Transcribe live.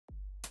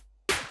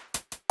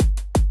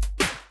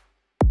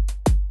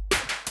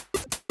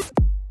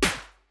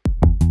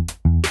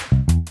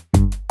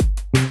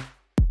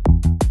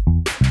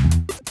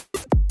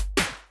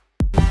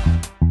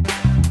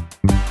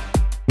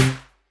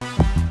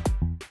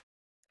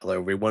Hello,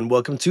 everyone.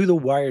 Welcome to the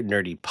Wired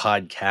Nerdy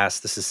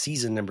podcast. This is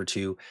season number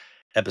 2,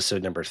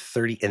 episode number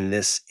 30, and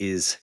this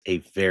is a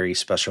very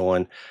special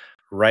one.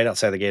 Right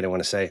outside the gate, I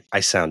want to say I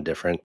sound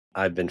different.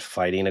 I've been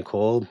fighting a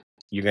cold.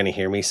 You're going to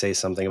hear me say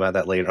something about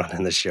that later on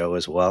in the show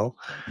as well.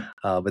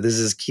 But this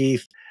is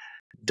Keith,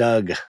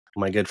 Doug,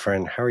 my good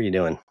friend. How are you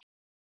doing?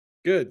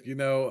 Good.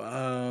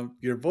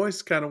 Your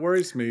voice kind of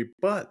worries me,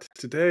 but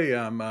today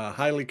I'm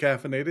highly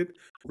caffeinated,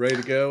 ready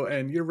to go.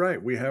 And you're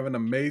right, we have an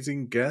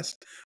amazing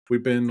guest.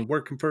 We've been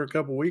working for a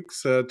couple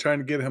weeks trying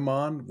to get him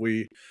on.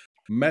 We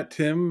met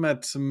him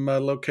at some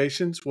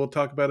locations. We'll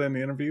talk about it in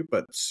the interview,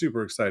 but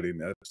super exciting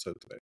episode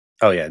today.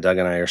 Oh, yeah. Doug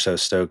and I are so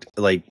stoked.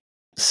 Like,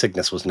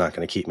 sickness was not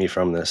going to keep me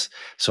from this.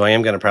 So I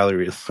am going to probably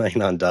rely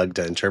on Doug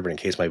to interpret in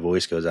case my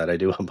voice goes out. I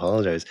do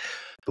apologize.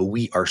 But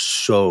we are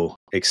so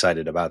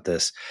excited about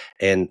this.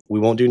 And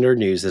we won't do nerd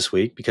news this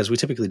week because we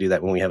typically do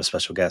that when we have a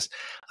special guest.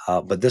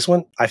 But this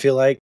one, I feel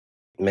like,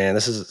 man,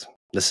 this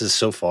is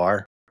so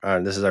far.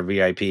 This is our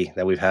VIP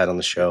that we've had on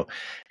the show.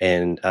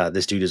 And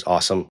this dude is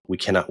awesome. We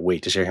cannot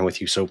wait to share him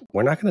with you. So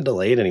we're not going to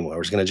delay it anymore.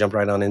 We're just going to jump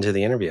right on into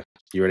the interview.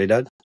 You ready,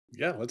 Doug?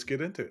 Yeah, let's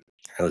get into it.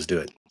 All right, let's do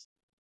it.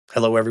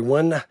 Hello,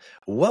 everyone.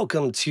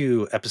 Welcome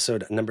to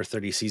episode number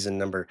 30, season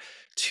number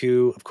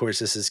 2. Of course,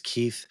 this is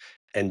Keith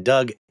and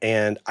Doug.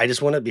 And I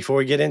just want to, before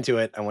we get into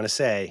it, I want to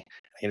say,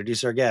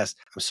 introduce our guest.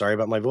 I'm sorry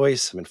about my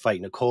voice. I've been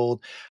fighting a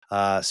cold.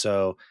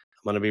 So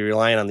I'm going to be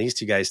relying on these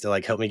two guys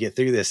to help me get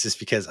through this, just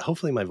because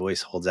hopefully my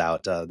voice holds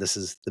out. This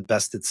is the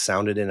best it's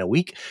sounded in a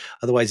week.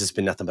 Otherwise, it's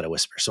been nothing but a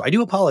whisper. So I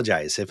do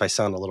apologize if I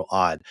sound a little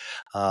odd,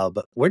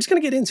 but we're just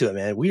going to get into it,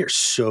 man. We are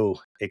so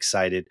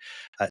excited.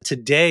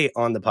 Today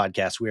on the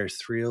podcast, we are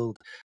thrilled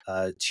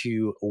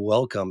to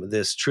welcome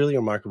this truly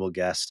remarkable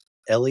guest,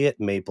 Elliot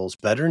Maples,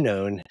 better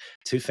known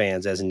to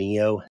fans as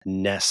Neo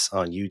Ness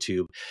on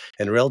YouTube.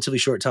 In a relatively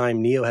short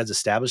time, Neo has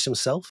established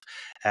himself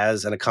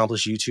as an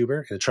accomplished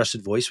YouTuber and a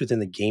trusted voice within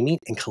the gaming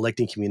and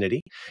collecting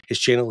community. His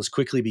channel has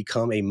quickly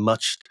become a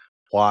must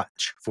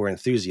watch for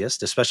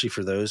enthusiasts, especially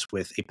for those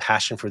with a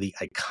passion for the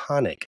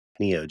iconic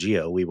Neo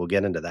Geo. We will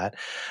get into that.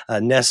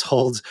 Ness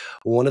holds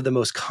one of the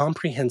most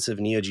comprehensive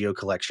Neo Geo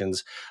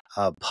collections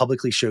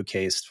publicly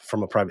showcased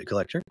from a private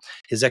collector.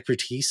 His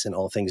expertise in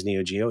all things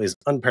Neo Geo is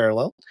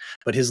unparalleled,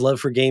 but his love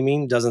for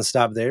gaming doesn't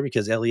stop there,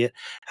 because Elliot,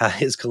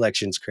 his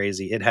collection's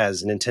crazy. It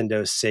has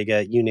Nintendo,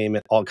 Sega, you name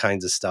it, all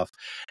kinds of stuff.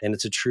 And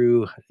it's a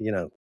true,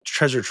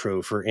 treasure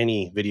trove for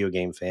any video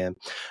game fan.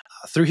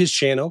 Through his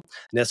channel,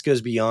 Ness goes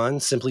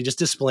beyond simply just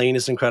displaying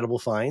his incredible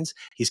finds.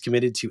 He's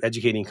committed to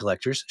educating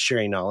collectors,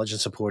 sharing knowledge,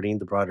 and supporting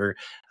the broader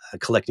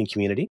collecting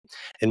community.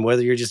 And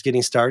whether you're just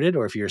getting started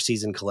or if you're a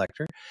seasoned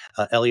collector,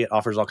 Elliot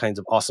offers all kinds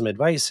of awesome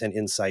advice and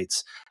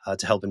insights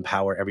to help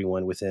empower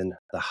everyone within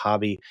the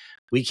hobby.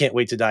 We can't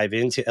wait to dive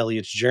into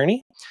Elliot's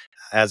journey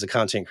as a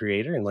content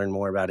creator and learn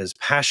more about his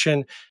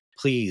passion.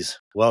 Please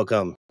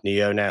welcome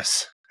Neo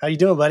Ness. How you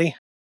doing, buddy?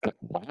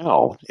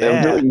 Wow,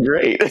 I'm doing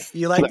great.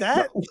 You like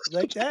that?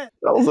 Like that?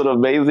 That was an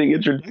amazing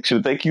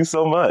introduction. Thank you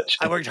so much.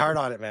 I worked hard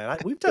on it, man.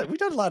 We've done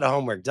a lot of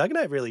homework. Doug and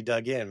I really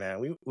dug in,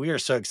 man. We are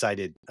so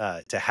excited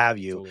to have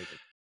you. Absolutely.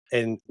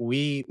 And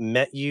we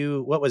met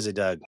you. What was it,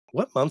 Doug?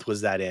 What month was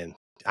that in?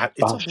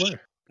 It's a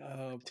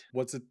blur.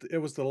 What's it? It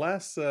was the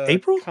last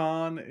April?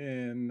 con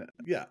in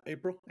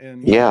April.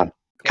 In Yeah.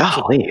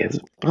 Golly.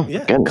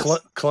 Yeah, Goodness.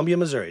 Columbia,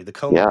 Missouri, the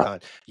Coma Yeah. Con.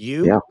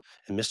 You Yeah.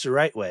 and Mr.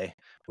 Rightway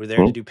were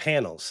there to do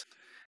panels.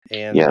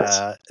 And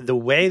Yes. the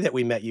way that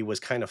we met you was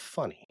kind of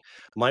funny.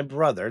 My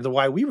brother, the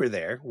why we were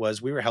there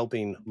was we were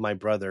helping my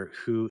brother,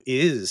 who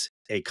is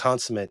a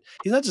consummate,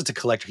 he's not just a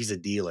collector, he's a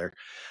dealer,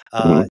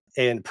 Mhm.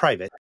 and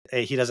private.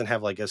 He doesn't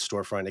have like a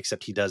storefront,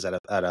 except he does at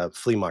a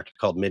flea market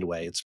called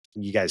Midway.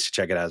 You guys should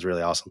check it out. It's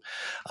really awesome.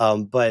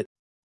 But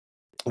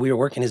we were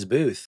working his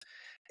booth,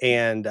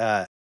 and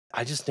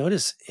I just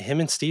noticed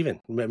him and Steven,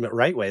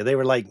 Rightway, they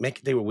were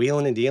they were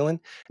wheeling and dealing.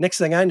 Next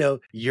thing I know,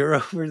 you're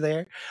over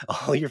there,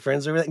 all your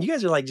friends are over there, and you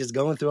guys are like just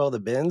going through all the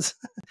bins,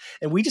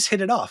 and we just hit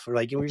it off. We're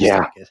like, we were just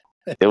talking.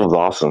 It was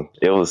awesome.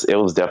 It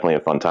was definitely a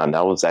fun time.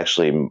 That was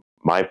actually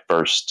my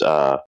first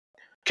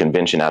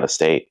convention out of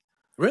state.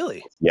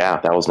 Really? Yeah,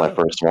 that was my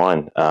first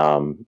one.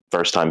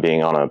 First time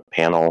being on a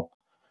panel.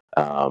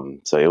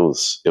 So it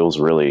was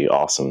really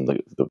awesome.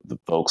 The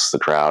folks, the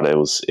crowd, it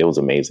was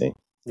amazing.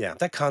 Yeah,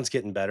 that con's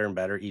getting better and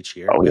better each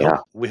year.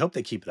 Oh, We hope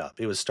they keep it up.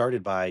 It was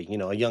started by,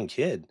 a young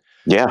kid.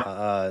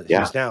 Yeah.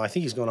 Who's now, I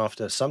think he's going off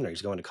to Sumner.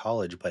 He's going to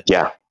college, but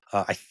Yeah.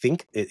 I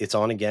think it's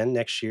on again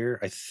next year.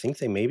 I think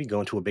they may be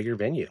going to a bigger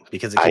venue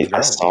because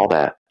I saw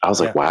that. I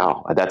was like,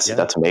 wow, that's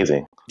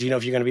amazing. Do you know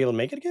if you're going to be able to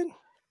make it again?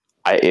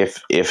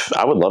 If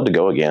I would love to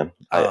go again.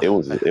 It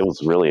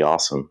was really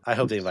awesome. I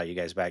hope they invite you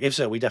guys back. If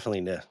so, we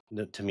definitely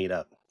need to meet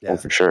up. Yeah. Oh,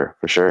 for sure.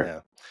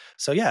 Yeah.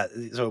 So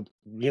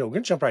we're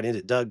gonna jump right into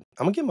it. Doug,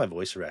 I'm gonna give my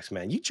voice a rest,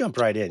 man. You jump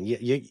right in.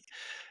 You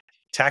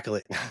tackle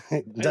it.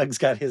 Doug's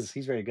got he's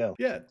ready to go.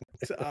 Yeah,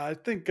 I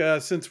think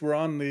since we're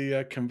on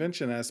the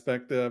convention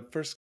aspect, the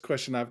first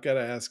question I've got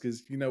to ask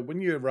is,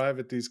 when you arrive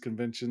at these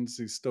conventions,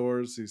 these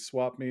stores, these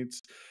swap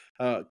meets,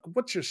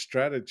 What's your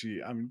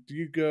strategy? I mean, do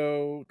you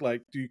go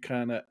like, do you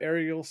kind of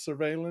aerial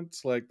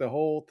surveillance like the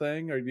whole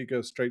thing, or do you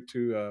go straight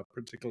to a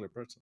particular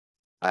person?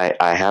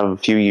 I have a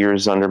few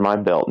years under my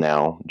belt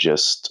now.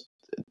 Just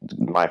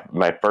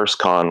my first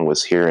con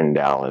was here in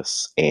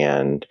Dallas,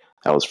 and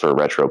that was for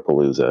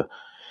Retropalooza.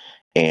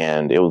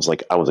 And it was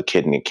like I was a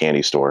kid in a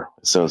candy store.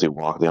 As soon as we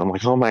walked in, I'm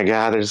like, "Oh my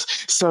god, there's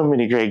so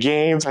many great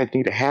games! I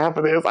need to have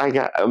this." I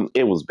got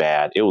it was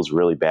bad. It was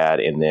really bad.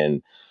 And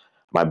then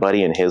my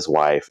buddy and his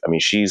wife. I mean,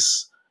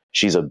 she's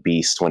a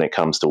beast when it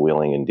comes to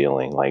wheeling and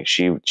dealing. Like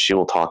she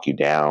will talk you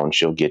down.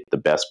 She'll get the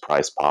best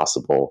price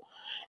possible.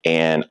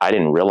 And I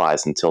didn't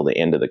realize until the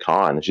end of the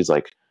con. She's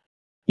like,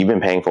 "You've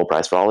been paying full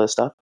price for all this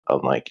stuff?"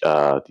 I'm like,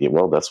 yeah,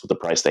 well, that's what the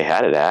price they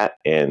had it at."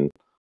 And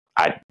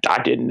I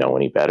didn't know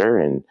any better.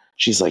 And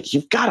she's like,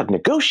 "You've got to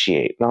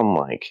negotiate." And I'm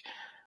like,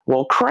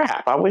 well,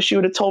 crap. I wish you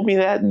would have told me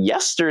that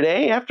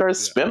yesterday after I Yeah.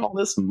 spent all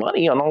this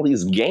money on all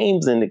these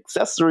games and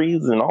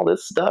accessories and all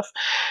this stuff.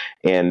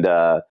 And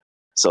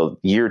so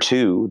year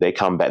two, they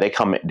come back. They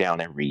come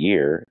down every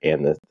year.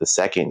 And the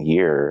second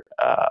year,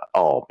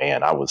 oh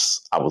man, I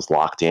was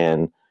locked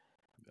in.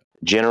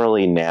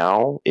 Generally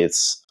now,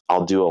 it's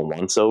I'll do a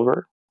once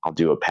over, I'll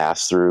do a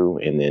pass through,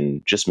 and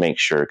then just make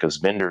sure because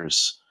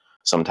vendors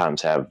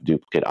sometimes have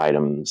duplicate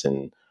items,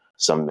 and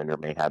some vendor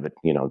may have it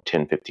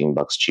 10-15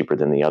 bucks cheaper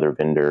than the other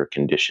vendor.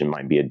 Condition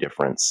might be a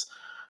difference.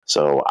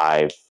 So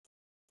I've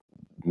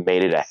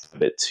made it a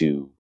habit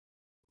to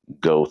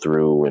go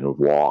through and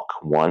walk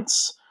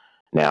once.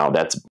 Now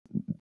that's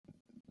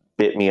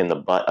bit me in the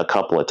butt a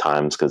couple of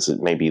times because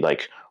it may be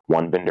like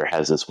one vendor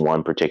has this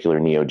one particular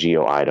Neo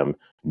Geo item,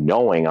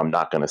 knowing I'm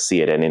not going to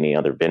see it at any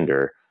other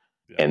vendor.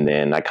 Yeah. And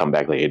then I come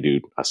back like, "Hey,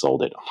 dude, I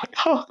sold it." I'm like,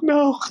 "Oh,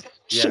 no."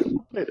 Yeah.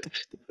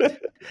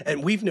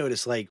 And we've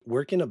noticed like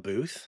working a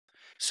booth.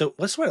 So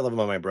what's what I love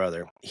about my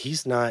brother.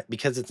 He's not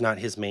because it's not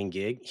his main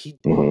gig. He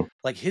Mhm.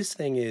 like his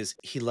thing is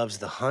he loves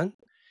the hunt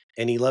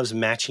and he loves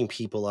matching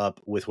people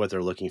up with what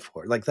they're looking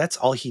for. Like that's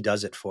all he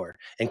does it for.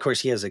 And of course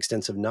he has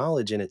extensive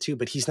knowledge in it too,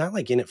 but he's not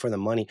like in it for the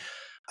money.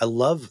 I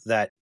love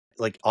that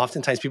like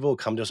oftentimes people will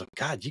come to us like,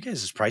 God, you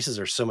guys' prices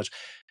are so much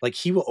like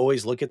he will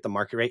always look at the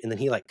market rate and then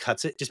he like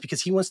cuts it just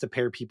because he wants to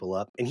pair people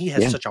up and he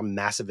has Yeah. such a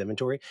massive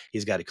inventory.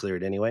 He's got to clear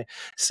it anyway.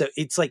 So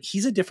it's like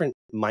he's a different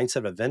mindset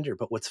of a vendor.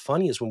 But what's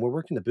funny is when we're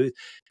working the booth,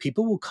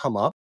 people will come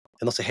up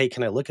and they'll say, "Hey,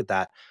 can I look at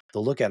that?"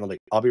 They'll look at it and I'm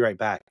like, "I'll be right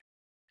back."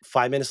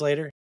 5 minutes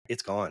later,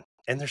 it's gone.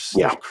 And they're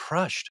Yeah.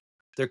 crushed.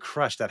 They're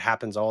crushed. That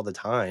happens all the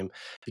time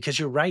because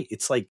you're right.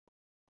 It's like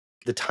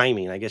the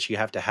timing. I guess you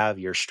have to have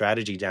your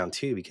strategy down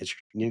too because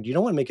you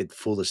don't want to make a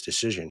foolish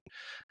decision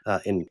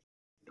in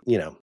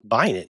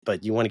buying it,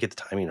 but you want to get the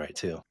timing right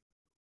too.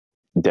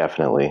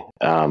 Definitely.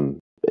 I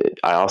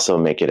also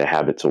make it a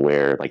habit to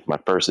wear like my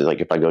first is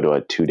like if I go to a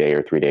 2 day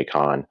or 3 day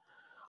con,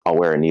 I'll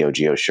wear a Neo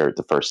Geo shirt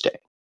the first day.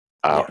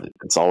 Yeah.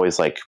 It's always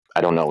like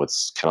I don't know.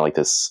 It's kind of like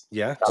this,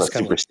 Yeah. not a Just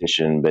kind of like,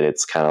 superstition, but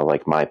it's kind of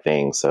like my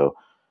thing. So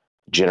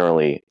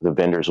generally, the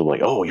vendors will be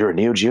like, "Oh, you're a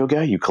Neo Geo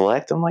guy? You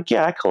collect?" I'm like,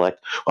 "Yeah, I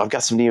collect. Well, I've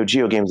got some Neo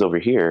Geo games over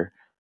here."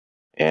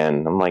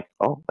 And I'm like,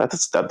 "Oh,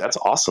 that's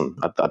awesome.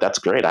 That's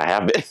great. I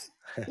have it.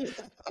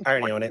 I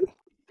already own it.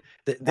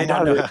 I They don't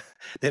have know it." how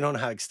they don't know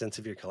how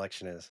extensive your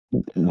collection is.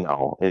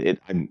 No,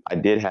 I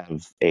did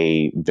have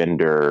a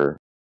vendor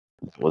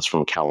that was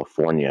from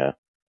California.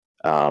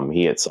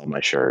 He had saw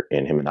my shirt,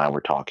 and him and I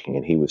were talking,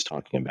 and he was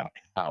talking about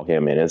how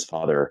him and his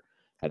father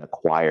had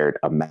acquired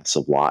a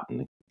massive lot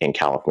in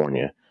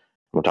California.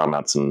 We're talking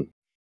about some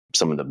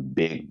of the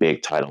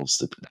big titles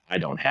that I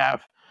don't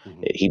have.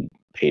 Mhm. He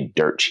paid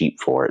dirt cheap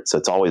for it, so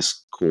it's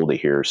always cool to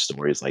hear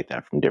stories like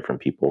that from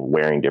different people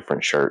wearing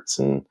different shirts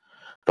and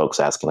folks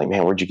asking like,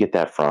 "Man, where'd you get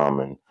that from?"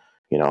 And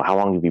how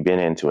long have you been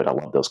into it? I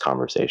love those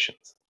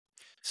conversations.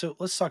 So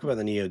let's talk about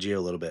the Neo Geo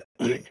a little bit.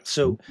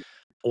 So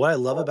what I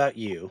love about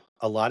you,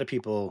 a lot of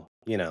people,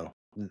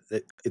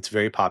 it's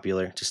very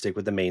popular to stick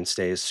with the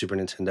mainstays, Super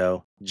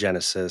Nintendo,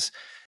 Genesis,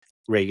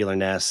 regular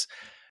NES.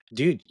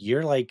 Dude,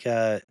 you're like,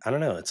 I don't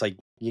know. It's like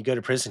you go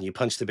to prison, you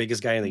punch the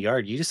biggest guy in the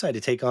yard. You decide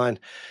to take on,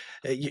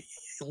 you,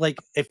 like,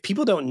 if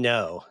people don't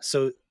know.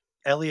 So,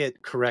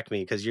 Elliot, correct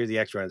me because you're the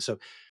expert on it. So,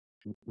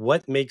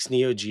 what makes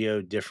Neo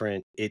Geo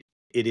different? It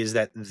is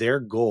that their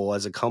goal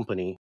as a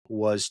company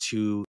was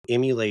to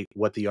emulate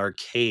what the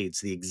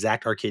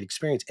exact arcade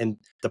experience, and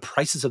the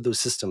prices of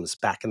those systems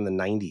back in the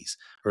 '90s,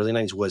 early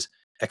 '90s was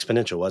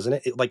exponential, wasn't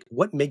it? Like,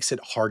 what makes it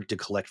hard to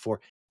collect for?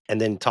 And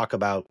then talk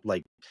about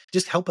like,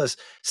 just help us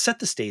set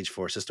the stage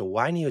for us as to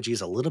why Neo Geo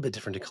is a little bit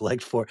different to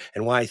collect for,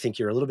 and why I think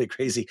you're a little bit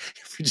crazy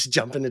if we're just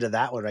jumping into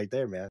that one right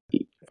there, man.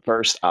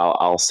 First,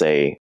 I'll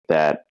say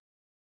that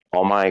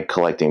all my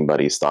collecting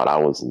buddies thought I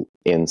was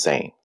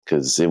insane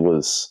because it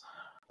was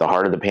the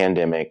heart of the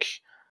pandemic.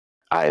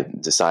 I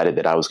decided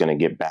that I was going to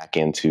get back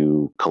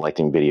into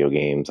collecting video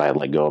games. I had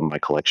let go of my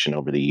collection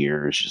over the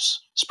years,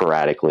 just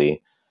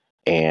sporadically.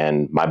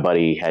 And my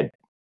buddy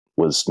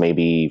was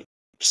maybe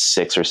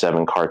 6 or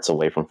 7 carts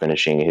away from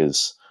finishing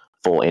his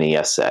full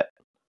NES set.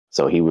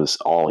 So he was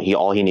all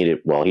he needed.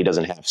 Well, he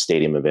doesn't have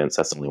stadium events.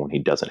 That's the only one he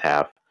doesn't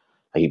have.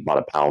 He bought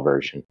a PAL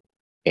version.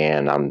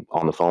 And I'm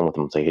on the phone with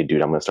him and say, hey,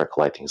 dude, I'm going to start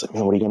collecting. He's like,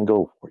 man, what are you going to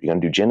go for? You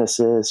going to do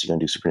Genesis? You going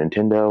to do Super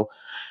Nintendo?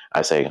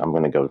 I say, I'm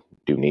going to go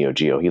do Neo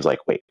Geo. He's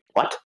like, wait,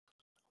 what?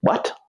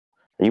 What?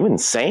 Are you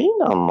insane?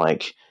 I'm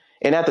like,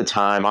 and at the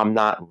time, I'm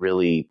not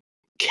really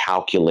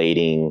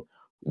calculating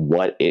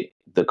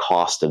the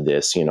cost of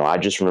this. I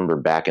just remember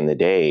back in the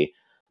day,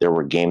 there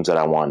were games that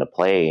I wanted to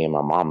play, and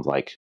my mom's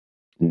like,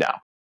 no,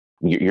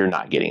 you're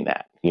not getting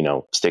that.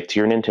 Stick to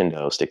your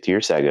Nintendo, stick to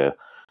your Sega.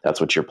 That's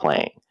what you're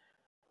playing.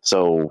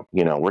 So,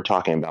 we're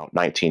talking about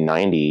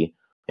 1990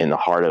 in the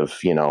heart of,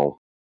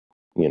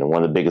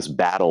 one of the biggest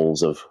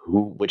battles of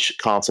which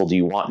console do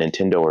you want,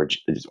 Nintendo or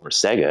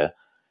Sega.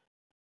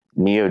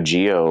 Neo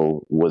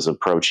Geo was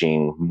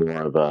approaching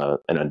more of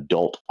an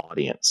adult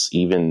audience.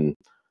 Even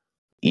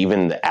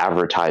the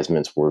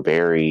advertisements were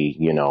very,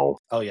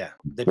 Oh yeah,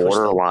 they pushed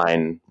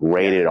borderline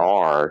rated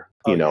R,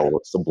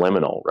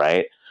 subliminal,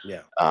 right?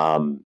 Yeah.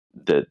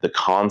 The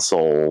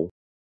console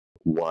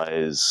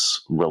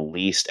was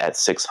released at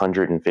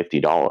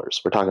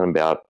 $650. We're talking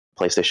about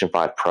PlayStation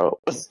 5 Pro.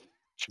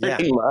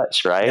 Pretty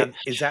much, right?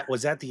 Now,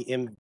 was that the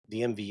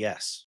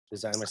MVS?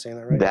 Am I saying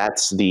that right?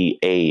 That's the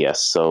AES.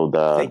 So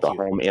the you.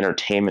 home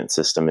entertainment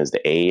system is the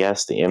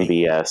AES. The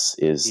MVS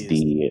is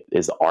the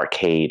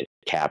arcade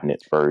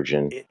cabinet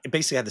version. It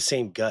basically had the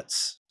same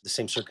guts, the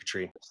same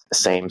circuitry.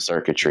 Same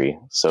circuitry.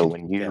 So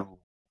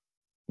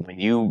when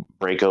you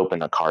break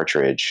open a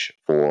cartridge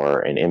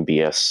for an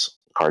MVS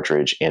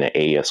cartridge and an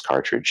AES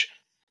cartridge,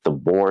 the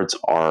boards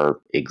are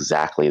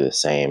exactly the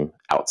same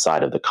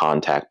outside of the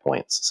contact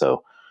points.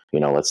 So,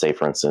 let's say,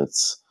 for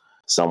instance,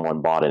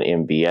 someone bought an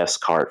MVS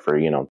cart for,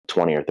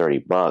 20 or 30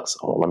 bucks.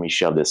 Oh, let me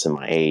shove this in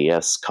my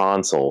AES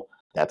console.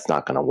 That's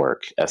not going to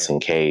work.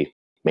 SNK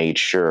made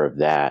sure of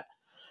that.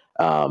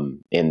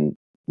 And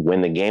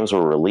when the games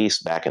were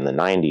released back in the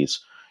 90s,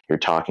 you're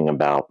talking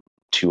about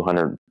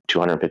 $250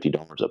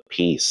 a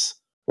piece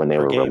when they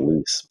were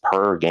released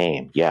per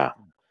game. Yeah.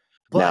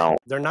 But now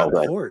they're not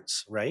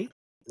ports, right?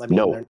 I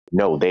mean,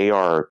 no, they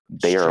are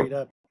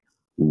up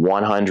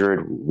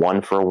 100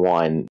 one for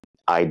one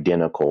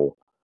identical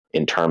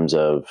in terms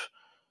of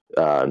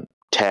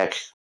tech,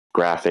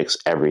 graphics,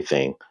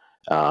 everything,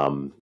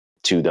 to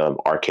the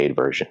arcade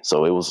version.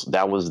 So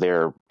that was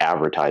their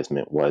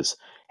advertisement was,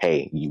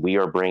 hey, we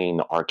are bringing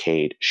the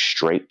arcade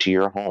straight to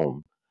your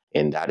home,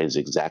 and that is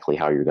exactly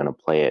how you're going to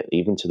play it,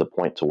 even to the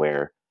point to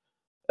where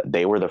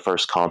they were the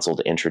first console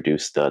to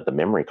introduce the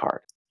memory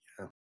card.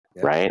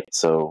 Yeah. Right?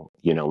 So,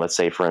 let's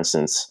say, for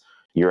instance,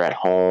 you're at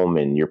home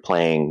and you're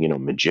playing,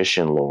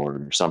 Magician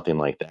Lord or something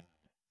like that,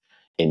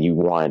 and you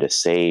wanted to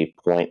save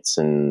points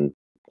and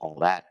all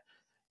that.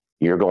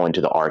 You're going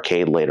to the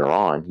arcade later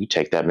on. You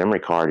take that memory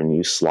card and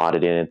you slot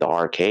it in at the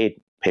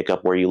arcade, pick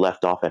up where you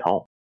left off at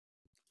home.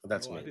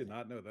 That's I did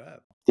not know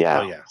that. Yeah.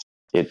 Oh,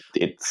 yeah.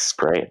 It's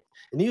great.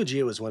 Neo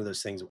Geo was one of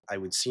those things I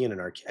would see in an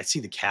arcade. I'd see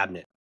the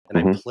cabinet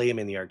and I'd play them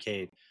in the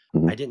arcade.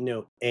 I didn't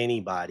know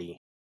anybody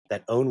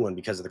that owned one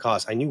because of the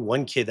cost. I knew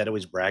one kid that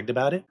always bragged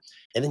about it,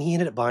 and then he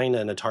ended up buying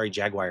an Atari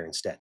Jaguar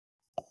instead.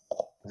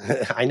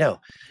 I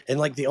know. And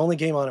like the only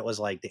game on it was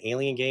like the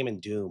Alien game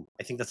and Doom.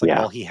 I think that's like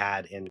all he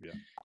had. And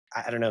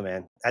I don't know,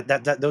 man.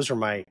 Those were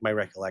my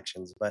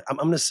recollections. But I'm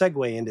going to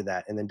segue into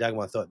that, and then Doug, I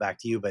want to throw it back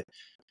to you. But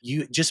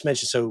you just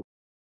mentioned, so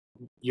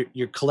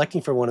you're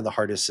collecting for one of the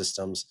hardest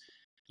systems.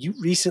 You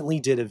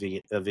recently did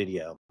a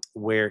video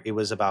where it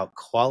was about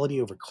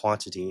quality over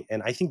quantity,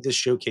 and I think this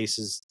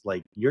showcases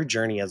like your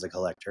journey as a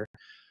collector.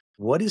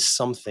 What is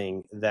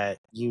something that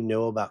you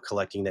know about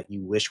collecting that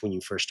you wish when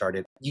you first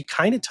started? You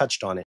kind of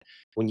touched on it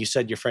when you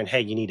said your friend,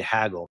 hey, you need to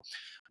haggle.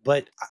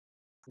 But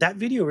that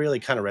video really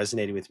kind of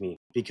resonated with me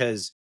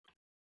because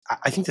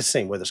I think the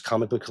same, whether it's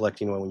comic book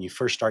collecting or when you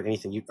first start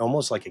anything, you're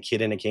almost like a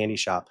kid in a candy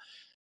shop.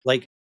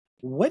 Like,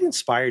 what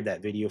inspired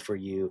that video for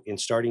you in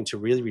starting to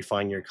really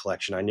refine your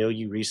collection? I know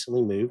you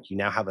recently moved. You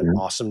now have an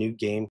awesome new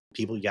game.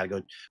 People, you got to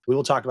go. We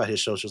will talk about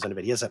his socials in a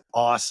bit. He has an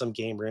awesome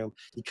game room.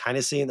 You kind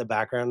of see in the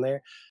background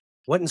there.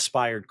 What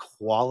inspired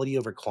quality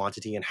over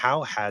quantity, and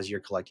how has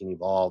your collecting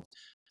evolved,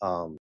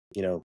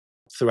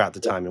 throughout the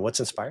time, and what's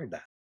inspired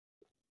that?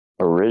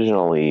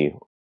 Originally,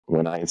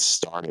 when I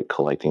started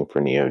collecting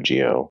for Neo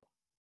Geo,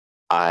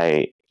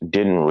 I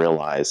didn't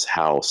realize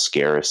how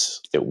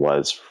scarce it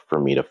was for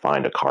me to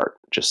find a cart,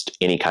 just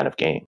any kind of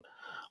game.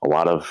 A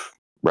lot of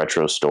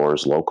retro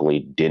stores locally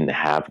didn't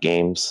have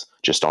games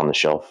just on the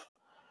shelf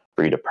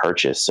for you to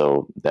purchase,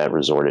 so that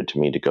resorted to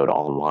me to go to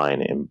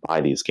online and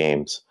buy these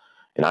games.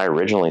 And I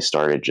originally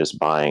started just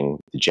buying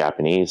the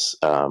Japanese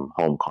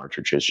home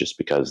cartridges just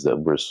because they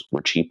were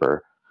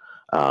cheaper.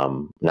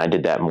 And I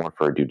did that more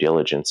for due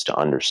diligence to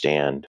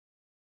understand,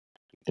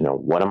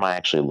 what am I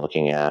actually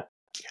looking at?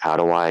 How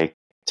do I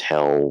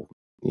tell,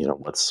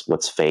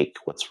 what's fake,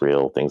 what's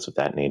real, things of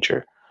that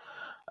nature.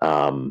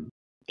 And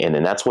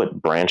then that's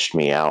what branched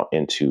me out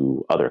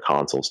into other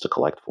consoles to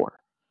collect for.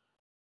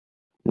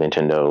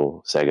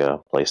 Nintendo,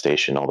 Sega,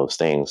 PlayStation, all those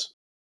things.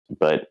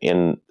 But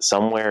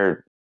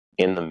somewhere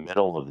in the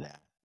middle of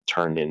that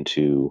turned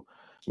into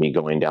me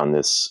going down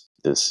this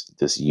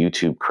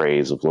YouTube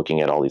craze of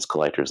looking at all these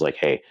collectors like,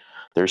 hey,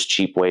 there's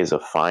cheap ways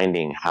of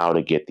finding how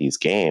to get these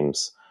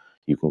games.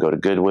 You can go to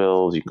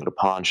Goodwills, you can go to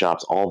pawn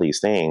shops, all these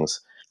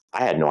things.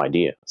 I had no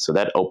idea. So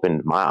that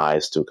opened my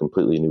eyes to a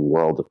completely new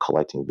world of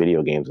collecting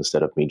video games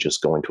instead of me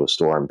just going to a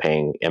store and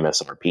paying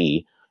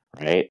MSRP,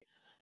 right?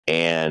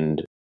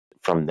 And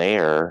from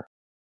there,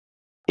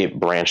 it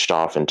branched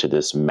off into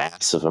this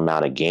massive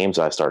amount of games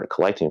I started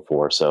collecting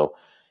for. So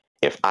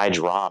if I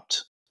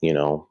dropped,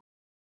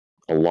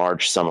 a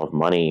large sum of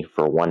money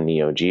for one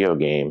Neo Geo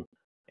game,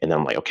 and then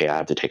I'm like, okay, I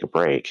have to take a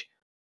break.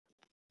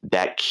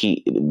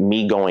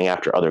 Me going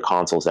after other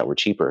consoles that were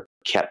cheaper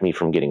kept me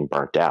from getting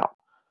burnt out.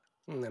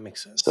 That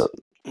makes sense. So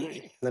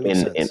that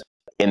makes sense.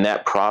 In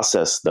that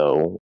process,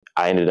 though,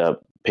 I ended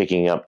up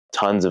picking up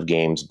tons of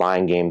games,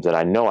 buying games that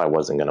I know I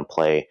wasn't going to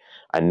play,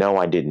 I know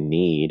I didn't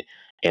need,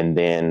 and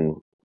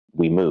then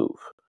we move.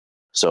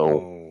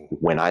 So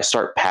when I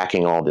start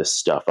packing all this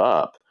stuff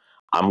up,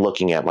 I'm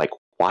looking at like,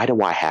 why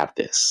do I have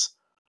this?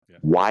 Yeah.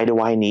 Why do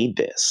I need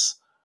this?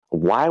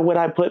 Why would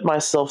I put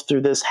myself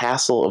through this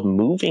hassle of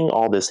moving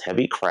all this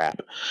heavy crap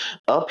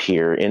up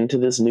here into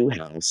this new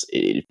house?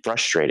 It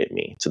frustrated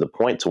me to the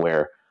point to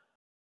where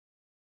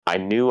I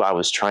knew I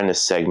was trying to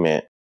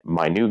segment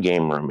my new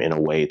game room in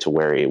a way to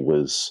where it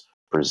was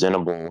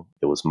presentable,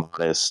 it was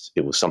modest,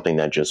 it was something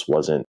that just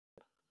wasn't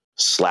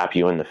slap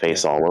you in the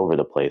face all over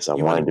the place. I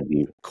wanted to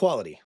be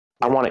quality.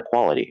 I wanted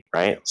quality,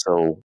 right? Yeah.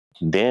 So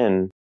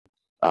then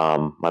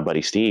my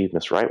buddy Steve,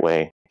 Mr.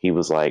 Rightway, he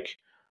was like,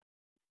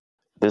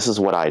 this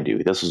is what I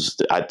do.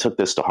 I took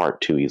this to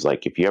heart too. He's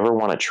like, if you ever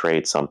want to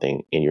trade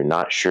something and you're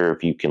not sure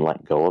if you can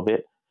let go of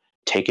it,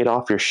 take it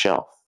off your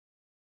shelf,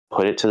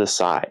 put it to the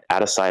side,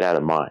 out of sight, out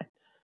of mind,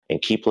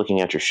 and keep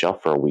looking at your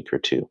shelf for a week or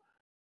two.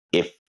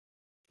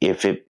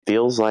 If it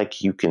feels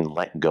like you can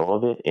let go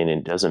of it and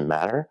it doesn't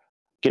matter,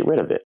 get rid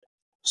of it.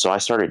 So I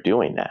started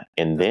doing that.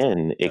 And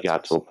then it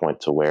got to a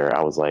point to where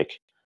I was like,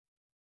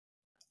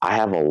 I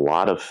have a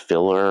lot of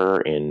filler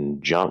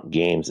and junk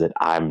games that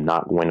I'm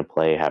not going to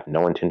play, have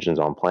no intentions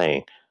on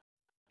playing.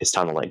 It's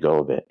time to let go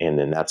of it. And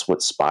then that's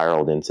what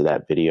spiraled into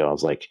that video. I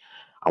was like,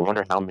 I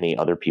wonder how many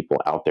other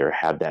people out there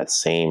have that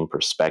same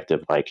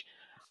perspective. Like,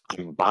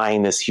 I'm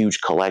buying this huge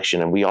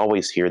collection. And we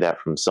always hear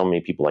that from so many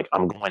people. Like,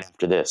 I'm going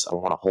after this. I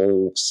want a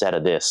whole set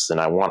of this.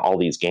 And I want all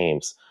these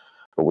games.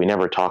 But we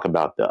never talk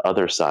about the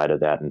other side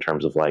of that in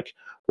terms of like,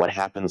 what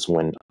happens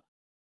when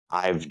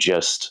I've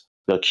just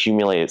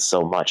accumulated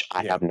so much,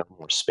 I have no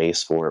more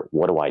space for it.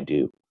 What do I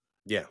do?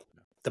 Yeah.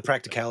 The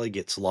practicality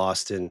gets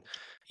lost in,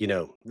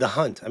 the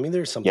hunt. I mean,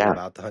 there's something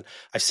about the hunt.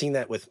 I've seen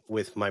that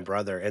with my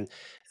brother, and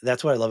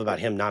that's what I love about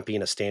him not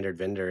being a standard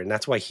vendor. And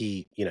that's why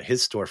he,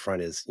 his storefront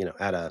is,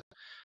 at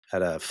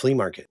a flea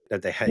market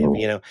that they have,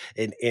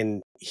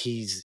 and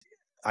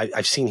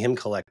I've seen him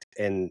collect,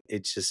 and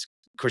it's just,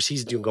 of course,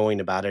 he's going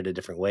about it a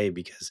different way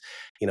because,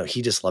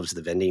 he just loves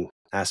the vending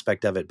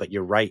aspect of it. But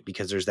you're right,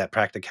 because there's that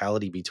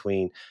practicality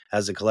between,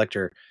 as a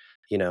collector,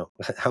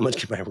 how much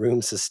can my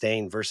room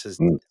sustain versus,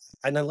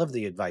 and I love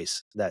the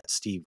advice that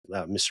Steve,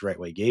 Mr.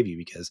 Rightway, gave you,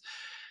 because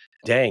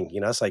dang,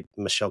 it's like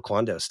Michelle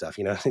Kwando stuff,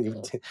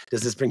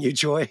 does this bring you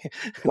joy?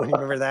 When you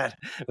remember that,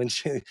 when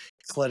she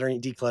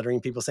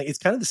decluttering people, saying it's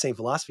kind of the same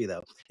philosophy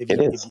though. If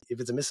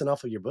it's a missing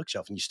off of your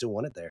bookshelf and you still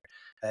want it there,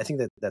 I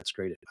think that's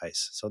great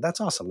advice. So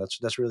that's awesome.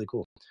 That's really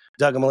cool.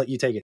 Doug, I'm gonna let you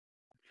take it.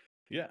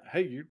 Yeah.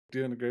 Hey, you're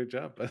doing a great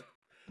job.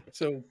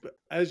 So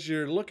as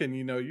you're looking,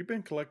 you've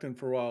been collecting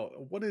for a while.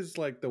 What is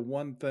like the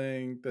one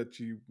thing that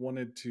you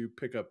wanted to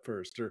pick up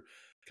first, or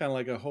kind of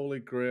like a holy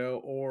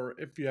grail, or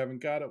if you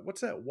haven't got it,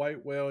 what's that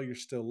white whale you're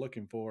still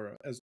looking for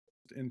as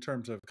in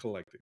terms of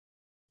collecting?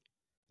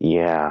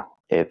 Yeah,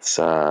 it's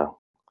kind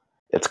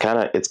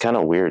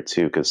of weird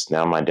too, because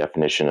now my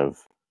definition of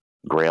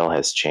grail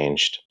has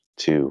changed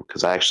too,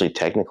 because I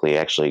technically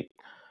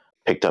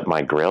picked up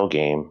my grail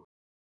game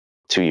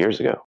 2 years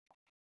ago.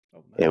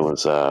 Oh, nice. It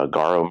was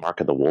Garo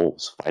Mark of the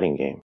Wolves fighting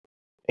game.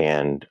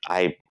 And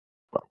I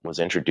was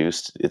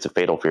introduced, it's a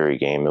Fatal Fury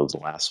game. It was the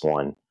last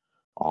one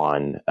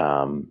on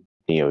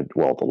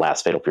the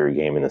last Fatal Fury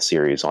game in the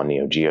series on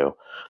Neo Geo.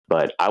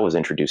 But I was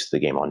introduced to the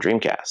game on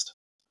Dreamcast.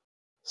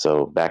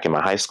 So back in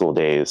my high school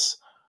days,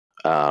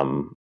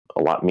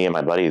 me and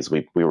my buddies,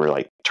 we were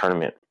like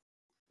tournament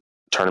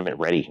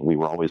ready. We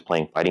were always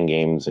playing fighting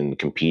games and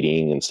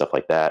competing and stuff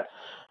like that.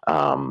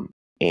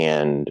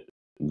 And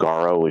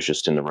Garo was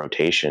just in the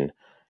rotation,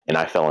 and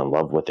I fell in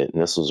love with it.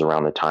 And this was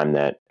around the time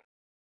that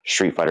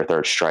Street Fighter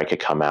Third Strike had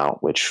come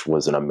out, which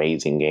was an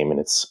amazing game in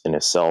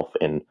itself.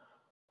 And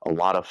a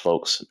lot of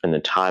folks in the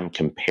time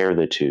compare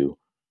the two.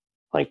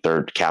 Like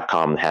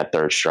Capcom had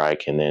Third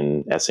Strike, and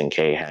then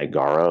SNK had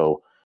Garo.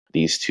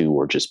 These two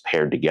were just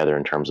paired together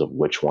in terms of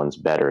which one's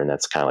better, and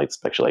that's kind of like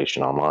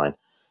speculation online.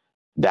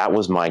 That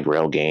was my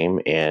Grail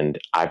game, and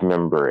I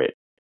remember it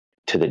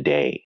to the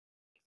day.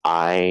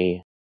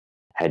 I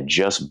had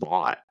just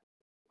bought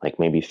like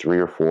maybe 3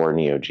 or 4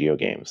 Neo Geo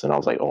games, and I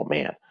was like, oh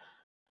man.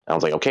 I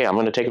was like, okay, I'm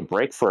going to take a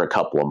break for a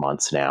couple of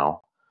months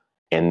now.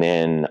 And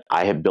then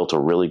I had built a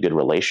really good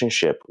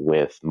relationship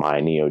with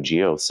my Neo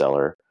Geo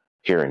seller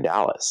here in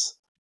Dallas.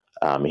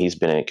 He's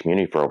been in a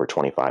community for over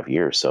 25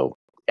 years. So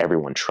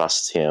everyone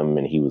trusts him,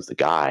 and he was the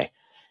guy.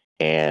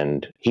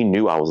 And he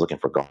knew I was looking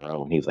for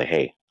Garo, and he was like,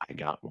 "Hey, I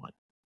got one.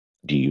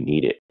 Do you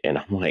need it?" And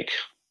I'm like,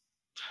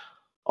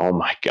 "Oh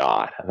my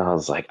god!" And I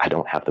was like, "I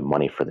don't have the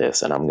money for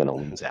this, and I'm going to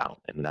lose out."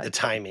 And The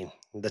timing.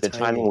 the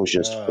timing was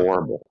just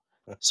horrible.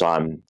 So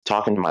I'm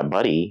talking to my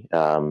buddy,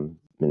 and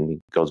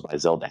he goes by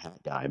Zelda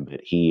Hat Guy,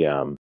 but he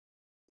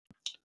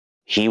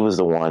was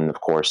the one, of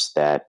course,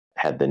 that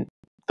had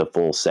the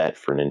full set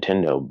for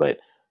Nintendo. But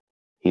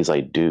he's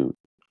like, "Dude,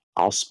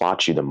 I'll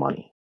spot you the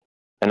money."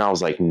 And I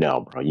was like,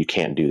 "No, bro, you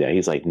can't do that."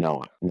 He's like,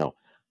 "No, no,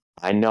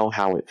 I know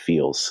how it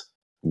feels.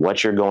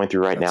 What you're going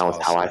through right That's now is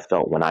how I awesome.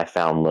 felt when I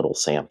found little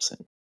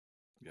Samson."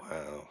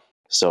 Wow.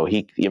 So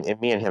me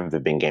and him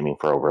have been gaming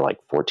for over like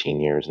 14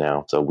 years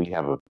now. So we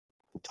have a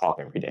talk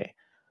every day.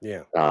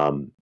 Yeah.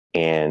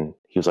 And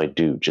he was like,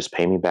 "Dude, just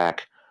pay me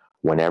back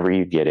whenever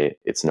you get it.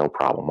 It's no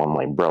problem." I'm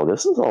like, "Bro,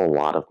 this is a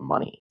lot of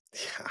money."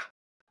 Yeah.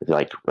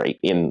 Like, right.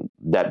 In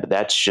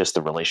that's just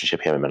the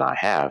relationship him and I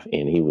have.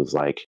 And he was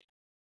like,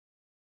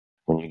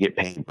 "When you get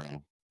paid,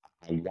 bro,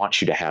 I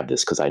want you to have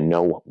this because I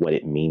know what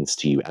it means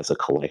to you as a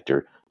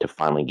collector to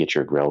finally get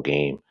your Grail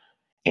game."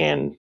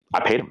 And I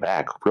paid him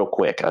back real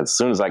quick. As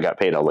soon as I got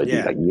paid, I was like,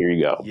 "Dude, like, here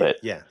you go." Yeah.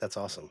 But Yeah, that's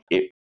awesome.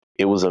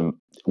 it was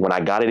when I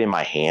got it in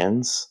my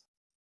hands,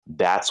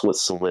 that's what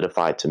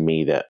solidified to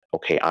me that,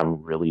 okay,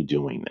 I'm really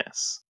doing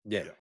this.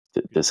 Yeah.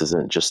 This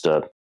isn't just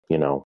a,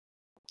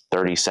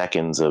 30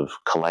 seconds of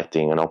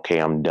collecting and okay,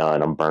 I'm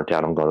done. I'm burnt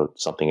out. I'm going to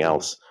something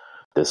else.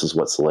 This is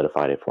what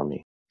solidified it for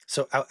me.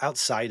 So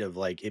outside of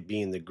like it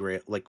being the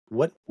Grail, like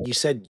what you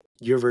said,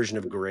 your version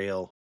of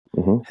Grail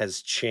Mm-hmm.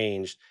 has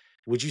changed.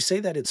 Would you say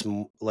that it's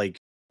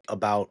like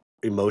about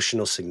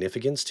emotional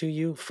significance to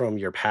you from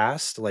your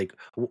past? Like,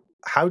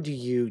 how do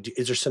you?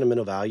 Is there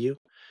sentimental value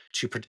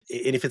to?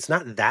 And if it's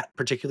not that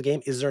particular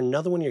game, is there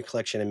another one in your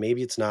collection? And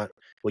maybe it's not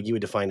what you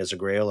would define as a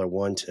Grail or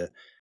one to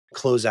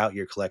close out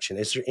your collection.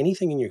 Is there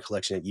anything in your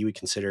collection that you would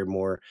consider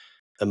more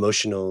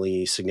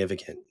emotionally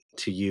significant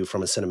to you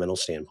from a sentimental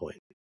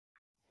standpoint?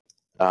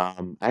 I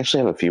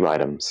actually have a few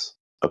items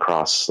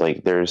across.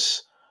 Like,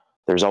 there's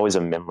always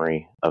a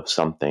memory of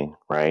something,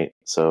 right?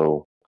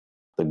 So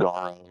the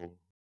Garo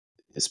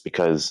is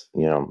because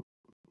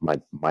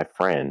my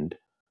friend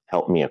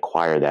helped me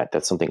acquire that.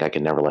 That's something I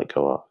can never let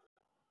go of.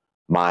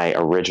 My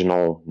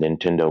original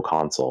Nintendo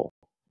console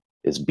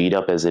is beat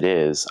up as it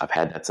is. I've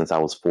had that since I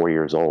was 4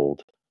 years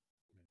old.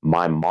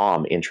 My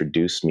mom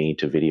introduced me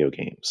to video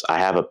games. I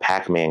have a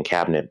Pac-Man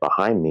cabinet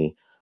behind me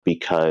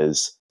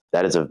because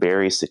that is a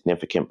very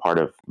significant part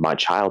of my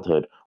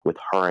childhood with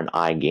her and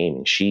I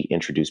gaming. She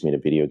introduced me to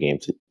video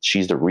games.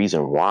 She's the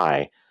reason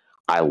why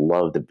I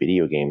love the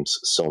video games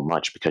so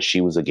much because she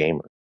was a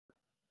gamer.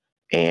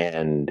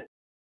 And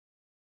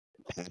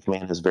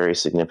Pac-Man is very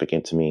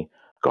significant to me.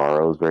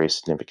 Garo is very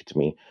significant to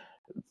me.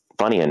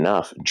 Funny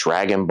enough,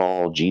 Dragon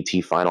Ball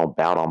GT Final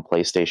Bout on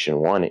PlayStation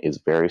 1 is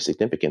very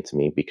significant to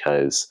me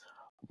because,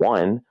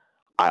 one,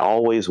 I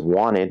always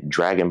wanted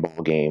Dragon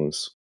Ball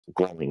games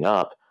growing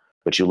up,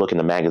 but you look in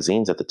the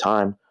magazines at the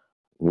time,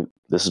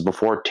 this is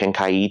before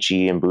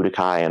Tenkaichi and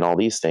Budokai and all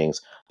these things,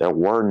 there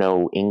were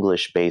no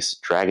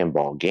English-based Dragon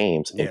Ball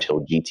games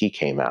until GT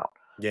came out.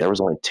 Yeah. There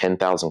was only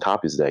 10,000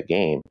 copies of that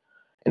game,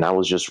 and I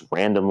was just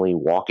randomly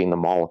walking the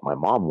mall with my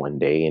mom one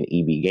day in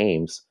EB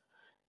Games,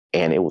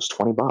 and it was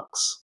 $20.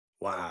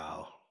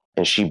 Wow.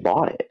 And she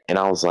bought it, and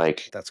I was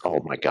like, That's cool.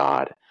 "Oh my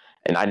god!"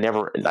 And I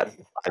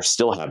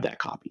still have that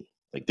copy.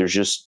 Like,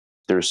 there's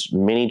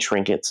many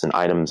trinkets and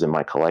items in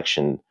my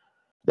collection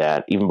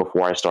that even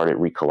before I started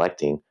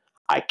recollecting,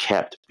 I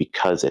kept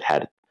because it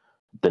had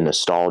the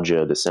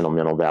nostalgia, the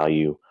sentimental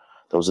value.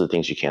 Those are the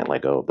things you can't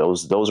let go of.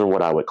 Those are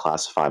what I would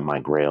classify my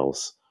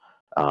grails.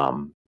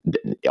 Are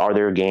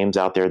there games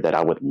out there that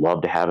I would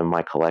love to have in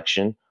my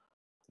collection?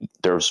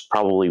 There's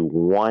probably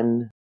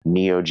one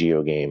Neo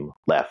Geo game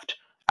left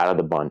out of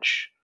the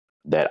bunch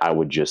that I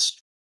would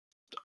just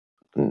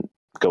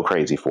go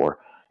crazy for.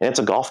 And it's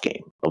a golf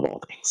game, of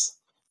all things.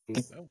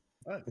 Oh,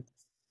 wow.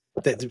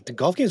 The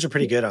golf games are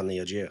pretty good on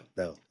Neo Geo,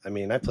 though. I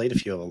mean, I played a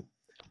few of them.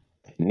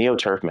 Neo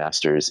Turf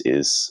Masters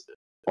is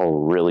a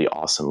really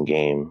awesome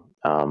game.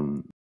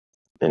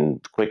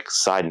 And quick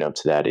side note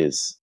to that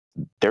is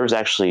there's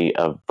actually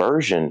a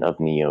version of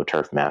Neo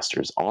Turf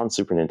Masters on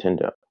Super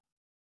Nintendo.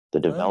 The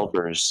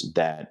developers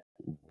that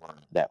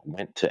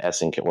went to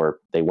SNK, or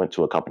they went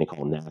to a company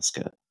called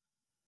Nazca,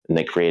 and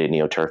they created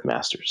Neo Turf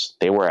Masters.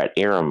 They were at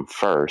Irem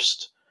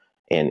first,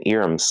 and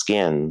Irem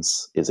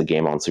Skins is a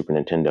game on Super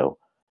Nintendo.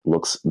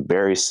 Looks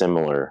very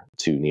similar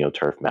to Neo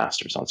Turf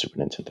Masters on Super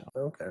Nintendo.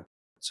 Okay.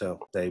 So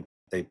they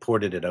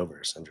ported it over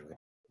essentially.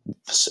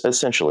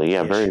 Essentially,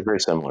 yeah, very, very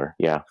similar.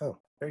 Yeah. Oh,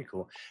 very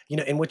cool.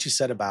 And what you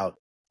said about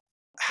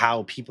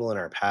how people in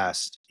our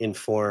past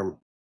inform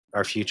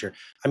our future.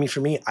 I mean,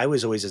 for me, I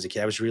was always, as a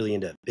kid, I was really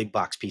into big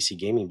box PC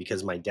gaming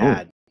because my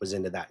dad was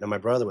into that. Now, my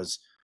brother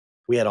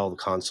we had all the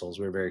consoles.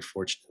 We were very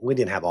fortunate. We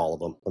didn't have all of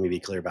them. Let me be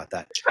clear about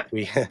that.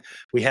 We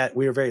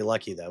were very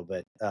lucky though,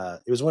 but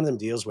it was one of them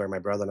deals where my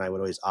brother and I would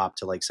always opt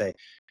to like say,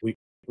 we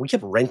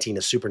kept renting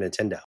a Super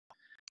Nintendo.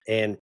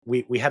 And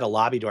we had a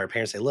lobby to our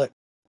parents say, look,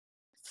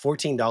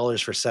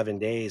 $14 for 7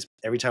 days.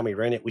 Every time we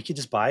rent it, we could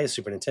just buy a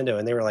Super Nintendo.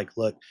 And they were like,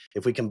 look,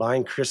 if we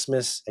combine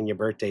Christmas and your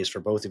birthdays for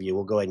both of you,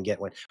 we'll go ahead and get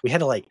one. We had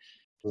to like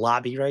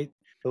lobby, right?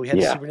 But we had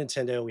a Yeah. Super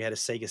Nintendo, we had a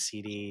Sega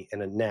CD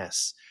and a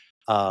NES.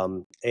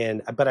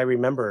 But I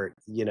remember,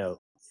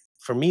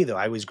 for me though,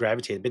 I always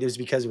gravitated, but it was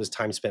because it was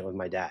time spent with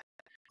my dad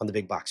on the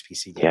big box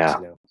PC games, Yeah.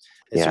 And so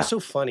Yeah. it's so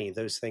funny,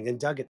 those things. And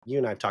Doug, you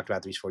and I have talked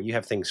about these before. You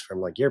have things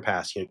from like your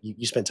past.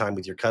 You spent time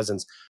with your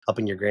cousins up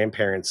in your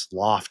grandparents'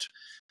 loft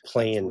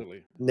playing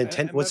Absolutely. Nintendo.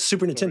 And What's that's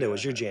Super the story Nintendo I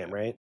was your had. jam, Yeah.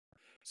 right?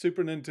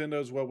 Super Nintendo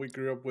is what we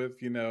grew up with.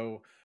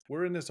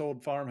 We're in this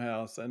old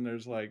farmhouse, and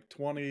there's like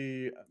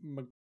 20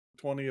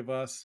 of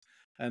us,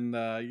 and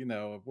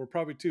we're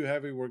probably too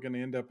heavy. We're going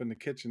to end up in the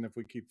kitchen if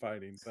we keep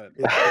fighting. But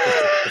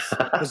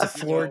Was the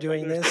floor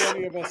doing there's this?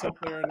 20 of us up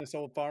there in this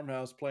old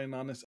farmhouse playing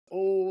on this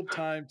old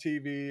time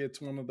TV. It's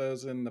one of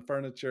those in the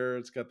furniture.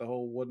 It's got the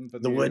whole wooden The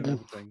veneer and wooden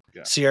everything.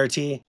 Yeah.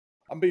 CRT.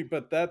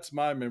 But that's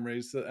my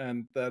memories,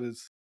 and that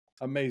is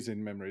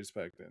amazing memories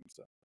back then.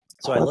 So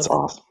That's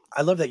awesome.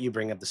 I love that you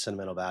bring up the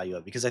sentimental value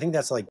of it, because I think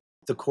that's like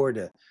the core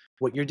to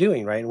what you're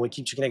doing, right? And what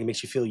keeps you connected,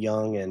 makes you feel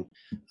young, and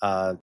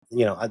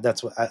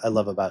that's what I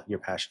love about your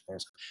passion there.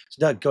 So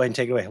Doug, go ahead and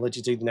take it away. I'll let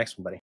you do the next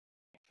one, buddy.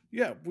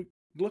 Yeah, we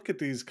look at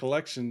these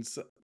collections,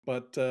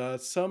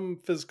 but some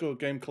physical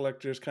game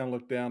collectors kind of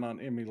look down on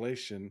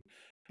emulation,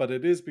 but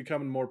it is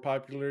becoming more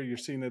popular. You're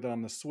seeing it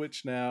on the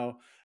Switch now,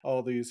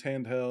 all these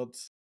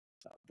handhelds.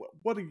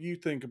 What do you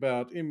think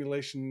about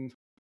emulation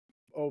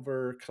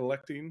over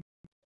collecting?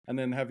 And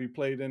then have you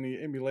played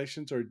any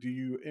emulations, or do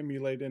you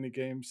emulate any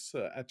games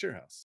at your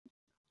house?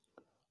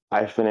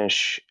 I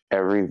finish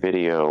every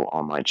video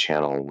on my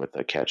channel with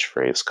a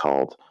catchphrase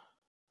called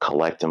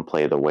 "Collect and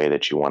play the way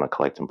that you want to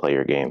collect and play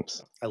your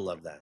games." I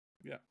love that.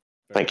 Yeah.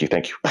 Thank you.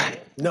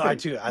 No, I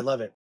too. I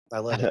love it. I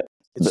love it.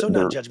 It's so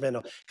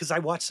non-judgmental, because I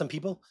watch some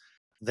people,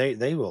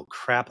 they will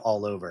crap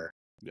all over.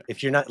 Yeah.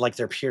 If you're not like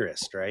they're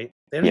purist, right?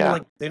 They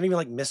don't even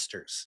like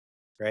misters,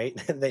 right?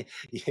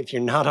 If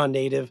you're not on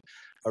native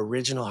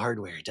original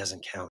hardware, it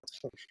doesn't count.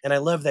 And I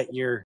love that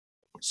you're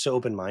so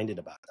open-minded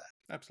about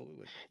that.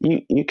 Absolutely.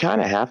 You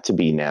kind of have to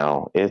be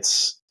now.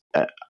 It's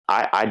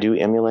I do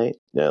emulate.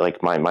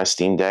 Like my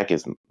Steam Deck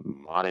is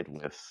modded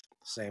with.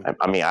 Same.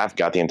 I mean, I've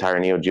got the entire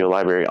Neo Geo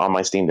library on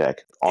my Steam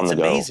Deck on the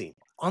go. It's amazing.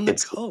 On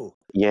the go.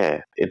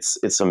 Yeah,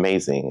 it's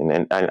amazing,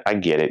 and I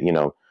get it.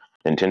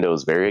 Nintendo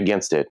is very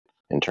against it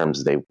in terms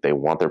of they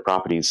want their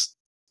properties.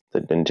 The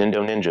Nintendo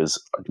ninjas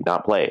do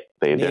not play.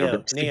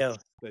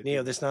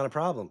 Neo, that's not a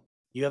problem.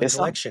 You have a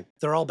collection.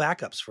 They're all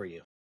backups for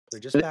you. They're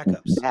just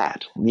backups.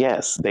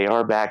 Yes, they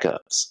are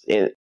backups.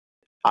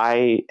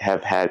 I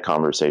have had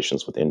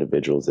conversations with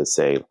individuals that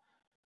say,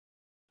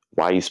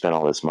 "Why you spend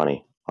all this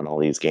money on all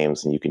these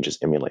games and you can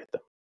just emulate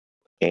them?"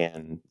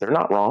 And they're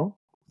not wrong.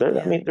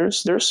 I mean,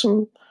 there's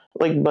some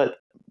but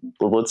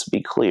let's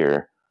be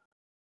clear.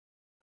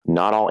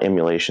 Not all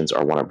emulations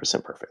are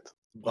 100% perfect.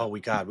 Oh,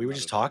 we were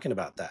just talking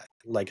about that.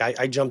 Like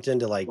I jumped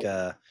into like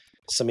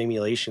some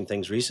emulation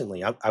things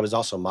recently. I was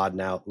also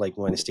modding out like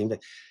when Steam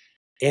Deck,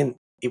 and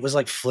it was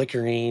like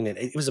flickering, and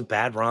it was a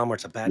bad ROM or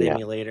it's a bad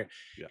emulator.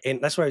 Yeah.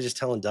 And that's what I was just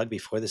telling Doug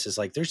before this, is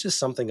like there's just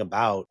something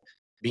about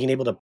being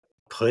able to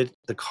put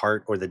the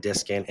cart or the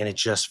disc in and it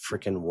just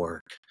freaking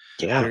work.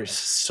 Yeah. There's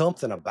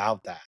something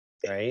about that,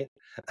 right?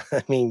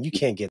 I mean, you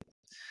can't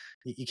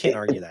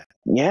argue that.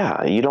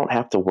 Yeah, you don't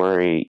have to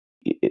worry.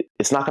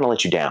 It's not going to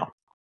let you down.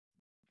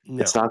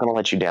 No. It's not going to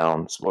let you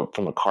down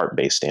from a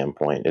cart-based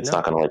standpoint. It's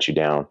not going to let you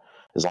down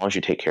as long as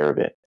you take care of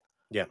it.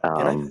 Yeah,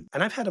 and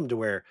I've had them to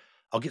where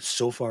I'll get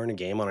so far in a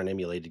game on an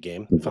emulated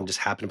game if I'm just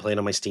happen to play it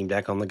on my Steam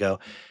Deck on the go,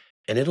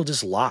 and it'll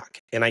just lock,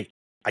 and I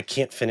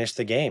can't finish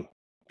the game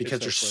because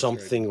there's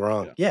something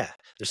wrong. Yeah,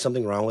 there's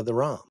something wrong with the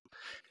ROM.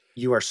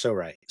 You are so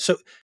right. So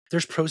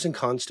there's pros and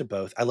cons to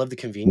both. I love the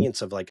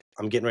convenience of like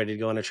I'm getting ready to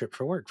go on a trip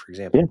for work, for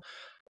example.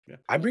 Yeah.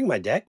 I bring my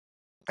deck.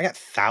 I got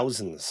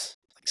thousands,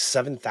 like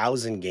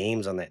 7,000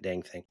 games on that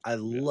dang thing. I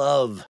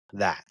love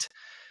that.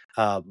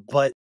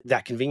 But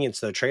that convenience,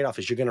 though, trade-off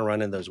is you're going to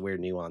run into those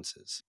weird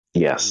nuances.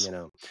 Yes.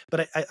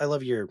 But I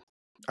love your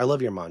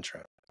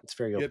mantra. It's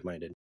very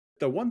open-minded.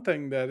 The one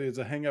thing that is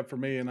a hang up for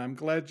me, and I'm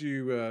glad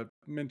you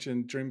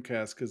mentioned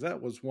Dreamcast, because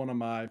that was one of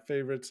my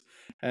favorites.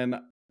 And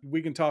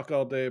we can talk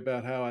all day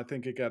about how I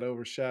think it got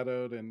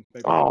overshadowed and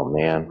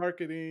maybe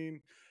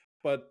marketing.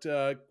 But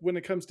when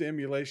it comes to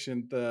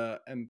emulation,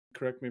 and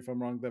correct me if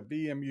I'm wrong, the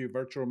VMU,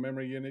 virtual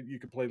memory unit, you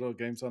could play little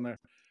games on there.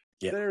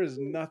 Yeah. There is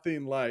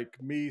nothing like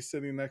me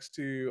sitting next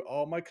to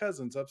all my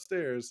cousins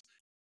upstairs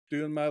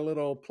doing my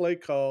little play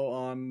call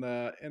on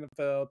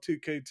NFL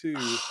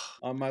 2K2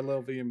 on my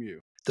little VMU.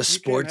 The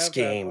sports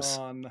games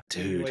on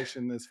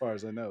emulation, as far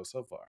as I know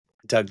so far.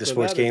 Doug, the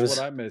sports games. Is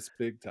what I miss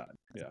big time.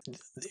 Yeah,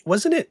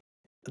 wasn't it?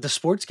 The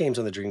sports games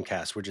on the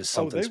Dreamcast were just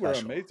something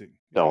special. Were amazing.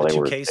 Oh, the they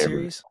 2K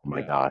series. Oh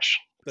my gosh,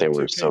 The They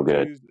were so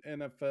good. 2K2s,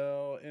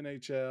 NFL,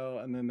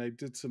 NHL, and then they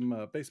did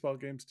some baseball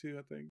games too,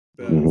 I think.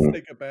 The Mhm.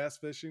 Sega Bass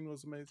Fishing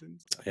was amazing.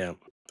 So, Yeah.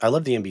 I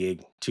love the NBA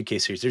 2K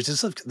series. There's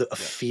just a yeah,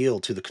 feel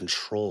to the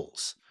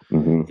controls.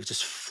 Mhm. It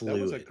just that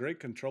was a fluid. great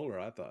controller,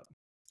 I thought.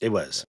 It Yeah.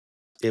 was.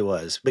 It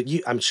was. But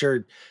I'm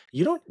sure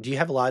you don't do you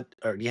have a lot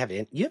or do you have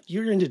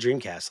you're into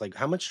Dreamcast. Like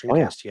how much Oh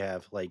yeah. Dreamcast do you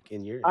have like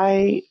in yours?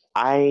 I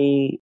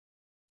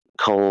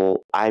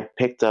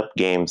picked up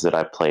games that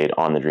I played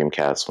on the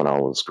Dreamcast when I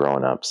was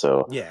growing up,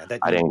 so Yeah, that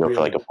I you didn't go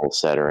for like really a full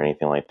set or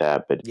anything like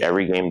that. But yeah.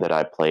 every game that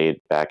I played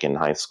back in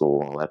high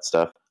school, all that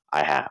stuff,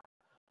 I have.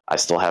 I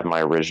still have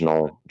my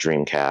original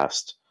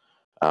Dreamcast.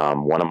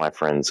 One of my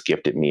friends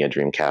gifted me a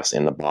Dreamcast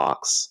in the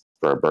box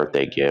for a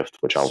birthday Okay. gift,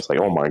 which I was like,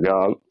 "Oh Sweet. my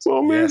god, so Yeah.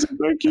 amazing!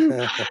 Thank you."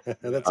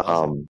 That's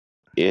awesome.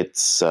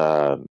 It's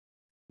I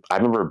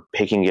remember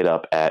picking it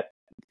up at,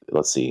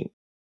 let's see,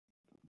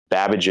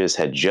 Babbage's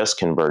had just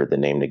converted the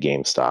name to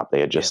GameStop. They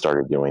had just Yeah.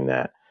 started doing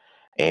that,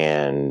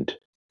 and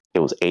it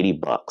was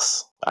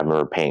 $80. I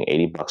remember paying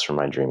 $80 for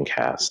my Good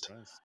Dreamcast.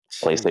 price.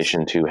 Jeez.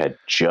 PlayStation 2 had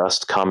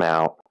just come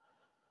out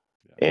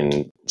Yeah.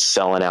 and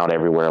selling out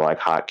everywhere like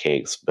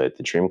hotcakes, but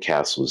the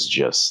Dreamcast was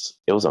just,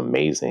 it was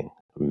amazing,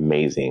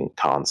 amazing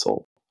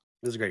console.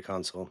 It was a great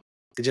console.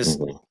 It just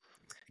Mhm.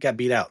 got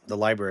beat out. The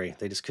library.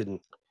 They just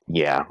couldn't.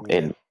 Yeah, Yeah.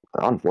 and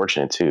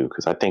unfortunate too,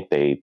 because I think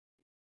they,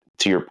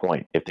 to your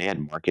point, if they had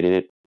marketed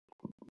it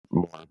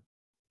more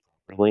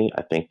properly,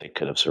 I think they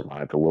could have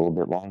survived a little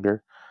bit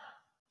longer.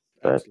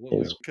 But it Absolutely.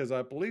 was, Because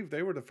I believe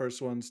they were the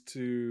first ones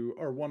to,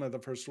 or one of the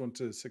first ones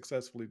to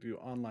successfully do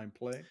online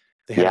play.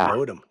 They had a yeah,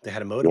 modem. They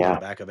had a modem on the yeah,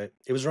 back of it.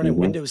 It was running hmm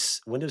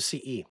Windows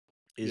CE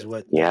is Yes.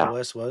 what the yeah.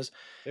 OS was,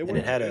 It and it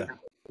worked had great.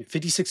 a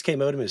 56K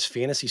modem. Is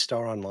Fantasy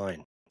Star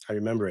Online. I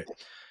remember it.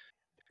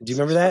 Do you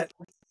remember that?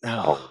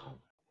 Oh, Oh,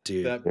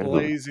 dude. That mhm.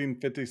 blazing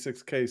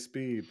 56K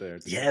speed there,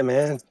 too. Yeah,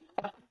 man.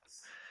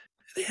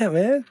 Yeah,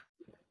 man.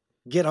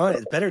 Get on it.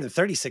 It's better than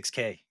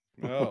 36K.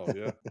 Oh,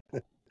 yeah.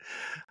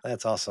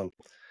 That's awesome.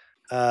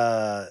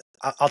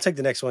 I'll take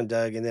the next one,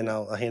 Doug, and then Yeah.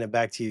 I'll hand it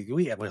back to you.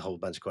 We have a whole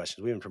bunch of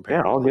questions. We've been Yeah,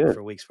 preparing all good.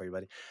 for weeks for you,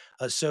 buddy.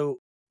 So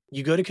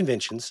you go to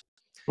conventions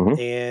hmm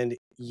and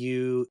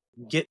you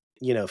get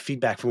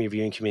feedback from your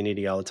viewing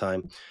community all the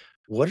time.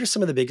 What are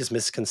some of the biggest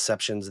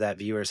misconceptions that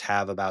viewers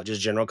have about just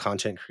general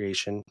content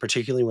creation,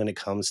 particularly when it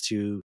comes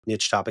to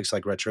niche topics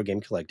like retro game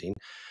collecting?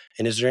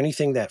 And is there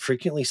anything that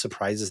frequently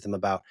surprises them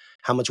about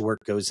how much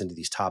work goes into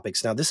these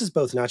topics? Now, this is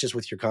both not just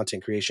with your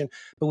content creation,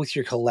 but with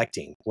your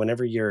collecting.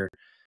 Whenever you're,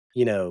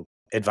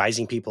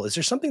 advising people, is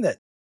there something that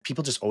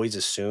people just always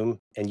assume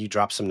and you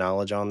drop some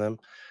knowledge on them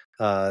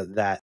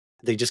that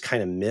they just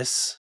kind of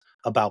miss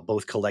about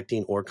both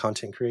collecting or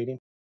content creating?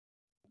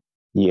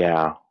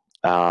 Yeah.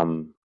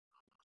 Um,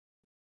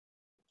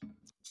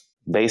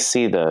 they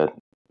see the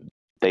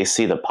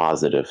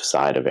positive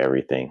side of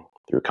everything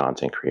through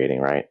content creating,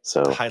 right? The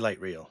So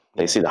highlight reel.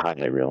 they Yeah. see the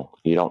highlight reel.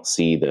 You don't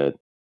see the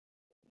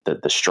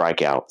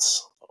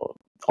strikeouts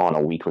on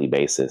a weekly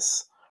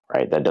basis,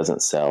 right? That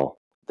doesn't sell.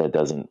 That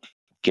doesn't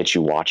get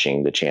you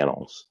watching the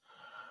channels.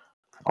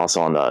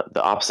 Also, on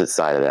the opposite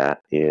side of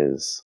that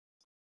is,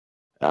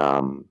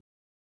 um,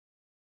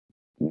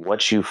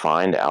 what you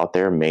find out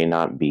there may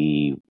not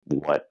be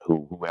what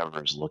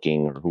whoever's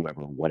looking, or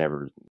whoever,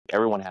 whatever.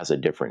 Everyone has a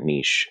different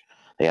niche.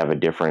 They have a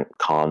different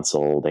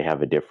console. They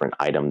have a different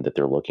item that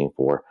they're looking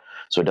for.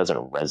 So it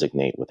doesn't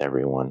resonate with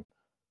everyone.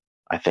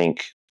 I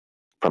think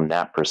from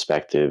that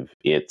perspective,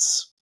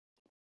 it's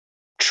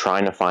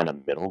trying to find a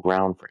middle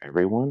ground for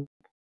everyone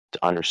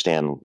to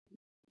understand,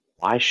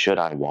 why should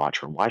I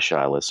watch, or why should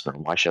I listen, or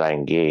why should I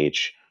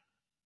engage?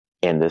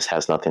 And this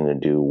has nothing to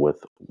do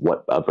with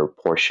what other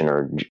portion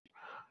or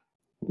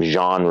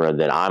genre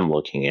that I'm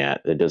looking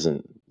at. This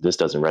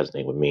doesn't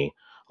resonate with me.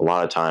 A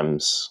lot of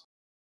times,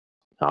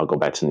 I'll go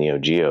back to Neo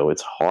Geo.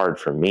 It's hard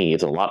for me.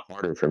 It's a lot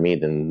harder for me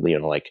than,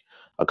 like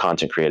a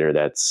content creator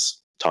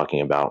that's talking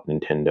about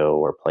Nintendo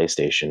or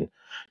PlayStation,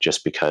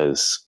 just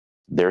because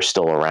they're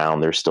still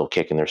around, they're still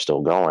kicking, they're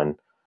still going.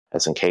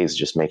 SNK is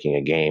just making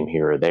a game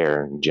here or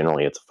there. And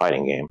generally, it's a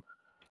fighting game,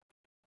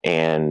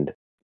 and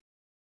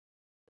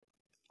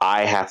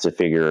I have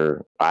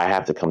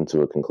to come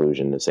to a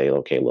conclusion to say,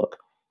 okay, look,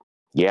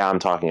 yeah, I'm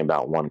talking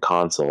about one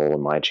console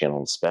and my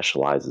channel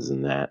specializes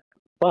in that,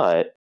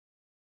 but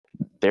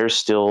there's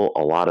still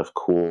a lot of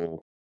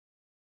cool,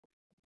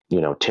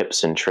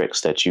 tips and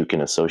tricks that you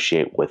can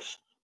associate with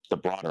the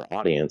broader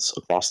audience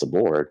across the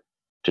board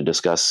to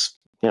discuss,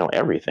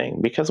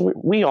 everything, because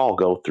we all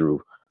go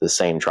through the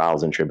same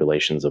trials and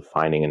tribulations of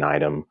finding an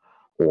item,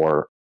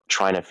 or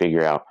trying to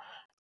figure out,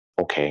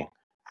 okay,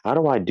 how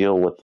do I deal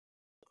with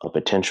a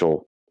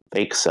potential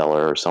fake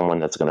seller, or someone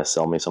that's going to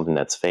sell me something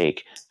that's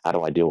fake? How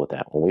do I deal with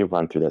that? Well, we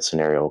run through that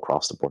scenario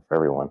across the board for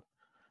everyone.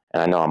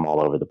 And I know I'm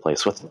all over the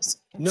place with this.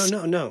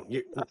 No.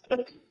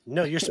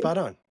 You're spot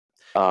on.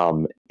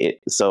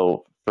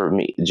 So for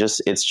me,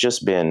 it's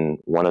just been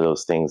one of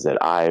those things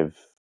that I've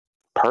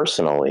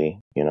personally,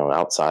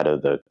 outside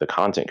of the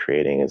content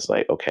creating, is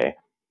like, okay,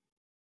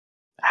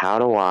 how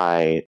do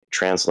I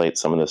translate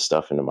some of this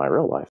stuff into my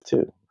real life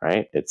too?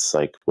 Right? It's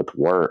like with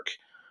work,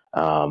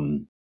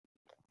 Um,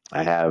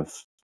 I have,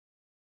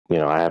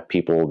 I have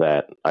people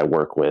that I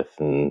work with,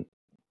 and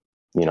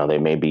they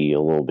may be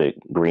a little bit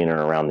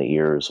greener around the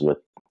ears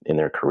in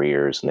their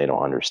careers, and they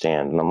don't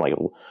understand. And I'm like,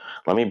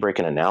 let me break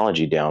an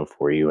analogy down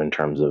for you in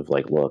terms of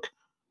like, look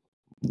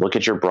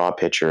at your broad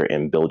picture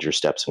and build your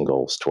steps and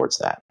goals towards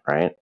that,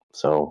 right?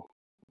 So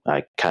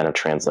I kind of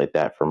translate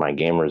that for my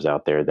gamers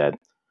out there that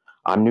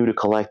I'm new to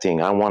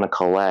collecting. I want to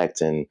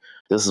collect, and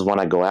this is what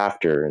I go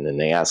after. And then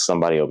they ask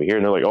somebody over here,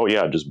 and they're like, "Oh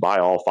yeah, just buy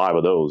all 5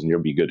 of those, and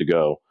you'll be good to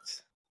go."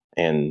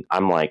 And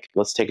I'm like,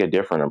 let's take a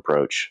different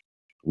approach.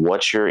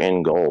 What's your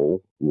end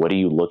goal? What are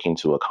you looking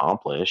to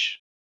accomplish?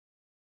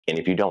 And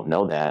if you don't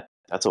know that,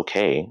 that's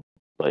okay.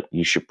 But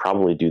you should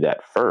probably do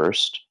that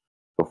first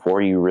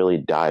before you really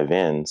dive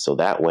in. So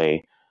that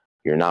way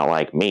you're not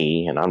like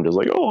me and I'm just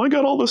like, oh, I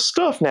got all this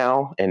stuff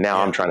now. And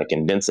now I'm trying to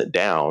condense it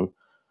down.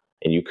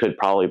 And you could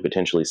probably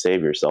potentially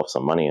save yourself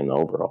some money in the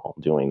overall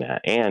doing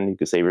that. And you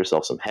could save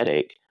yourself some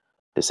headache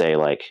to say,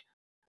 like,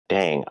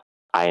 dang,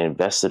 I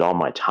invested all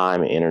my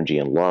time and energy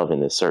and love in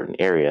this certain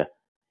area,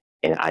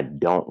 and I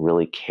don't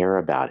really care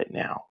about it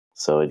now.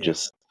 So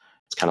it's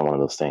kind of one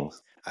of those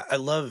things. I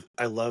love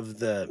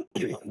the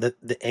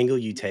the angle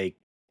you take.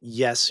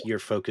 Yes, your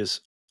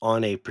focus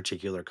on a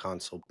particular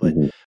console, but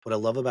what I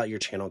love about your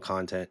channel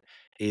content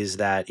is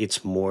that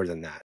it's more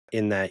than that.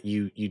 In that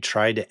you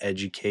try to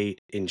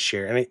educate and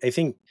share, and I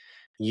think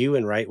you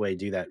and Right Way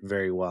do that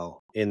very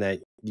well. In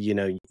that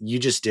you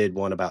just did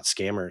one about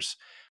scammers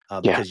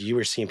because you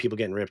were seeing people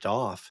getting ripped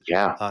off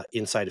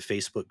inside of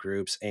Facebook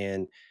groups,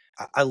 and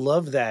I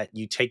love that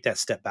you take that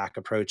step back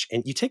approach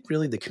and you take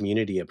really the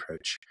community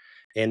approach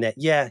and that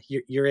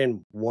you're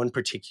in one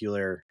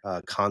particular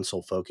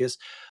console focus,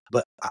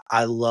 but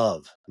I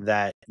love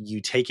that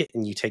you take it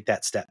and you take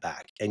that step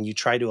back and you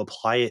try to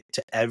apply it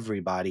to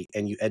everybody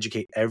and you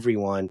educate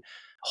everyone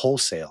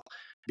wholesale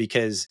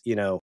because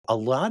a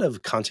lot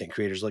of content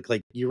creators like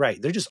you're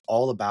right, they're just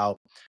all about,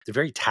 they're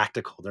very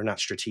tactical, they're not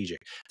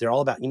strategic, they're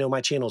all about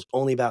my channel is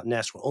only about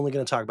Nest, we're only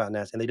going to talk about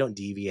Nest, and they don't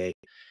deviate,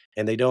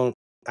 and they don't,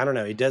 I don't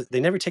know, they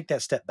never take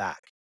that step back,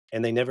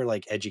 and they never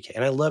like educate.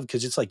 And I love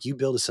because it's like you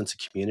build a sense of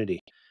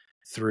community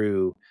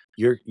through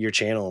your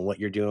channel and what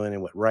you're doing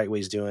and what Right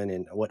Way's doing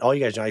and what all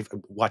you guys do. I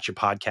watch your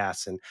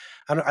podcasts, and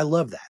I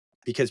love that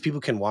because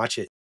people can watch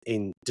it,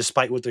 and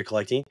despite what they're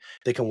collecting,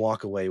 they can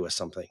walk away with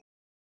something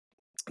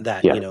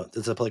that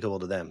that's applicable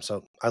to them.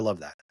 So I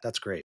love that. That's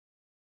great.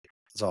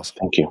 That's awesome.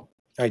 Thank you. All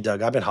right,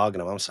 Doug, I've been hogging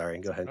them. I'm sorry.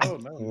 Go ahead. Oh,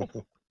 no.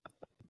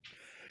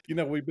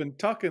 We've been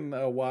talking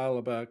a while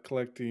about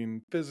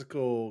collecting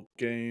physical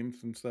games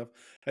and stuff.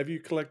 Have you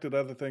collected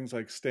other things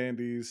like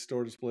standees,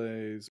 store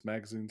displays,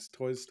 magazines,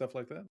 toys, stuff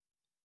like that?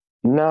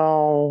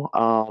 No.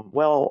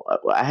 Well,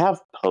 I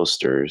have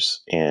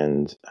posters,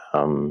 and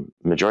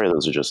majority of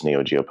those are just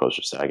Neo Geo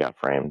posters that I got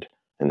framed,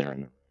 and they're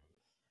in.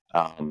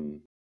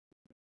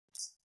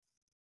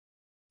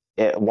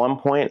 At one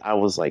point, I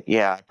was like,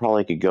 yeah, I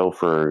probably could go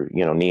for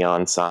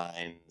neon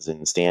signs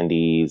and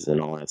standees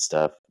and all that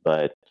stuff,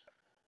 but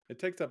It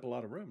takes up a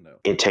lot of room, though.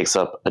 it takes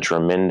up a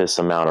tremendous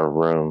amount of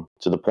room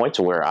to the point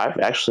to where I've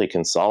actually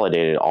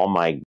consolidated all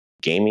my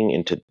gaming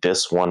into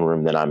this one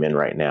room that I'm in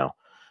right now.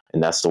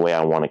 And that's the way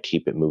I want to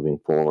keep it moving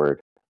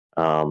forward.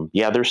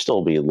 There'll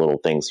still be little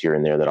things here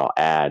and there that I'll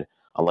add,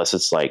 unless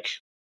it's like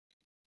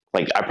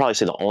I'd probably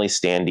say the only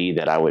standee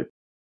that I would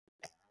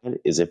add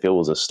is if it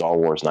was a Star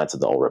Wars Knights of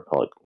the Old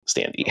Republic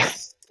standee.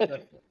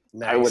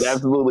 Nice. I would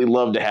absolutely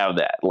love to have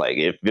that. Like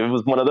if it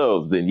was one of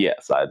those, then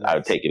yes, I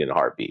would take it in a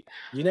heartbeat.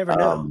 You never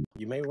know.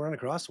 You may run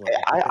across one.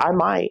 I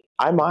might.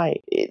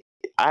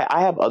 I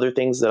have other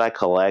things that I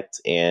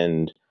collect,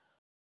 and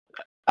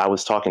I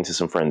was talking to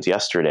some friends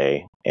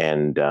yesterday,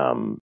 and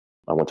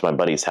I went to my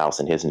buddy's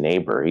house, and his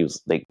neighbor,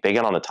 they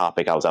got on the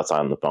topic. I was outside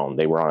on the phone.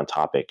 They were on a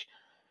topic,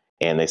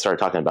 and they started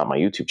talking about my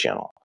YouTube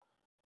channel.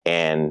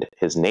 And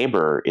his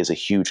neighbor is a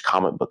huge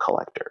comic book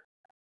collector,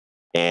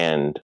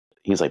 and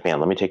he's like, "Man,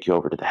 let me take you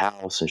over to the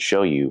house and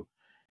show you."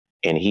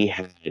 And he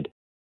had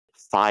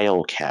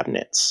file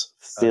cabinets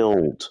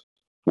filled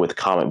with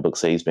comic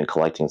books that he's been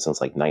collecting since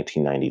like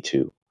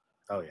 1992.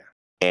 Oh yeah.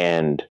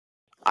 And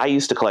I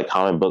used to collect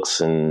comic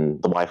books,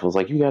 and the wife was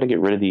like, "You got to get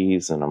rid of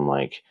these." And I'm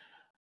like,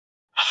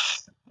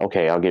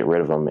 "Okay, I'll get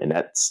rid of them." And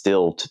that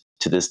still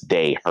to this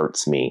day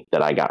hurts me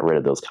that I got rid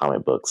of those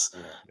comic books.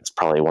 Yeah. It's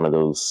probably one of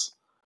those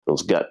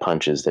gut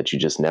punches that you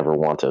just never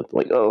want to,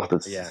 like, oh,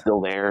 it's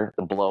still there.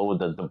 The blow,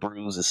 the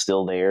bruise is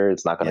still there.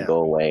 It's not going to go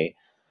away.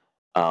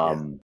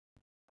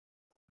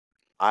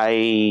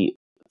 I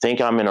think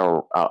I'm in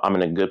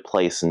a good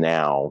place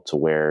now to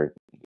where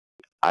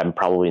I'm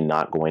probably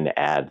not going to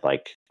add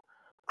like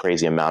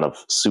crazy amount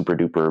of super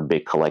duper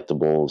big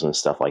collectibles and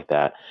stuff like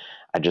that.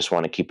 I just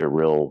want to keep it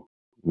real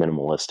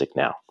minimalistic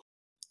now.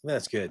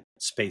 That's good.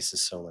 Space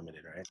is so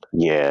limited, right?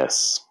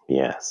 Yes.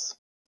 Yeah.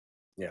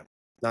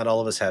 Not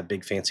all of us have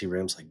big fancy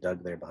rooms like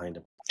Doug there behind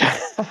him.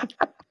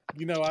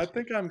 I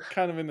think I'm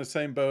kind of in the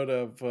same boat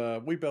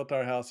of we built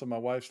our house and my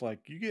wife's like,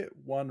 you get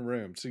one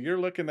room. So you're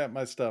looking at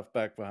my stuff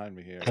back behind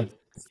me here.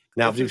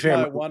 Now, to This be is fair,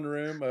 my one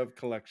room of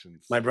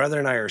collections. my brother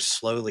and I are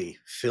slowly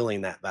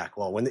filling that back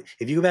wall.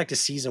 If you go back to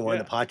season 1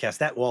 of the podcast,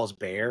 that wall's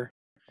bare.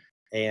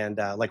 And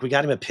like we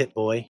got him a pit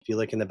boy. If you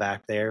look in the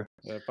back there,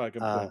 If I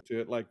can point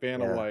to it, like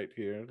Vanna White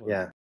here.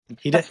 Yeah,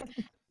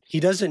 he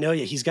doesn't know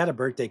yet. He's got a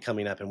birthday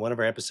coming up, and one of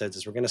our episodes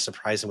is we're going to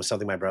surprise him with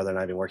something my brother and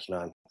I have been working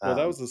on. Well,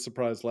 that was a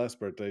surprise last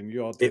birthday, and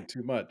you all did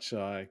too much.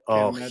 I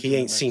can't imagine he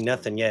ain't seen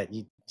nothing yet.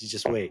 You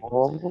just wait.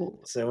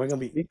 So we're gonna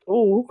be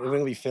cool. We're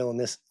gonna be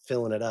filling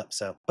it up.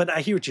 So, but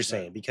I hear what you're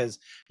saying because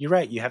you're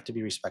right. You have to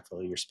be respectful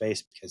of your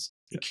space because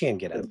you can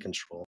get out of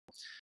control.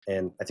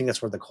 And I think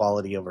that's where the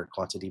quality over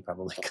quantity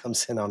probably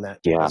comes in on that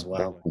as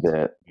well.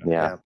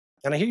 Yeah.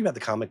 And I hear you about the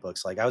comic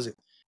books. Like I was a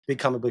big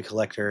comic book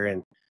collector,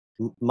 and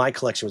my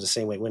collection was the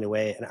same way. It went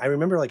away, and I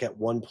remember like at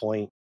one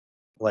point,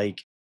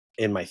 like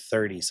in my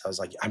 30s, I was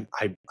like,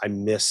 I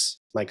miss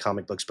my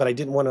comic books, but I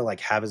didn't want to like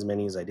have as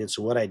many as I did.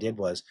 So what I did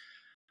was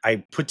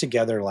I put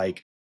together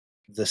like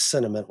the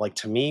sentiment. Like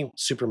to me,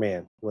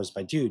 Superman was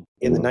my dude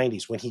in the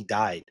 90s when he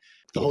died.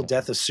 The whole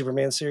Death of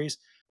Superman series,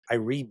 I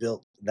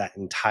rebuilt that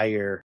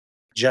entire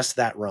just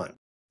that run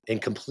and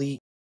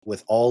complete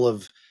with all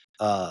of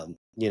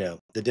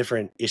the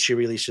different issue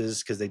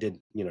releases because they did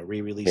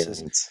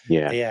re-releases.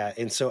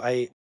 And so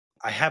I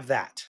have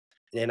that,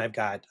 and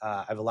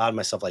I've allowed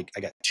myself like I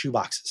got 2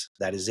 boxes.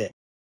 That is it,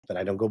 but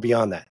I don't go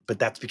beyond that. But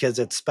that's because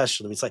it's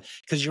special. It's like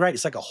because you're right,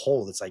 it's like a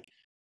hole. It's like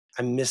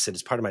I miss it.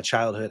 It's part of my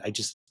childhood.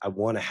 I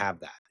want to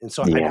have that, and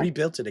so I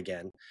rebuilt it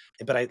again,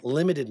 but I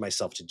limited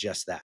myself to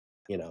just that.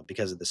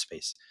 Because of the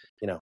space.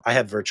 I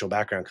have virtual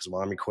background because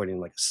while I'm recording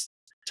like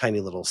a tiny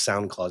little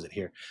sound closet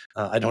here,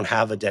 I don't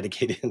have a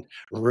dedicated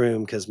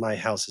room because my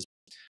house is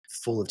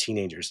full of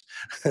teenagers.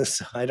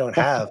 So I don't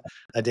have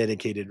a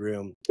dedicated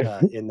room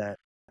in that,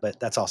 but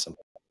that's awesome.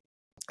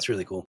 It's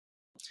really cool.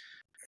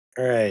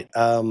 All right.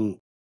 I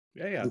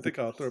think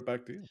I'll throw it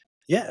back to you.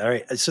 Yeah. All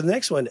right. So the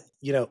next one,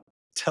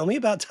 tell me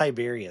about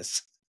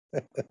Tiberius.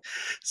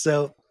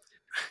 So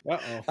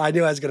I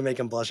knew I was going to make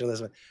him blush on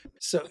this one.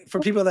 So for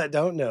people that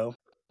don't know,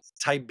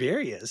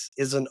 Tiberius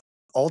is an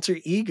alter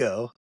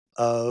ego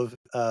of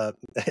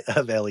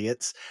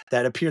Elliot's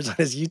that appears on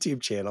his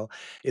YouTube channel.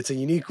 It's a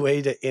unique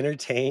way to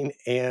entertain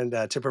and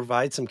to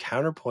provide some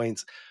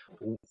counterpoints.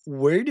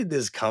 Where did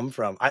this come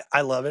from?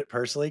 I love it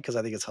personally because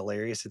I think it's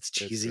hilarious. It's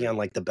cheesy on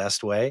like the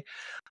best way.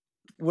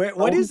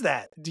 What is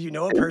that? Do you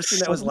know a person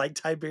that was like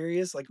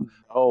Tiberius? Like,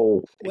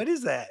 what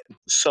is that?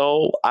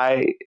 So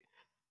I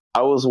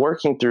was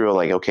working through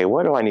like, okay,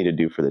 what do I need to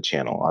do for the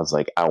channel? I was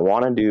like, I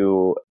want to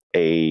do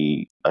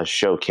a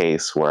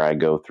showcase where I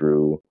go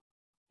through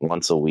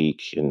once a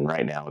week, and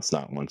right now it's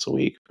not once a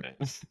week,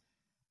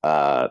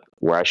 but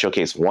where I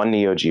showcase one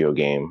Neo Geo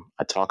game.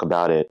 I talk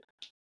about it,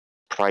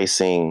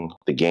 pricing,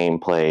 the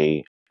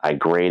gameplay. I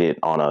grade it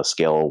on a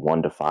scale of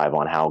 1 to 5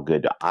 on how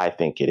good I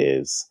think it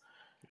is.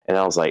 And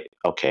I was like,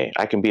 okay,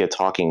 I can be a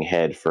talking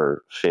head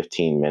for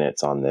 15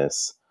 minutes on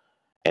this.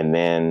 And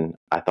then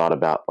I thought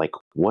about like,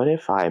 what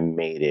if I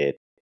made it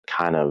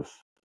kind of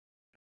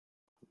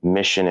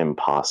Mission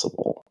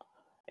Impossible?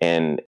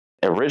 And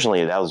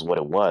originally that was what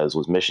it was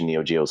Mission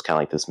Neo Geo was kind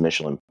of like this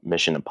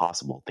Mission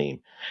Impossible theme.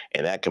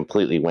 And that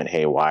completely went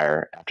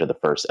haywire after the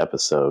first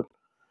episode.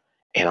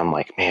 And I'm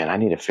like, man, I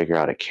need to figure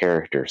out a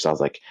character. So I was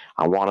like,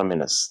 I want him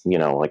in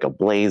like a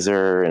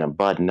blazer and a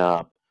button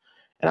up.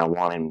 And I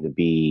want him to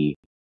be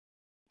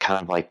kind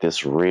of like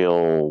this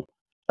real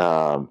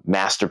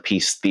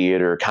masterpiece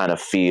theater kind of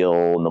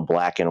feel in the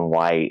black and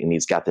white, and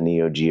he's got the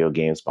Neo Geo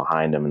games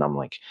behind him, and I'm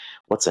like,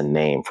 what's a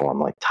name for him?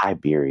 Like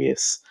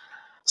Tiberius.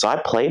 So I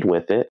played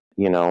with it,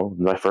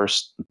 my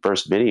first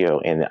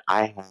video, and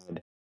I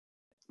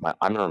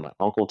remember my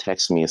uncle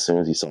texted me as soon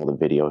as he saw the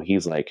video.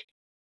 He's like,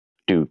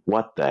 dude,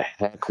 what the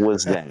heck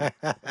was that?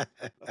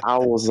 I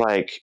was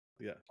like,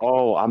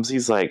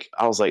 he's like,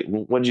 I was like,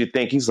 what did you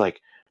think? He's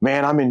like,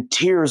 man, I'm in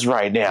tears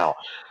right now.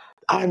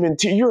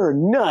 You're a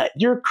nut.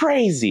 You're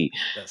crazy.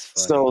 That's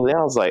funny. So then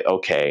I was like,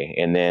 okay.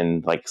 And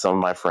then like some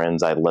of my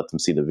friends, I let them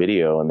see the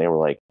video and they were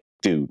like,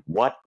 dude,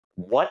 what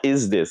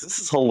is this? This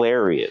is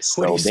hilarious.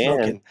 What are you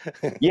smoking?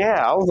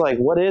 I was like,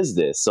 what is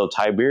this? So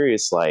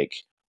Tiberius like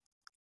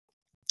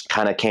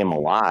kind of came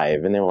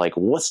alive and they were like,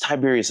 what's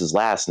Tiberius's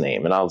last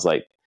name? And I was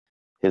like,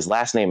 his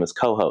last name is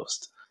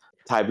co-host.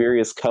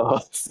 Tiberius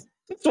co-host.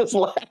 That's his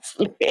last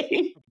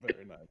name.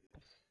 Very nice.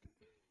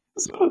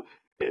 So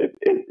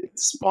it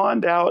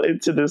spawned out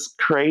into this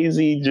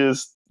crazy,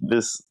 just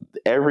this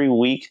every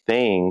week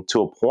thing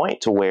to a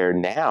point to where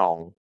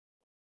now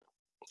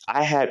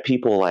I had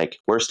people like,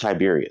 where's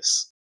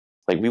Tiberius?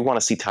 Like, we want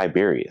to see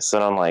Tiberius.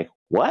 And I'm like,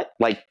 what?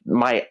 Like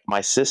my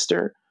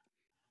sister,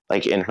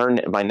 like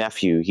my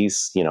nephew,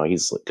 he's going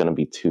to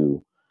be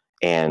 2.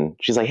 And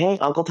she's like, hey,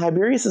 Uncle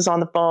Tiberius is on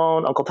the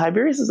phone. Uncle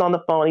Tiberius is on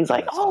the phone. He's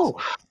like, awesome.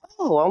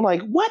 I'm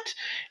like, what?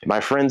 And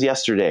my friends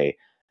yesterday,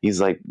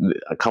 he's like,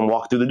 come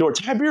walk through the door.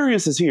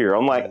 Tiberius is here.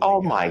 I'm like,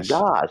 oh my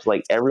gosh.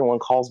 Like everyone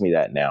calls me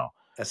that now.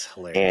 That's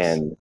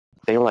hilarious.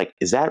 they were like,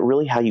 "Is that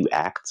really how you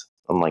act?"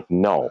 I'm like,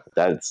 "No,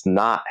 that's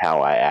not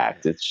how I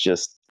act. It's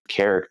just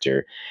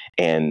character."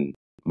 And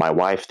my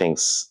wife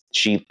thinks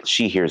she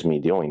hears me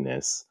doing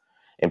this,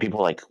 and people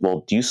are like,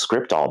 "Well, do you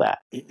script all that?"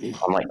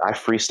 I'm like, "I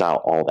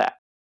freestyle all that.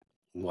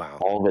 Wow.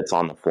 All of it's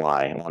on the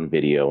fly on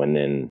video, and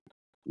then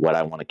what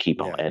I want to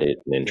keep, I'll Yeah. edit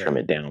and then Yeah. trim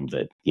it down."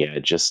 But yeah,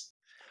 just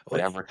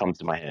whatever comes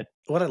to my head.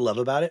 What I love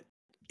about it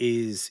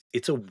is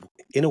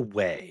in a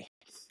way,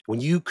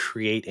 when you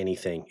create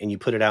anything and you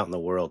put it out in the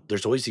world,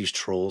 there's always these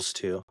trolls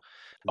too.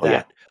 Oh yeah,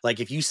 That like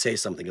if you say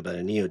something about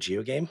a Neo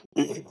Geo game,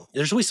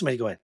 there's always somebody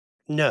going,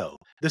 "No,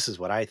 this is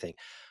what I think."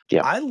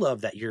 yeah, I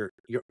love that you're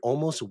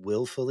almost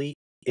willfully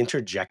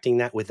interjecting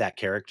that with that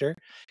character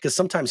because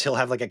sometimes he'll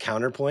have like a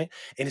counterpoint,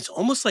 and it's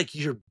almost like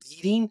you're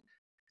beating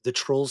the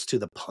trolls to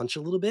the punch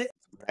a little bit.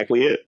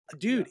 exactly it.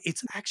 Dude,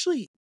 it's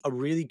actually a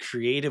really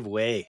creative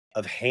way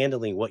of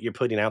handling what you're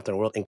putting out there in the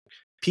world. And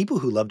people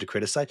who love to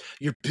criticize,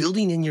 you're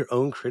building in your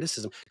own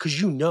criticism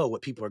because you know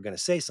what people are going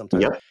to say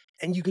sometimes, Yep.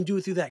 and you can do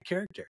it through that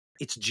character.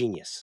 It's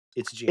genius.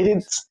 It's And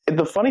genius.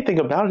 the funny thing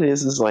about it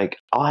is like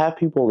I'll have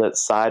people that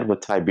side with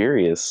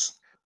Tiberius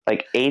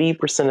like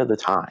 80% of the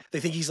time. They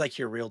think he's like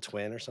your real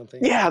twin or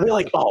something. Yeah, they're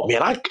like, "Oh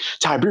man,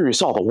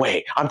 Tiberius all the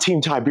way. I'm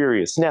Team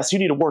Tiberius. Ness, you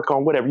need to work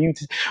on whatever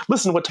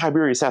listen to what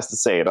Tiberius has to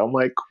say." And I'm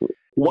like,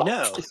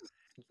 "What?"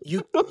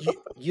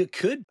 You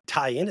could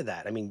tie into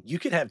that. I mean, you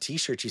could have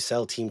T-shirts you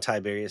sell Team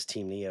Tiberius,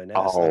 Team Neo Ness.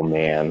 Oh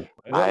man,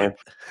 what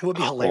would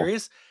be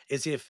hilarious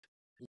is if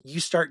you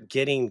start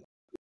getting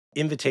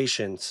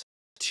invitations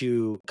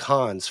to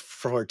cons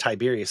for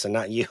Tiberius and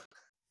not you.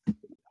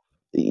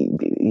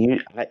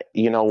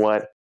 You know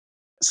what?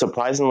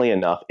 Surprisingly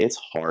enough, it's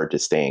hard to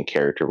stay in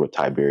character with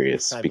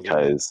Tiberius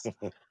because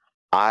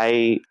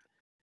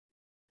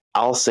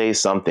I'll say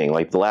something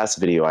like the last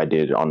video I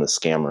did on the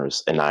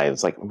scammers, and I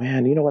was like,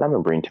 "Man, you know what? I'm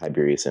gonna bring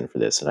Tiberius in for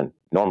this." And I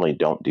normally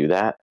don't do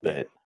that,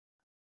 but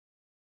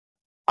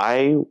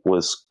I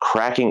was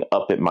cracking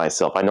up at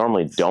myself. I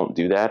normally don't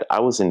do that.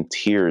 I was in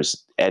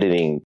tears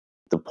editing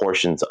the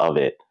portions of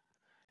it,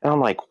 and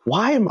I'm like,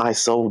 "Why am I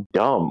so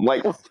dumb?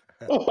 Like,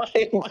 why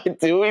am I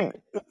doing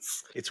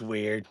this?" It's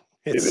weird.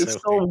 It's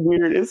so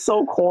weird. It's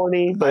so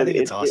corny, but I think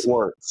it's awesome. It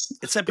works.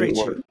 It separates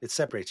you. It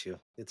separates you.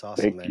 It's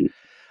awesome. Thank you.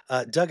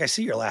 Doug, I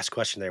see your last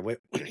question there.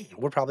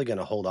 We're probably going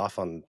to hold off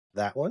on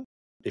that one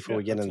before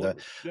we get into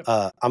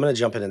I'm going to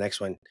jump into the next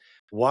one.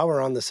 While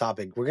we're on this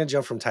topic, we're going to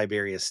jump from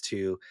Tiberius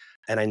to,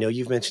 and I know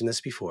you've mentioned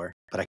this before,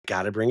 but I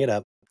got to bring it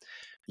up.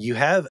 You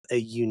have a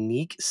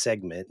unique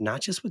segment,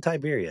 not just with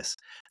Tiberius,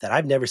 that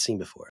I've never seen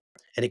before,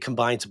 and it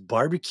combines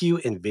barbecue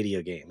and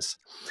video games.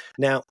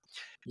 Now,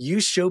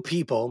 you show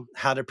people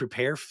how to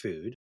prepare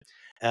food,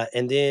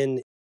 and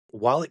then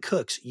while it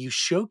cooks, you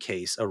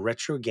showcase a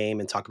retro game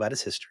and talk about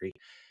its history.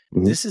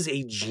 Mhm. This is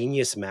a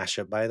genius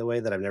mashup, by the way,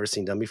 that I've never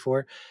seen done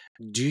before.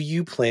 Do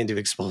you plan to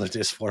explore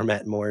this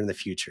format more in the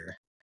future?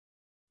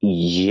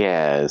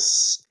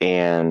 Yes,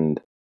 and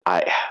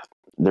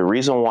the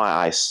reason why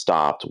I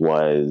stopped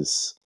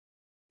was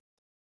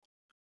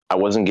I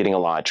wasn't getting a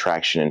lot of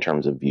traction in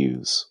terms of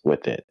views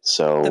with it.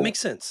 So That makes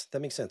sense.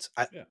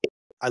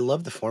 I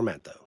love the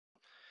format though.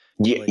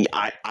 yeah,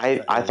 Like,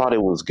 I thought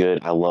it was good.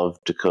 I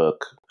love to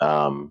cook.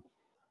 I'm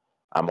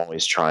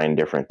always trying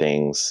different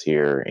things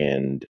here,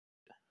 and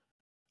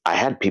I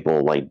had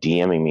people like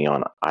DMing me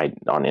on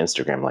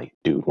Instagram, like,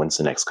 "Dude, when's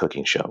the next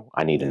cooking show?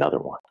 I need another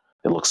one.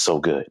 It looks so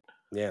good.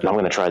 Yeah. And I'm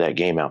going to try that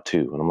game out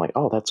too." And I'm like,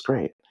 "Oh, that's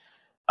great."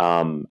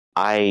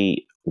 I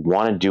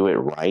want to do it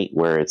right,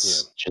 where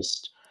it's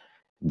just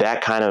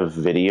that kind of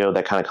video,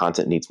 that kind of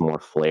content needs more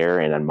flair,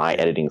 and my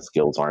editing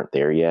skills aren't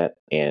there yet.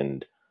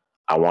 And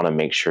I want to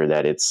make sure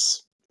that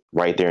it's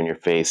right there in your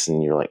face,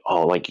 and you're like,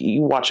 "Oh," like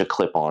you watch a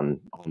clip online,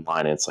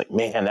 and it's like,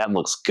 "Man, that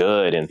looks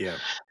good," and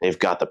they've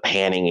got the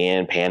panning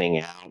in, panning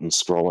out, and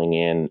scrolling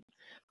in.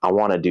 I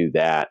want to do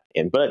that,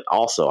 but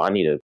also I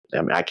need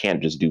I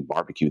can't just do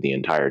barbecue the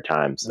entire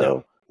time.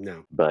 So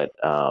no. But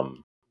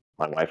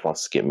my wife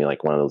wants to get me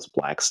like one of those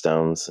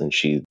Blackstones, and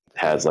she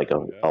has like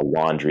a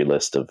laundry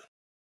list of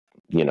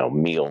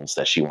meals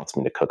that she wants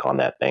me to cook on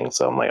that thing.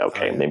 So I'm like,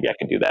 okay, maybe I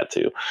can do that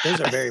too.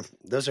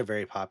 Those are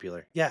very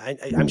popular. Yeah,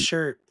 I'm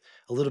sure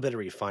a little bit of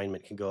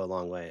refinement can go a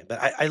long way. But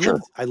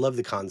I love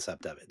the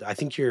concept of it. I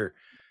think you're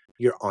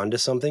onto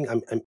something.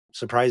 I'm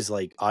surprised,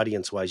 like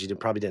audience wise,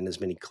 probably didn't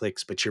as many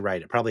clicks, but you're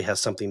right. It probably has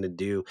something to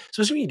do,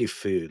 especially when you do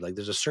food. Like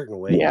there's a certain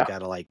way you got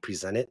to like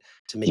present it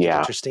to make it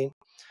interesting.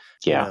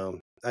 Yeah.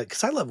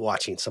 Because I love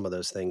watching some of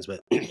those things,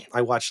 but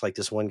I watched like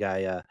this one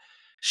guy,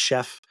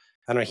 chef.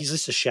 I don't know. He's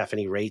just a chef, and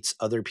he rates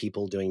other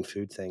people doing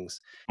food things,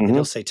 and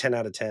he'll say 10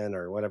 out of 10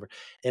 or whatever.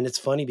 And it's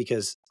funny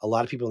because a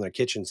lot of people in their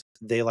kitchens,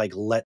 they like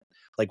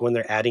when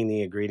they're adding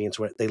the ingredients,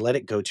 they let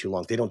it go too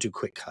long. They don't do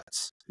quick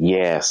cuts.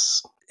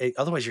 Yes.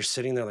 Otherwise, you're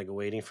sitting there like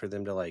waiting for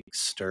them to like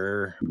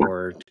stir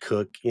or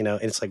cook, and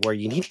it's like where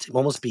you need to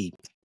almost be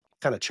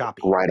kind of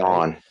choppy. Right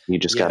on. You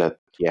just gotta.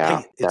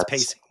 Yeah. It's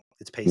pacing.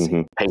 It's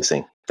pacing.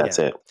 Pacing. That's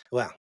it.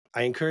 Well,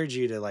 I encourage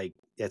you to like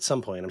at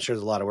some point. I'm sure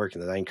there's a lot of work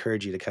in that. I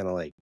encourage you to kind of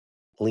like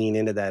lean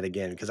into that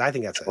again, because I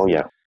think that's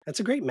That's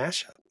a great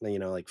mashup.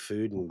 Like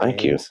food and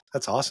Thank you. games.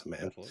 That's awesome,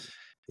 man. Absolutely.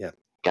 Yeah,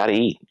 Gotta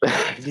eat.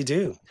 you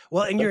do.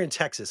 Well, and you're in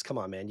Texas. Come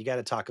on, man. You got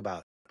to talk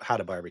about how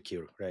to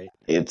barbecue, right?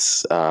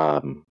 It's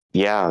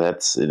yeah,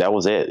 that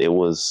was it. It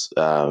was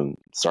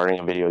starting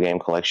a video game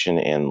collection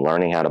and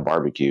learning how to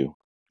barbecue.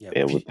 Yeah.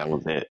 That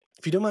was it.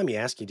 If you don't mind me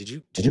asking, did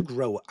you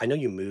grow? I know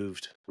you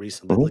moved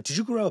recently, but Mhm. like, did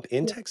you grow up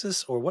in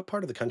Texas, or what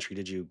part of the country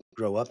did you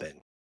grow up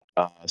in?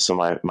 So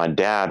my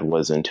dad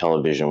was in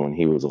television when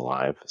he was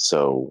alive.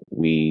 So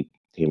he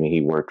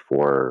worked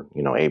for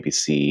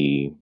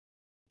ABC,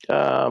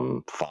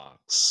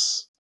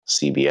 Fox,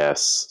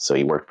 CBS. So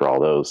he worked for all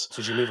those.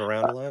 So did you move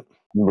around a lot?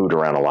 Moved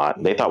around a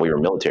lot. They Yeah. thought we were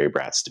military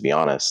brats, to be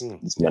honest,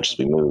 as Yeah. much as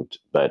we moved.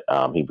 But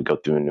he would go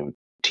through a new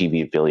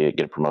TV affiliate,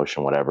 get a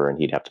promotion, whatever, and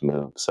he'd have to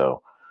move.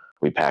 So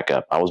we pack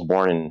up. I was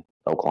born in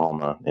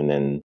Oklahoma and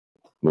then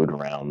moved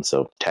around.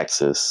 So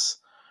Texas,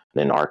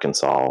 then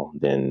Arkansas,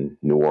 then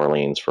New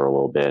Orleans for a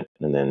little bit,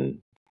 and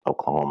then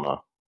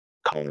Oklahoma,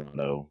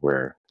 Colorado,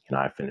 where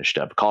I finished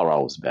up.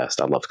 Colorado was the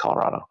best. I loved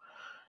Colorado.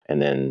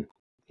 And then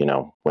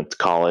went to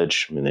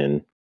college, and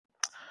then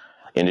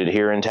ended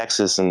here in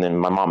Texas, and then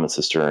my mom and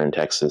sister are in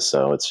Texas,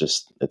 so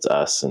it's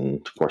us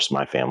and of course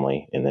my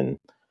family, and then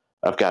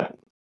I've got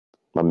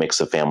a mix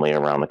of family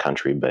around the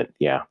country, but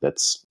yeah,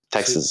 that's So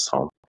Texas is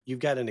home. you've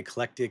got an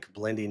eclectic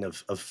blending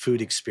of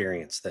food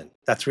experience. Then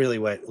that's really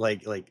what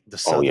like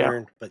the Oh yeah,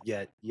 southern, but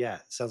yet it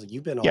sounds like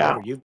you've been all yeah.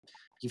 over.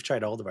 You've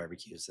tried all the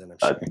barbecues. Then I'm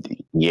Uh, sure.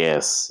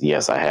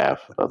 yes, I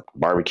have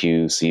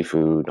barbecue,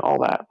 seafood,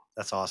 all that.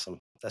 That's awesome.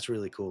 That's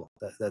really cool.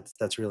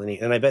 That's really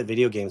neat. And I bet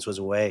video games was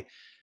a way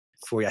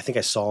for you. I think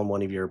I saw in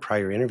one of your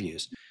prior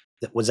interviews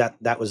that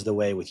was the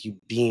way with you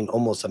being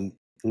almost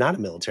not a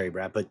military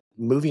brat, but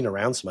moving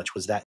around so much.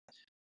 Was that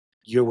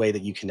your way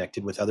that you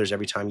connected with others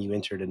every time you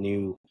entered a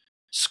new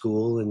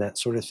school and that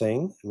sort of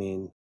thing? I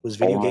mean, was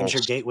video games your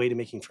Almost gateway to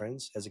making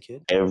friends as a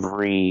kid?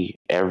 every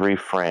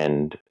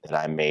friend that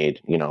I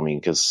made,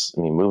 because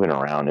moving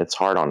around, it's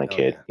hard on a Oh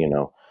kid,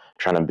 yeah.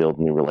 trying to build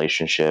new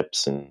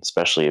relationships, and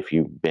especially if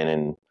you've been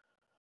in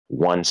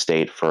one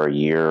state for a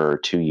year or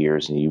 2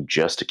 years and you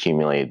just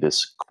accumulated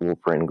this cool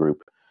friend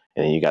group,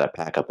 and then you got to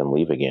pack up and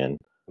leave again.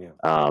 Yeah.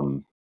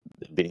 um,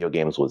 Video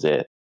games was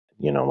it.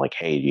 Like,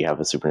 hey, do you have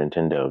a Super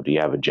Nintendo? Do you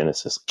have a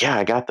Genesis? Yeah,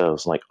 I got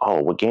those. Like,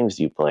 oh, what games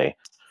do you play?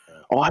 Yeah.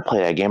 Oh, I play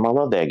that game. I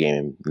love that game.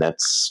 And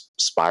that's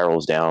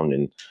spirals down,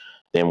 and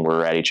then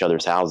we're at each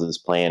other's houses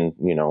playing,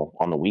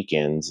 on the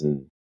weekends,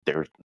 and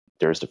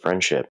there's the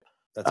friendship.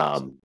 That's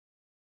awesome. um,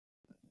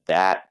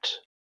 that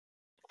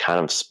kind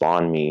of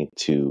spawned me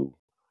to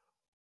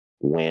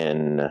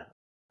when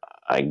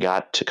I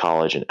got to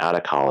college and out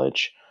of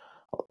college.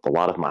 A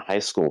lot of my high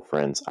school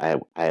friends I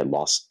had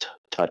lost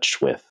touch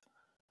with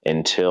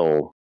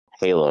until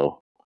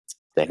Halo,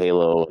 the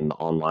Halo and the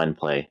online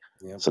play.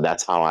 Yeah. So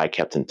that's how I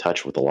kept in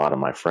touch with a lot of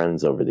my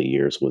friends over the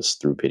years, was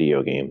through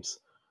video games.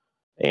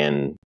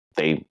 And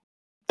they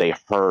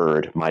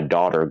heard my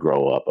daughter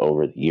grow up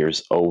over the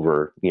years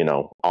over,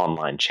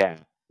 online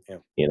chat. Yeah.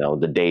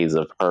 The days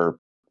of her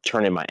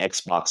turning my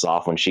Xbox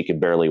off when she could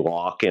barely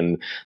walk,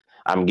 and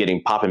I'm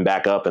getting popping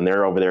back up, and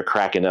they're over there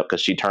cracking up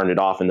because she turned it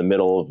off in the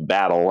middle of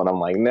battle, and I'm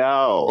like,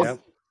 no. Yep.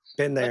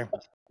 Been there.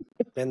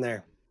 Been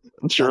there.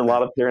 I'm sure a Done lot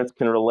that. of parents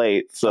can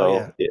relate. Oh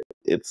yeah. So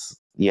it's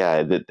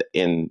yeah,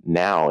 and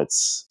now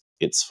it's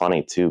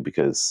funny too,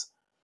 because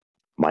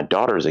my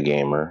daughter's a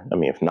gamer. I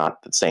mean, if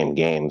not the same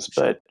games,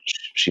 Sure. but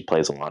she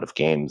plays a lot of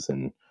games,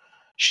 and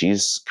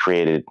she's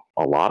created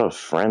a lot of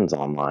friends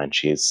online.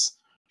 She's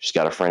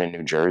got a friend in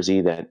New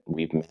Jersey that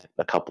we've met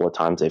a couple of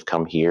times. They've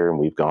come here and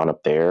we've gone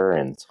up there,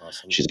 and That's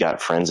awesome. she's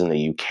got friends in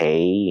the UK,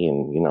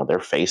 and they're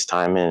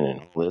FaceTiming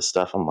and all this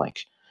stuff. I'm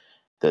like,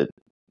 the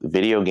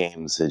video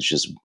games is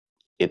just,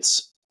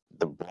 it's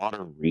the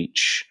broader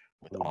reach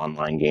with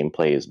online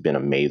gameplay has been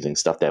amazing.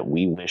 Stuff that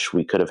we wish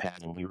we could have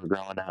had when we were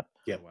growing up.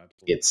 Yeah. Oh,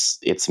 absolutely.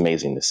 It's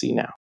amazing to see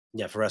now.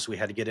 Yeah. For us, we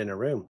had to get in a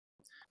room.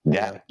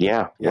 Yeah,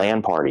 Yeah.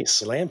 LAN parties.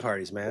 The LAN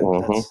parties, man.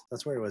 Mhm.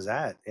 That's where it was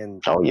at.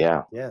 And Oh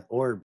yeah. yeah,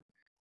 or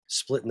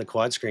splitting the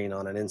quad screen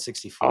on an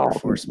N64 Oh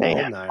forced man.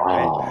 midnight, Oh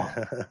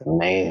right?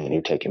 man,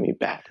 you're taking me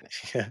back.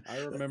 Yeah. I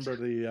remember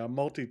the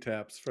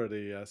multi-taps for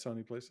the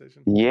Sony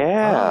PlayStation.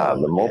 Yeah,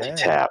 the Oh, multi yeah.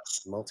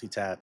 taps.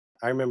 Multi-tap.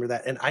 I remember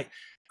that. And I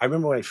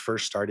remember when I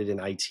first started in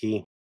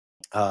IT,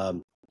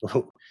 of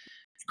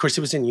course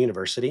it was in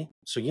university.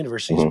 So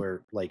universities Mhm.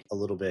 were like a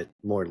little bit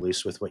more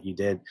loose with what you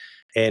did.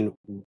 And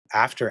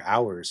after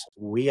hours,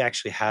 we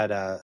actually had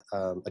a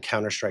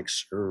Counter-Strike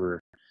server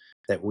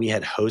that we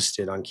had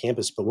hosted on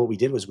campus. But what we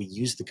did was we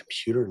used the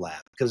computer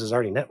lab because it was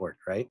already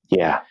networked, right?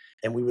 Yeah.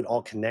 And we would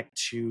all connect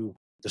to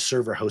the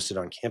server hosted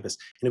on campus.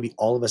 And it'd be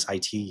all of us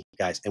IT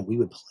guys, and we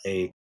would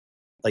play.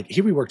 Like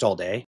here, we worked all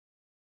day.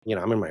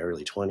 I'm in my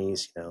early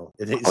 20s. Oh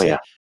yeah.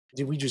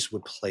 Dude, we just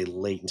would play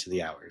late into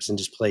the hours and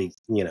just play,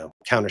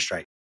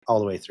 Counter-Strike all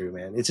the way through,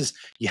 man. It's just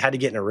you had to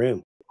get in a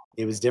room.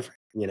 It was different.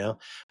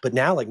 But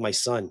now, like my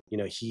son,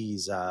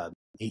 he's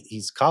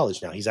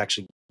college now. He's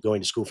actually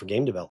going to school for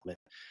game development.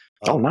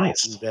 Oh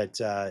nice. But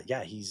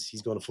yeah,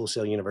 he's going to Full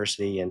Sail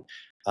University and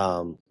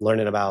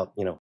learning about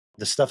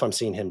the stuff I'm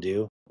seeing him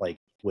do, like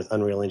with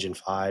Unreal Engine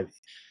 5,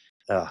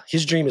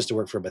 his dream is to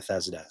work for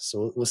Bethesda.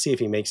 So we'll see if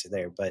he makes it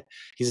there. But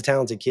he's a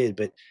talented kid.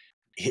 But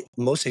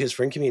most of his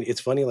friend community,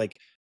 it's funny, like,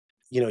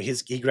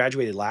 he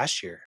graduated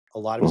last year. A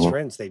lot of his Mhm.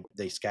 friends,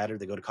 they scattered,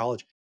 they go to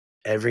college.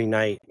 Every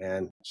night,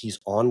 man, he's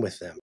on with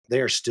them. They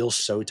are still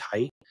so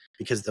tight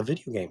because the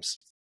video games.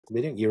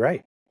 You're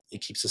right.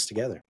 It keeps us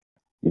together.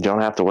 You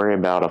don't have to worry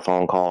about a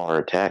phone call or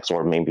a text,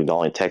 or maybe the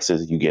only text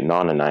is you getting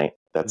on tonight.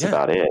 That's Yeah.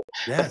 about it.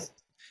 Yeah.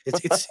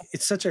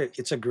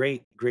 It's a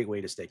great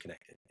way to stay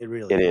connected. It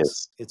really It is.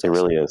 is. It's It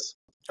awesome. really is.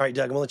 All right,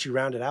 Doug, I'm gonna let you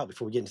round it out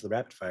before we get into the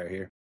rapid fire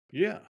here.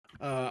 Yeah.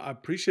 I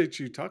appreciate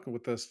you talking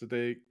with us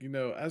today.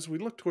 As we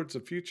look towards the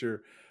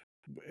future,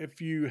 if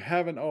you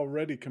haven't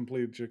already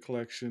completed your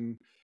collection,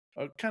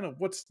 kind of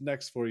what's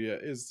next for you?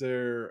 Is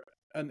there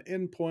an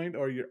end point,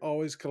 or you're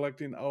always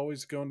collecting,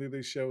 always going to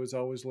these shows,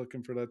 always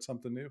looking for that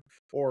something new,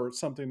 or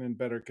something in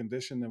better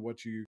condition than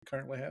what you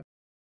currently have?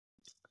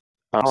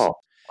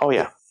 Oh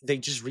yeah. They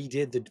just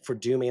redid for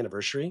Doom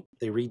Anniversary.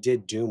 They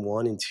redid Doom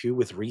 1 and 2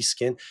 with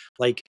reskin.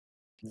 Like,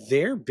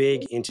 they're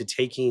big into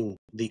taking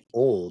the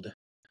old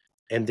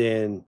and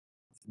then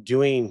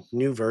doing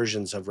new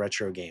versions of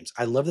retro games.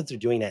 I love that they're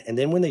doing that. And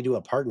then when they do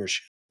a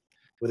partnership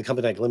with a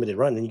company like Limited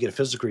Run, then you get a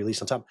physical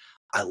release on top.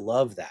 I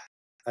love that.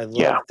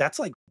 Yeah.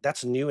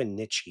 That's new and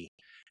nichey.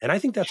 And I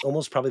think that's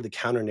almost probably the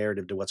counter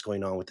narrative to what's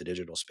going on with the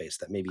digital space,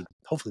 that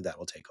hopefully that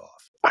will take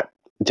off.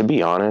 To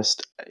be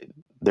honest,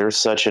 there's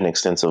such an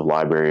extensive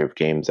library of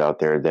games out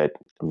there that,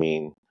 I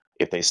mean,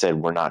 if they said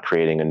we're not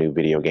creating a new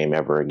video game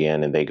ever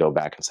again, and they go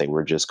back and say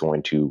we're just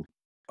going to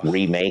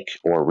remake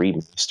or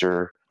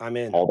remaster I'm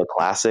in. all the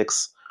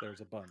classics, There's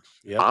a bunch.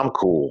 Yep. I'm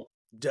cool.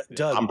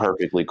 Doug, I'm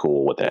perfectly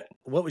cool with that.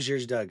 what was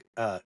yours, Doug?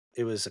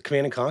 It was a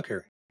Command and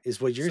Conquer. Is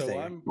what you're So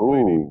thinking? I'm Ooh.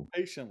 waiting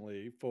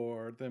patiently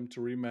for them to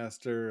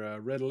remaster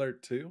Red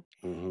Alert 2.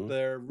 Mhm.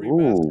 Their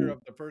remaster Ooh.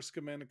 of the first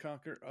Command and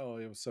Conquer. Oh,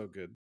 it was so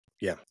good.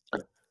 Yeah.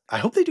 I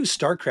hope they do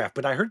StarCraft,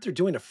 but I heard they're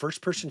doing a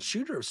first-person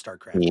shooter of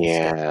StarCraft.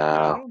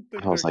 Yeah. don't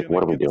think I was they're like, what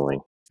are gonna we get- doing?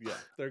 Yeah,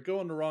 they're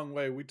going the wrong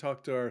way. We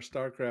talked to our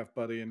StarCraft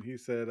buddy, and he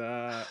said,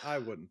 "I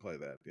wouldn't play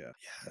that." Yeah,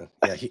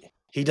 Yeah.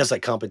 He does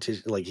like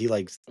competition, like he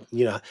likes,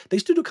 they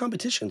still do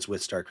competitions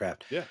with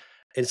StarCraft. yeah.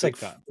 And it's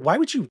Big like, time. why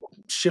would you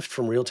shift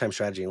from real-time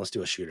strategy and let's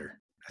do a shooter?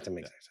 That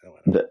makes sense.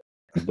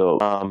 I don't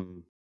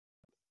know.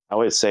 I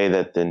would say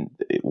that then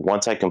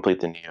once I complete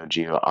the Neo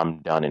Geo, I'm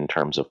done in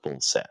terms of full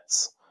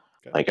sets.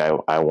 Okay.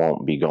 Like I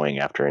won't be going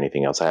after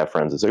anything else. I have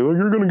friends that say, "Well,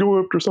 you're going to go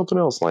after something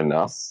else." Like,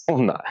 no,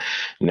 I'm not.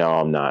 No,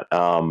 I'm not.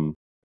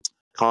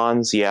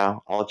 Cons, yeah,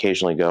 I'll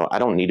occasionally go. I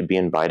don't need to be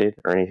invited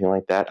or anything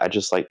like that. I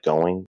just like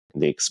going,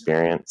 the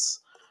experience.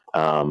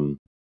 And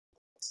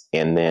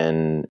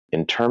then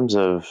in terms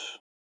of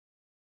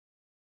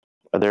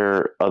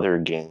other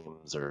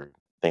games or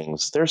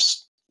things,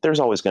 there's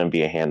always going to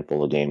be a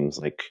handful of games.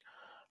 Like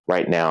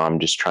right now, I'm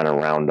just trying to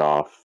round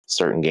off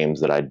certain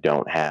games that I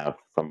don't have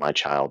from my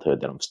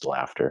childhood that I'm still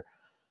after.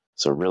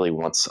 So really,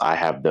 once I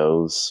have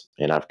those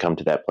and I've come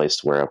to that place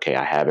to where, okay,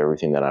 I have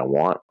everything that I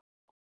want,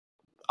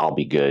 I'll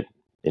be good.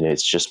 And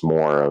it's just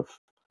more of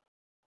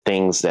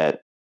things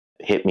that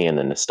hit me in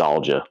the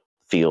nostalgia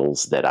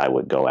feels that I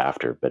would go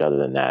after. But other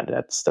than that,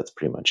 that's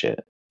pretty much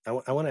it. I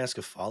want to ask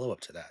a follow-up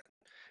to that.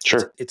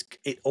 Sure.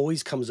 It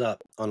always comes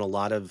up on a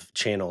lot of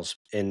channels,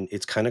 and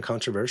it's kind of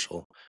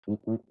controversial.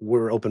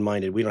 We're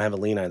open-minded. We don't have a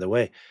lean either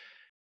way.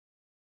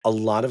 A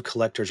lot of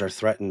collectors are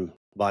threatened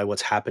by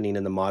what's happening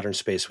in the modern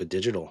space with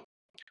digital.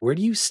 Where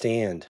do you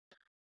stand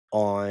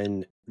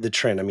on the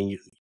trend? I mean,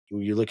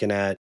 you're looking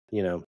at,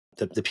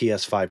 the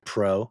PS5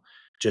 Pro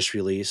just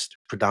released,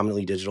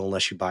 predominantly digital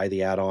unless you buy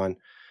the add-on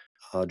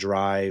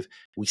drive.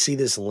 We see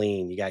this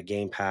lean. You got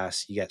Game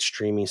Pass, you got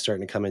streaming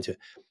starting to come into it.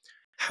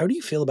 How do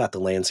you feel about the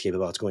landscape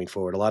about what's going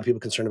forward? A lot of people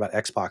concerned about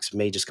Xbox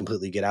may just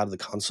completely get out of the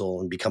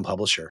console and become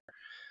publisher.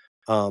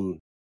 Where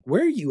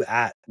are you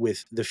at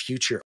with the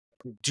future?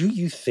 Do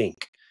you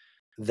think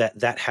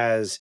that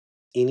has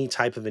any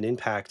type of an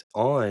impact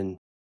on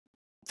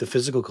the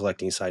physical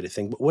collecting side of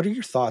things? But what are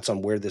your thoughts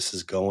on where this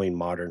is going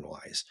modern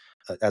wise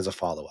as a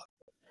follow-up?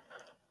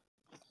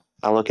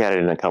 I look at it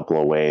in a couple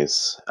of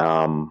ways.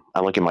 I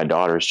look at my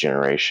daughter's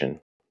generation.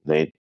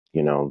 They,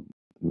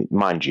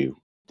 mind you,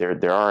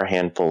 there are a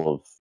handful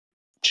of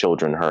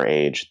children her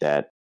age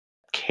that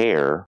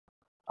care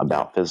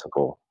about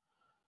physical.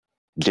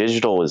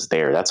 Digital is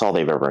there. That's all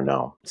they've ever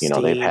known.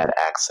 They've had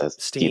access.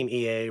 Steam,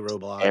 EA,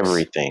 Roblox,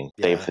 everything.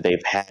 Yeah.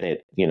 They've had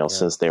it,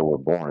 since they were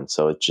born.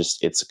 So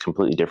it's a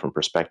completely different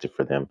perspective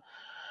for them.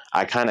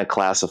 I kind of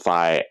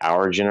classify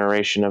our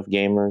generation of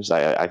gamers.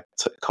 I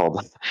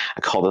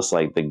call this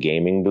like the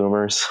gaming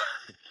boomers.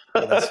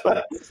 Oh, that's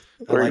funny.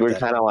 We're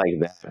kind of like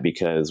that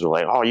because we're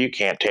like, oh, you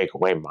can't take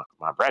away my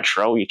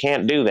retro. You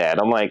can't do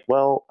that. I'm like,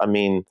 well, I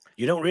mean,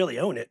 you don't really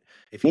own it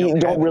if you you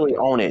don't have really it.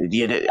 own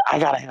it. I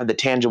gotta have the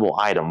tangible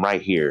item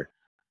right here.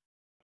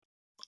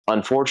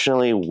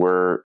 Unfortunately,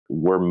 we're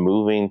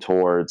moving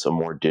towards a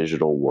more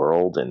digital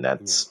world, and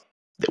that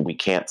we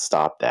can't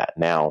stop that.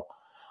 Now,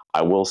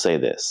 I will say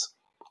this.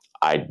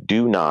 I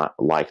do not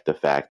like the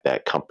fact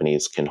that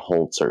companies can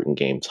hold certain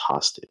games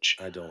hostage.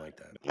 I don't like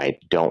that. I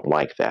don't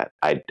like that.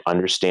 I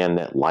understand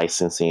that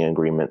licensing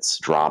agreements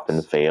drop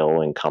and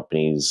fail and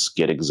companies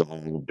get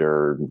exhumed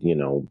or,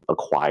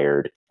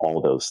 acquired,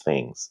 all those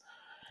things.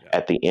 Yeah.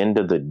 At the end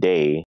of the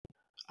day,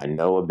 I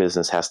know a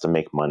business has to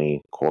make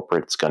money.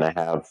 Corporate's going to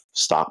have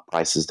stock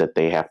prices that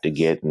they have to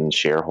get and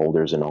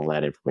shareholders and all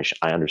that information.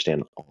 I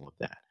understand all of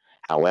that.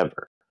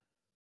 However,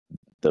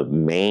 the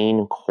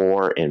main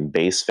core and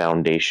base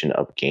foundation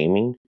of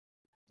gaming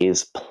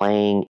is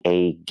playing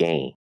a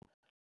game.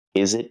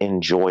 Is it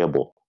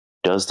enjoyable?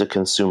 Does the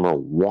consumer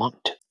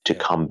want to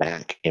come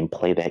back and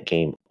play that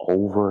game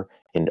over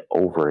and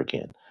over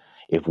again?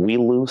 If we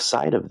lose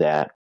sight of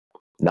that,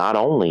 not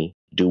only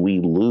do we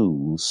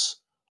lose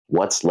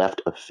what's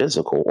left of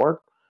physical,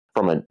 or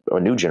from a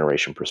new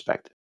generation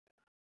perspective,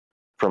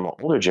 from an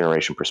older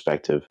generation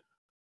perspective,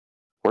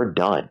 we're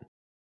done.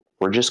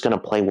 We're just going to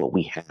play what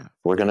we have.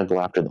 We're going to go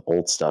after the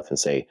old stuff and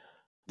say,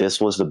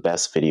 this was the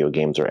best video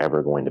games are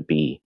ever going to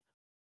be.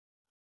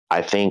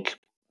 I think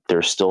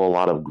there's still a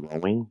lot of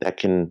growing that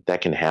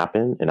can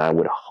happen, and I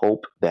would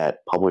hope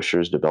that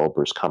publishers,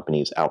 developers,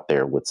 companies out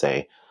there would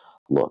say,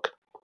 look,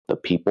 the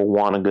people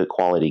want a good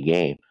quality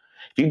game.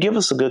 If you give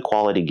us a good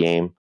quality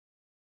game,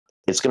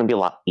 it's going to be a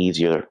lot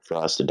easier for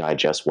us to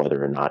digest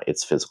whether or not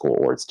it's physical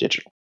or it's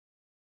digital.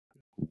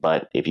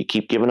 But if you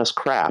keep giving us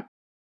crap,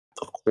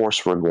 of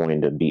course we're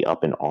going to be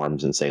up in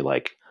arms and say,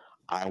 like,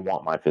 I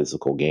want my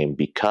physical game,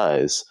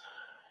 because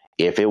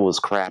if it was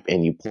crap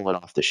and you pull it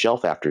off the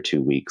shelf after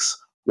 2 weeks,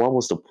 what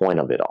was the point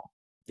of it all?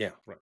 Yeah.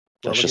 Right.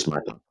 That's just my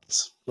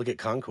thoughts. Look at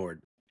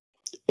Concord.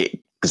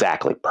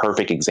 Exactly.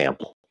 Perfect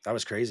example. That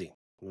was crazy.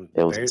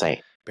 It was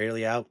insane.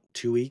 Barely out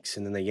 2 weeks,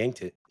 and then they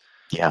yanked it.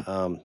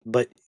 Yeah.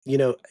 But,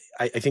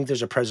 I think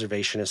there's a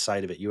preservationist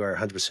side of it. You are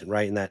 100%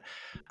 right in that.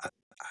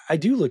 I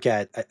do look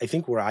at, I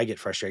think where I get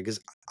frustrated, because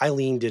I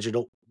lean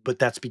digital, but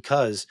that's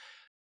because,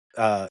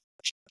 I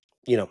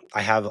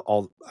have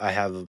an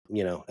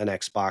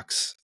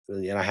Xbox,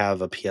 and I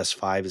have a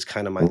PS5 is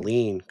kind of my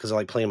lean, because I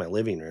like playing in my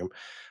living room.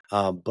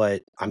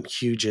 But I'm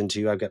huge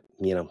I've got,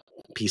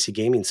 PC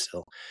gaming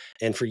still.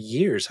 And for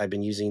years I've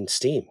been using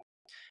Steam,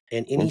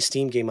 and any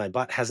Steam game I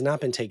bought has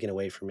not been taken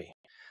away from me,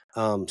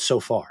 so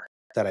far,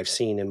 that I've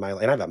seen in my,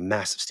 and I have a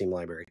massive Steam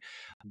library.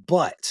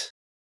 But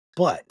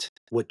what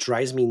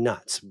drives me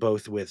nuts,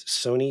 both with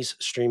Sony's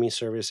streaming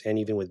service and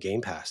even with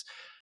Game Pass,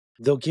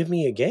 they'll give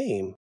me a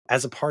game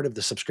as a part of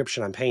the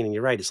subscription I'm paying, and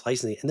you're right, it's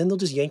licensing, and then they'll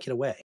just yank it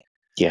away.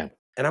 Yeah.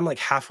 And I'm like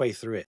halfway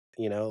through it,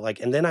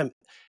 and then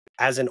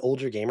as an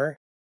older gamer,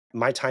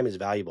 my time is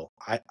valuable.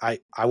 I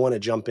want to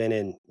jump in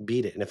and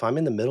beat it. And if I'm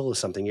in the middle of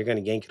something, you're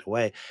going to yank it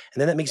away. And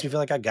then that makes me feel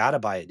like I got to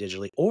buy it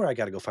digitally, or I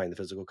got to go find the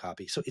physical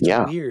copy. So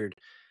it's weird,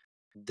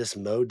 this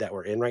mode that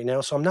we're in right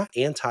now. So I'm not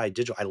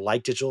anti-digital. I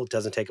like digital. It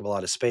doesn't take up a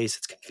lot of space.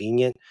 It's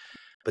convenient.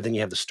 But then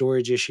you have the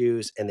storage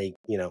issues, and they,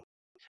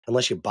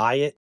 unless you buy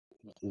it,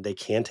 they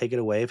can take it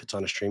away if it's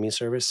on a streaming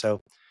service.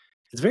 So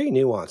it's very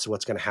nuanced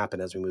what's going to happen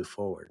as we move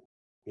forward.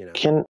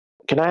 Can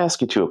I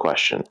ask you a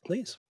question?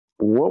 Please.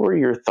 What were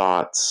your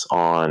thoughts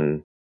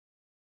on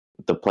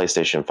the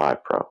PlayStation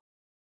 5 Pro?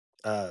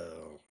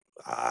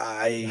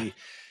 I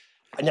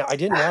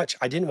didn't watch.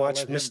 I didn't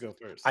watch Mr.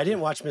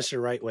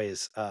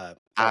 Rightway's.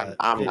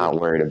 I'm not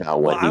worried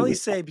about what I only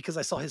say because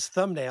I saw his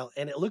thumbnail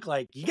and it looked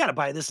like you got to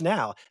buy this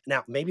now.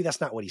 Now maybe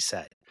that's not what he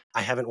said.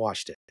 I haven't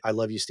watched it. I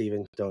love you,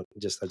 Steven. I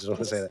just want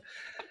to say that.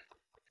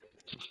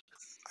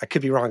 I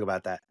could be wrong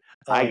about that.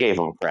 I gave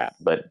him crap,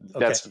 but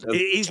that's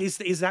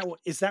is that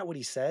what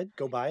he said?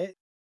 Go buy it.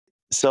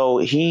 So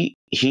he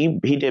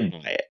did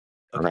buy it,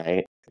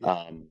 right?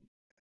 And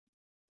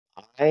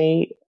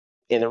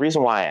the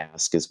reason why I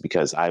ask is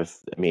because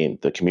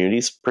the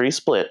community's pretty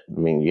split.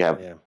 You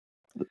have a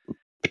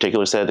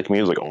particular set of the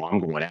community like, oh, I'm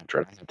going after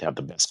it. I have to have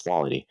the best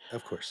quality.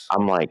 Of course.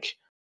 I'm like,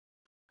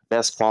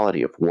 best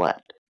quality of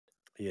what?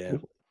 Yeah.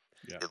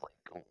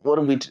 What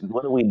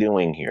are we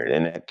doing here?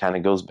 And it kind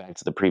of goes back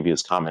to the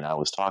previous comment I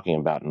was talking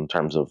about in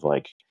terms of,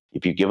 like,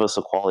 if you give us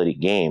a quality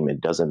game,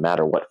 it doesn't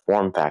matter what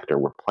form factor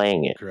we're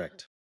playing it.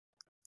 Correct.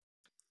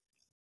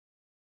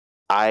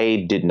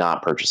 I did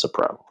not purchase a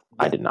Pro.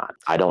 I did not.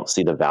 I don't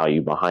see the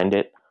value behind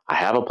it. I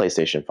have a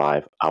PlayStation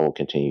 5. I will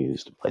continue to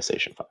use the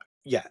PlayStation 5.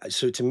 Yeah.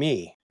 So to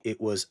me,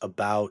 it was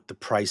about the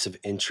price of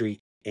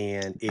entry,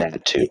 and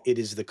it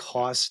is the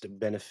cost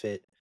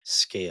benefit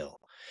scale.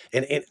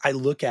 And I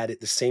look at it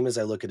the same as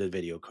I look at a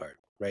video card,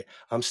 right?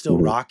 I'm still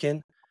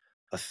rocking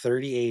a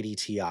 3080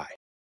 Ti,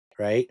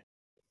 right?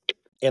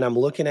 And I'm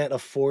looking at a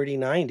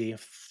 4090.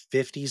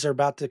 50s are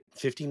about to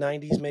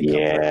 5090s may come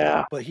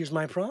through. But here's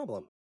my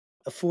problem.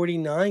 A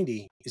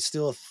 4090 is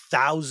still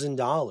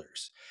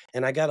 $1,000.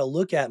 And I got to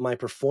look at my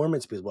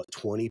performance because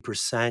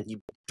 20%,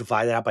 you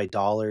divide that out by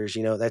dollars,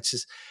 that's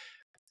just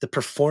the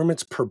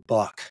performance per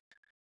buck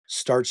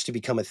starts to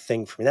become a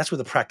thing for me. That's where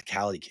the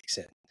practicality kicks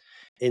in.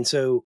 And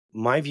so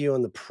my view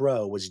on the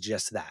Pro was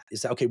just that.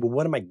 Is that, okay, well,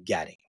 what am I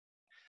getting?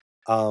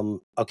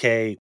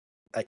 Okay,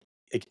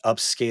 it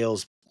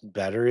upscales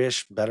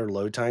better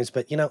load times.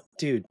 But,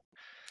 dude,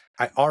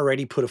 I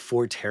already put a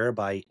 4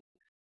 terabyte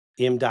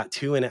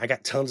M.2 in it. I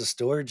got tons of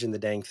storage in the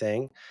dang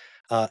thing.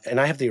 And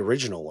I have the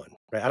original one,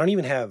 right? I don't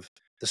even have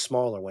the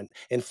smaller one.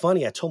 And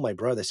funny, I told my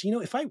brother,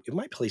 so, if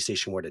my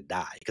PlayStation were to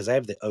die, because I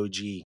have the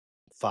OG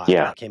 5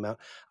 Yeah. that came out,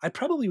 I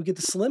probably would get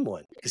the slim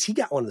one because he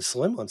got one of the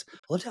slim ones. I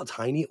loved how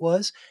tiny it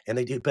was, and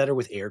they did better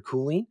with air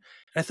cooling.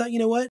 And I thought, you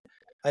know what?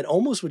 I'd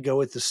almost would go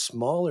with the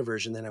smaller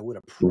version than I would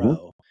a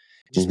Pro,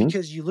 just Mhm.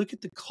 because you look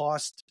at the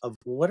cost of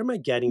what am I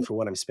getting for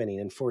what I'm spending,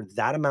 and for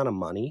that amount of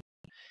money,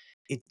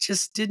 it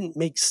just didn't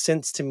make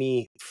sense to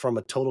me from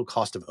a total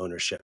cost of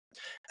ownership,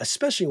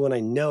 especially when I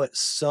know at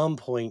some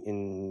point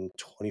in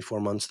 24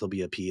 months there'll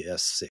be a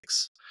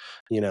PS6,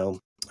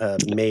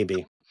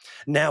 maybe.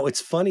 Now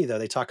it's funny though,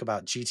 they talk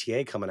about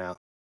GTA coming out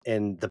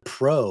and the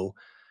Pro,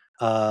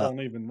 Won't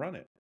even run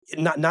it.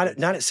 not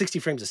at 60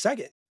 frames a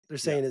second. They're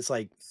saying it's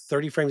like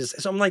 30 frames a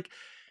second. So I'm like,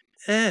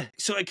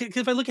 So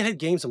if I look ahead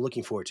games I'm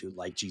looking forward to,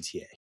 like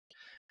GTA,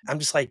 I'm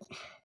just like,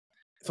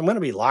 if I'm going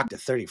to be locked at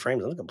 30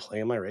 frames, I'm going to play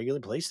on my regular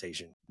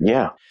PlayStation.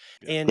 Yeah.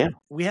 And Yeah.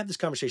 we have this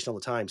conversation all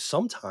the time.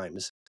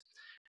 Sometimes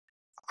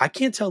I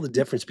can't tell the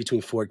difference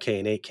between 4K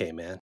and 8K,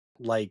 man.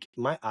 Like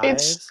my It's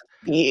eyes,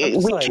 I'm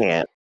just we like,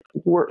 can't.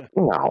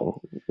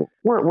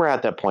 We're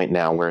at that point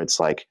now where it's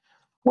like,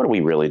 what are we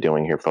really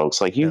doing here, folks?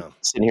 Like, you no,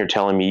 sitting here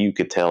telling me you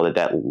could tell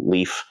that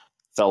leaf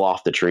fell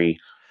off the tree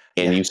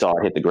and yeah, you saw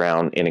it hit the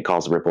ground and it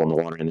caused a ripple in the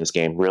water in this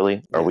game.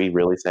 Really? Are yeah. we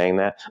really saying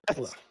that?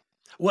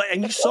 Well,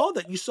 and you saw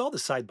the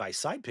side by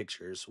side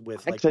pictures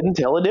with I like couldn't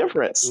tell a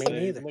difference. me They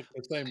neither. look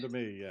the same to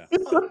me. Yeah.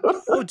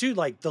 Oh, dude,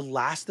 like The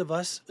Last of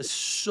Us is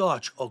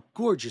such a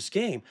gorgeous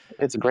game,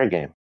 It's a great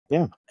game.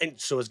 Yeah. and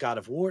so is God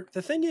of War.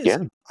 The thing is,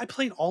 Yeah. I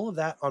played all of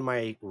that on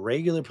my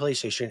regular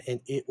PlayStation,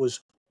 and it was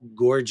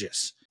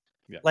gorgeous.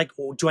 Yeah. Like,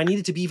 do I need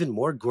it to be even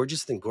more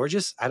gorgeous than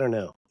gorgeous? I don't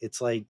know. It's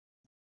like,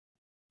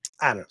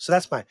 I don't know. So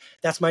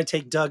that's my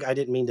take, Doug. I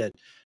didn't mean to.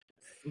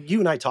 You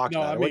and I talked No,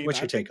 about I it. mean, What's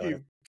I your take think on it?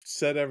 you've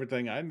said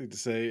everything I need to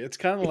say. It's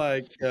kind of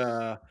like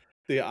the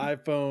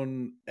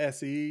iPhone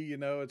SE. It's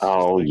just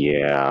Oh like,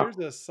 yeah. here's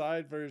a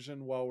side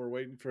version while we're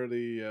waiting for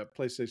the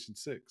PlayStation 6.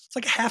 It's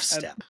like a half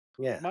And step.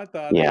 Yeah. my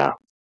thought Yeah.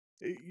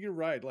 is, you're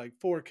right, like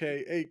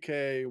 4K,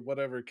 8K,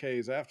 whatever K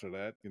is after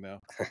that.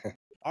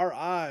 Our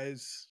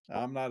eyes,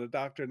 I'm not a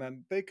doctor,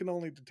 and they can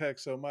only detect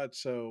so much.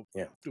 So,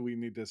 Yeah. do we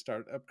need to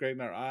start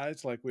upgrading our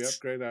eyes like we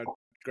upgrade our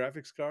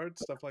graphics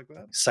cards, stuff like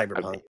that?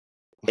 Cyberpunk.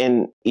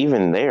 And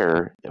even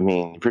there, I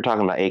mean, if you're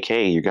talking about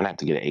AK, you're gonna have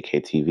to get an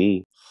AK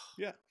TV.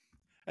 Yeah.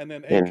 And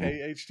then And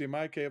 8K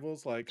HDMI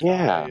cables, like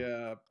yeah.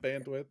 high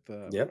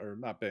bandwidth, Yep. or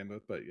not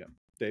bandwidth, but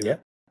data.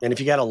 Yep. And if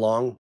you got a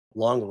long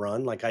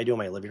run like I do in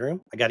my living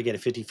room, I got to get a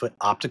 50-foot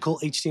optical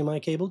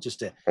HDMI cable just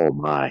to, Oh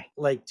my.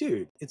 like,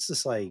 dude, it's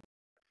just like,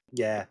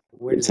 yeah,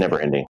 where does It's it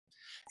never end?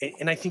 ending.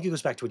 And I think it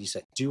goes back to what you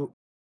said.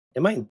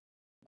 Am I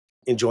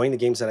enjoying the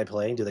games that I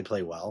play? Do they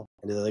play well?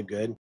 And do they look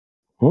good?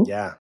 Hmm?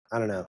 Yeah. I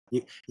don't know.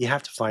 You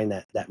have to find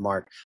that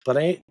mark. But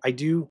I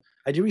do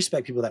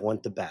respect people that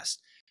want the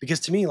best, because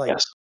to me, like,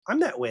 Yes. I'm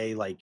that way.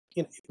 Like,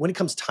 when it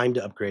comes time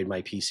to upgrade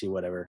my PC,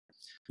 whatever,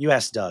 you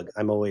ask Doug,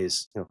 I'm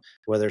always,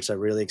 whether it's a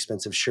really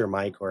expensive Shure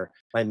mic or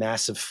my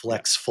massive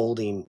Flex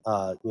folding,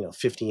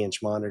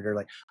 50-inch monitor,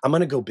 like, I'm going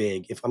to go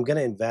big if I'm going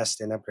to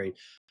invest and upgrade,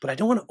 but I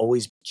don't want to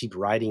always keep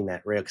riding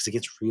that rail because it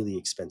gets really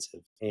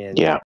expensive, and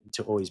Yeah.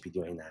 to always be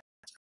doing that.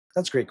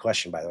 That's a great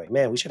question, by the way.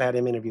 Man, we should have had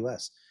him interview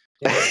us.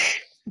 Yeah.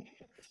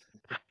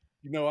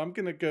 I'm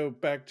going to go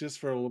back just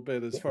for a little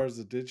bit as Yeah. far as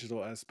the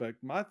digital aspect.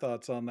 My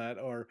thoughts on that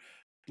are,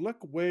 look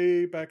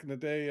way back in the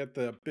day at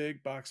the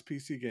big box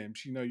PC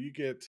games. You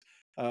get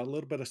a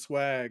little bit of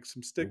swag,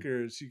 some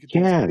stickers, you get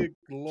these Yeah. big,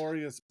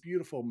 glorious,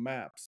 beautiful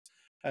maps.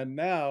 And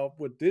now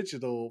with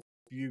digital,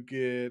 you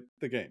get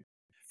the game.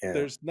 Yeah.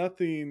 There's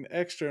nothing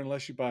extra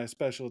unless you buy a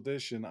special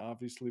edition,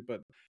 obviously,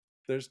 but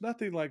there's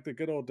nothing like the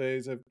good old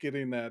days of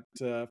getting that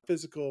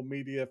physical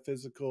media,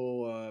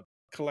 physical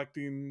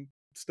collecting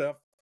stuff.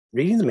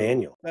 Reading the So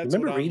manual. that's what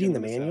Remember I'm reading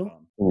gonna the miss out manual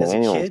on. as a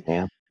Manuals, kid?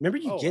 man. Remember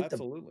you Oh, get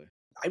absolutely.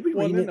 I'd be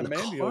Well, reading and then it the in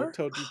the manual car.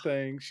 told you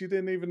things you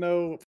didn't even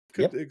know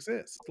could Yep.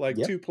 exist, like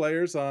Yep. 2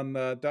 players on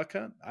Duck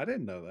Hunt. I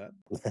didn't know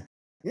that.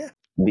 Yeah.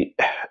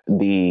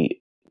 The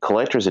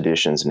collector's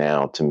editions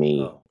now, to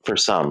me, Oh, for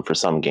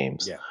some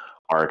games, yeah.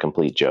 are a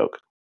complete joke.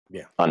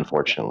 Yeah.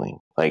 Unfortunately,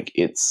 like,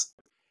 it's,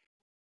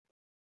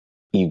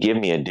 you give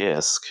me a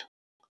disc,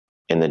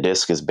 and the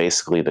disc is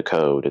basically the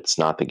code. It's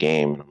not the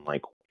game. And I'm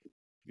like,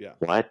 Yeah.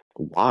 what?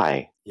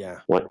 Why?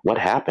 Yeah. What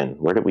happened?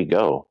 Where did we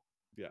go?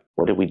 Yeah.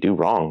 What did we do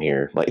wrong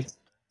here?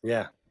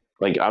 Yeah.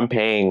 Like, I'm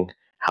paying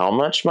how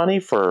much money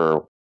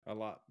for A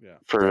lot. Yeah.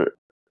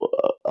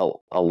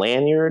 a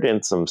lanyard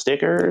and some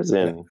stickers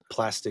and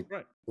Plastic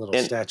Right. little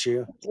And-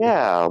 statue.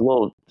 yeah,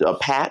 a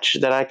patch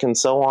that I can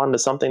sew on to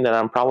something that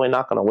I'm probably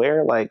not going to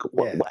wear. Like,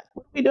 Yeah. what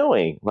are we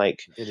doing?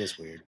 Like, It is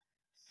weird.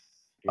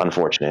 Yeah.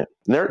 unfortunate.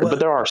 Well- But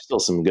there are still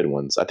some good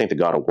ones. I think the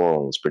God of War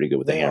one was pretty good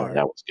with the They hammer. are.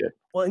 That was good.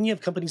 Well, and you have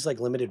companies like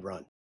Limited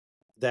Run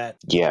that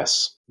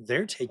Yes.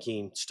 they're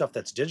taking stuff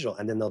that's digital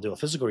and then they'll do a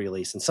physical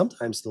release. And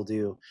sometimes they'll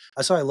do,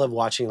 that's why I love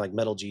watching like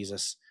Metal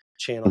Jesus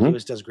channel. He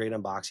always does great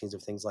unboxings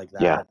of things like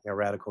that. You know,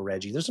 Radical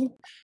Reggie. There's some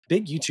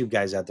big YouTube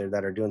guys out there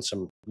that are doing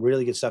some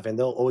really good stuff, and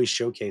they'll always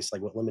showcase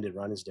like what Limited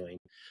Run is doing.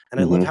 And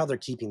I love how they're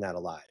keeping that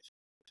alive,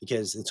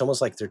 because it's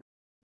almost like they're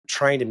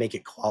trying to make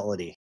it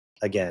quality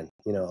again.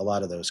 You know, a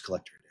lot of those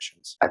collector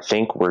editions. I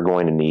think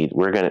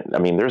I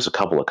mean, there's a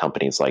couple of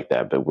companies like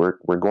that, but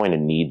we're going to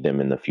need them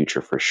in the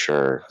future for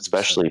sure, 100%.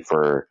 especially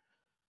for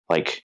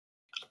like,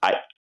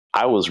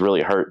 I was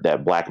really hurt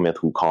that Black Myth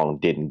Wukong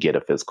didn't get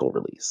a physical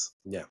release.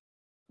 Yeah.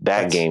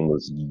 That game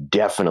was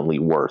definitely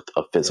worth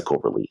a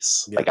physical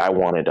release. Yeah. Like, I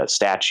wanted a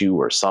statue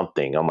or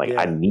something. I'm like,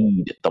 I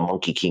need the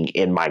Monkey King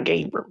in my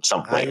game room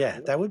somewhere.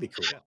 Yeah, that would be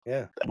cool.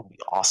 Yeah. That would be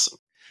awesome.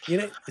 You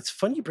know, it's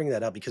funny you bring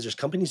that up, because there's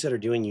companies that are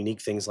doing unique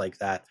things like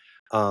that.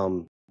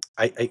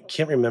 I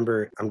can't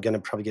remember. I'm going to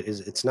probably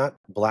it's not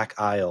Black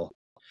Isle.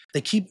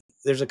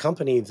 There's a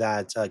company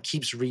that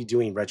keeps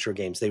redoing retro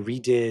games. They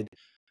redid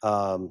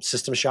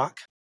System Shock,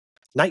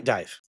 Night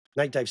Dive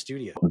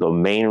Studio. The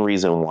main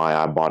reason why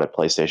I bought a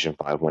PlayStation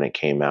 5 when it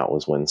came out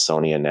was when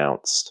Sony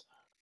announced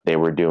they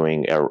were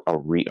doing a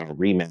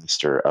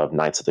remaster of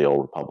Knights of the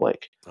Old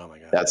Republic. Oh my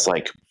god. That's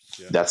like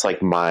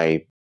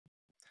my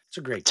it's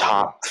a great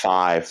top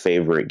 5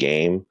 favorite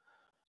game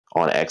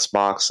on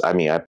Xbox. I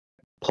mean, I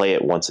play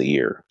it once a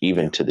year.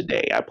 Even to the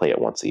day, I play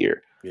it once a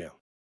year. Yeah.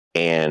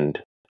 And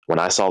when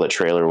I saw the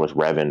trailer with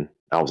Revan,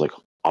 I was like,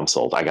 I'm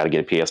sold. I got to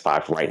get a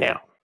PS5 right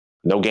now.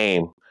 No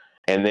game.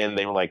 And then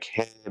they were like,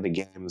 hey, the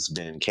game's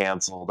been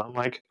canceled. I'm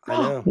like, I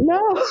know.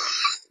 No.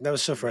 That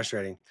was so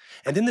frustrating.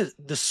 And then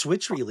the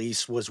Switch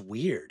release was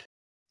weird.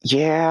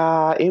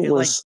 Yeah, it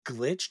was like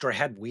glitched or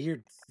had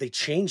they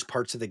changed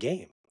parts of the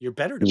game. You're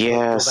better to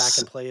go back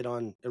and play it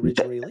on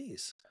original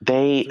release.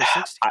 I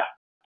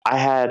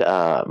had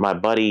my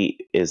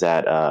buddy is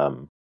at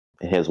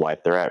his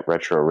wife, they're at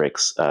Retro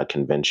Rick's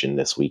convention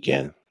this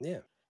weekend. Yeah.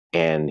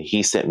 And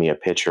he sent me a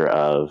picture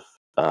of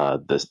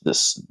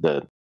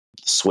the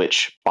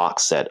Switch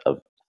box set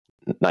of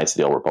Knights of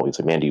the Old Republic. He's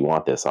like, man, do you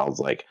want this? I was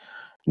like,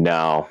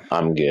 no,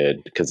 I'm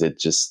good. Because it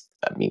just,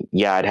 I mean,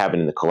 yeah, I'd have it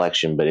in the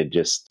collection, but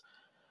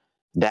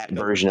that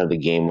version of the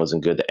game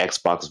wasn't good. The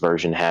Xbox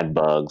version had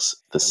bugs.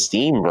 The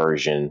Steam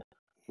version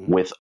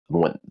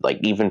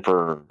even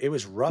for... It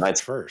was rough at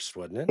first,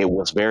 wasn't it? It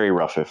was very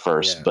rough at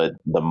first, but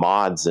the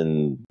mods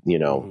and,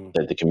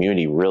 the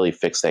community really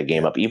fixed that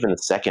game up. Even the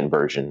second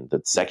version, the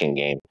second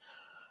game,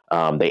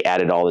 they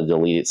added all the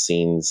deleted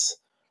scenes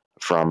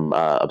from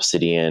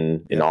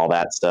Obsidian and all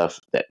that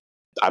stuff. That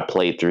I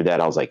played through that.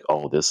 I was like,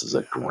 oh, this is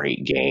a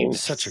great game.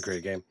 Such a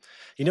great game.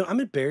 You know, I'm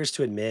embarrassed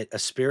to admit a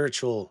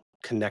spiritual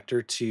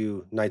connector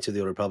to Knights of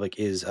the Old Republic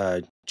is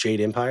Jade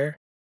Empire.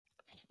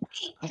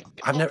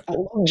 I love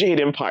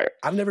Jade Empire.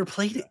 I've never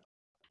played it.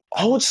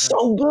 Oh, it's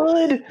so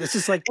good. This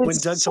is like when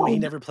Doug told me he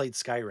never played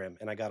Skyrim,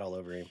 and I got all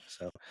over him.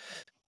 So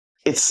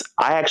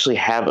I actually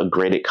have a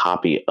graded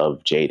copy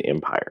of Jade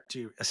Empire.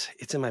 Dude,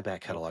 it's in my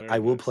back catalog. I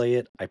will play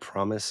it. I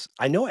promise.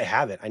 I know I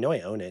have it. I know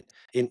I own it,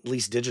 at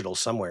least digital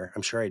somewhere.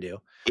 I'm sure I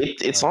do.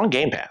 It's on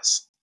Game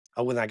Pass.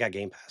 Oh, well, I got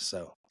Game Pass,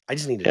 so I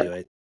just need to do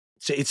it.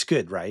 So it's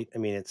good, right? I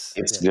mean, it's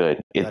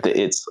good. Let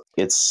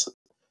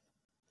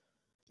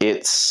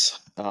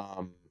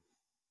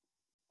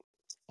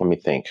me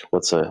think.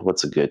 What's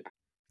a good?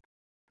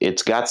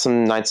 It's got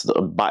some Knights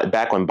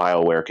back when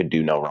BioWare could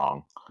do no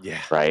wrong. Yeah,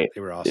 right. They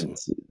were awesome.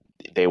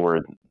 They were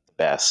the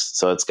best.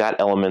 So it's got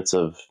elements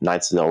of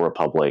Knights of the Old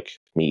Republic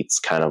meets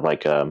kind of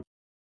like a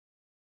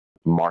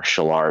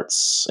martial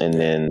arts, and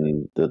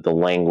then the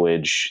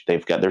language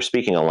they're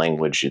speaking a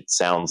language. It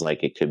sounds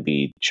like it could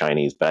be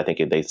Chinese, but I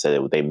think they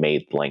said they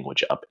made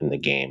language up in the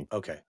game.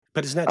 Okay,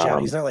 but it's not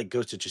Japanese. It's not like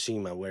Ghost of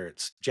Tsushima where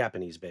it's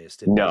Japanese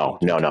based. No,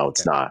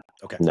 it's not.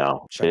 Okay,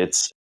 no,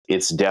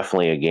 it's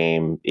definitely a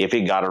game. If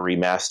it got a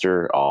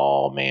remaster,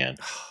 oh man,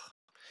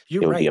 it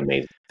would be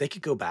amazing. They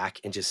could go back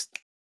and just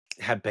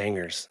have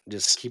bangers.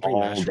 Just keep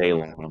all remastering day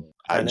long.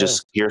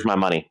 Here's my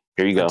money.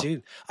 Here you go,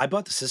 dude. I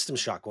bought the System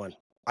Shock one.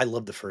 I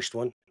love the first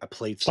one. I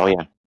played through. Oh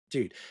yeah,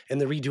 dude.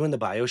 And they're redoing the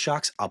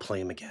BioShocks. I'll play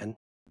them again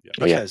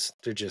because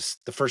they're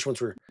just the first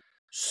ones were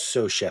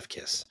so chef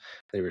kiss.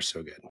 They were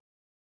so good.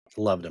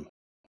 Loved them.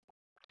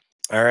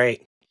 All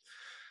right,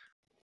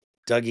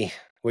 Dougie.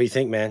 What do you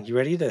think, man? You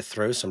ready to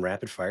throw some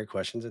rapid fire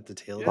questions at the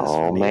tail of this?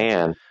 Oh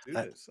man, do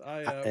this.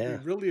 We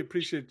really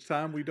appreciate your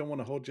time. We don't want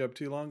to hold you up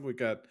too long. We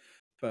got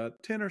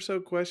about 10 or so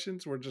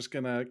questions. We're just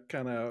gonna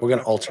we're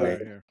gonna alternate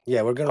here.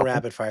 Yeah, we're gonna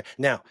rapid fire.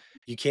 Now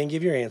you can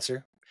give your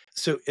answer.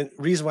 So the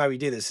reason why we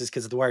do this is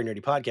because of the Wired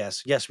Nerdy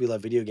podcast. Yes, we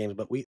love video games,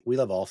 but we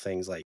love all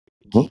things like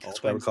geek.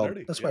 That's why we're called.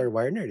 That's why we're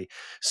Wired Nerdy.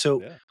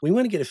 So we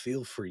want to get a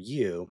feel for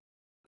you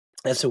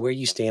as to where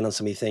you stand on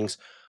some of these things.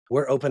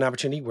 We're open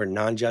opportunity. We're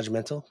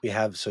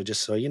non-judgmental. So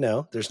just so you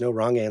know, there's no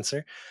wrong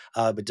answer.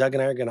 But Doug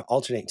and I are going to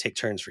alternate and take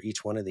turns for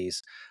each one of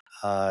these.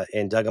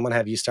 And Doug, I'm going to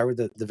have you start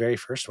with the very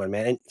first one,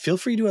 man. And feel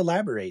free to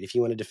elaborate if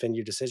you want to defend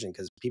your decision,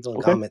 because people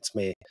in comments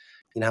may,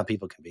 you know how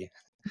people can be.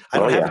 I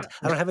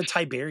don't have a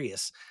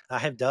Tiberius. I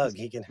have Doug.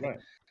 He can. Right.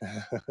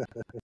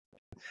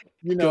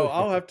 Go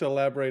I'll ahead. have to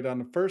elaborate on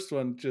the first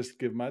one, just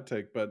give my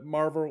take, but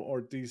Marvel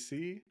or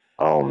DC,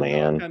 Oh and I'll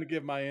man. kind of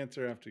give my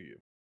answer after you.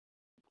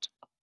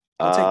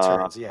 We'll take Uh,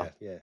 turns. Yeah,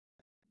 yeah.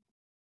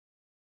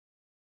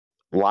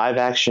 Live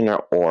action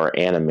or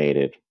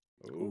animated?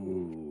 Ooh,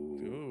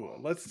 Ooh, ooh.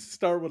 Let's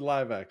start with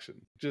live action.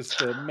 Just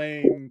the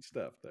main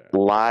stuff there.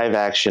 Live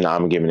action,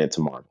 I'm giving it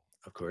to Marvel.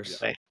 of Yeah, course.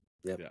 Say.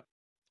 Yep. yeah.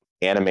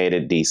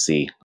 Animated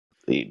DC.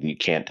 You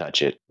can't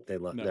touch it.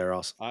 No, They're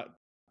awesome.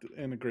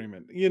 in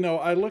agreement.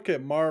 I look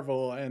at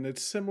Marvel and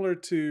it's similar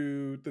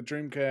to the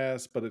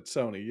Dreamcast, but it's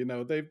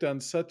Sony. They've done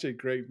such a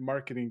great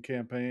marketing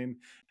campaign,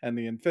 and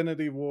the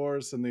Infinity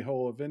Wars and the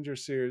whole Avenger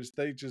series,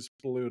 they just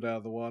blew it out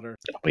of the water.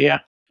 Oh yeah.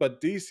 But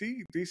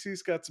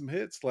DC's got some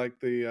hits like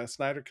the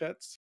Snyder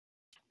cuts.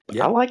 I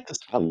Yeah, like this.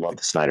 I love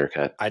the Snyder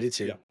Cut. I did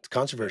too. Yeah, It's yeah.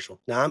 controversial.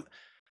 Now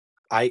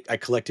I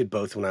collected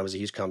both when I was a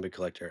huge comic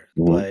collector,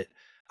 Mhm. but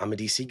I'm a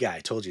DC guy. I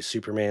told you,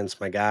 Superman's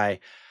my guy.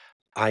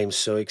 I am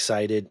so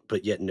excited,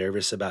 but yet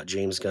nervous about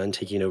James Gunn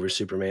taking over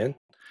Superman.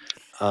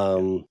 Yeah.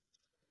 Um,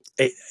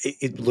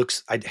 it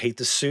looks. I hate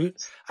the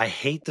suit. I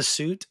hate the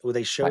suit where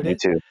they I showed do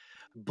it, too.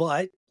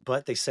 but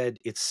they said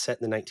it's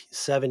set in the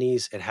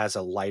 1970s. It has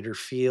a lighter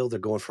feel. They're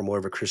going for more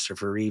of a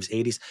Christopher Reeves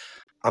 80s.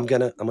 I'm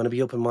gonna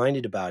be open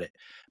minded about it.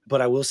 But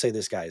I will say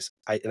this, guys.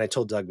 I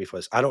told Doug before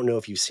this. I don't know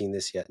if you've seen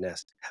this yet,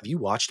 Ness. Have you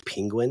watched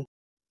Penguin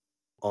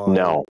on?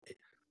 No.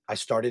 I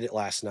started it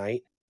last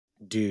night,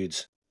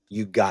 dudes.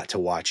 You got to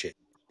watch it.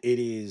 It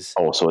is.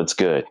 Oh, so it's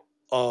good.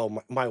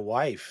 Oh, my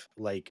wife,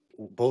 like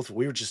both,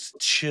 we were just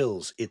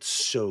chills. It's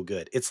so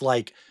good. It's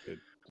like Good.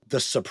 The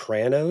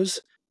Sopranos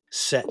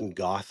set in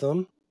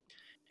Gotham,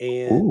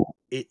 and Ooh.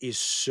 it is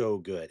so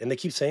good. And they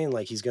keep saying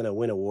like he's gonna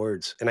win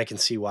awards, and I can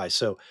see why.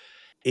 So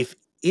if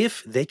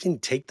they can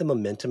take the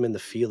momentum and the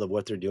feel of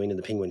what they're doing in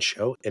the Penguin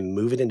show and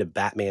move it into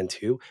Batman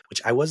 2,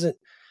 which I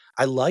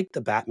liked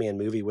the Batman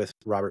movie with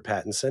Robert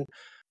Pattinson.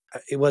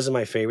 It wasn't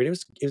my favorite.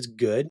 It was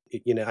good.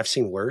 I've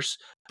seen worse,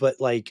 but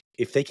like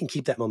if they can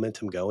keep that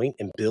momentum going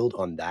and build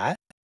on that,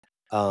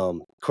 of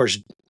course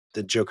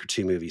the Joker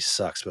 2 movie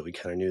sucks, but we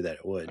kind of knew that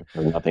it would. I've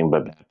heard nothing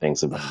but bad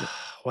things about it.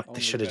 What they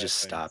Only should have bad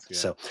just things. stopped.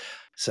 Yeah.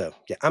 So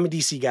yeah, I'm a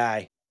DC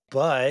guy,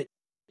 but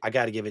I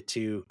got to give it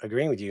to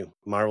agreeing with you.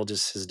 Marvel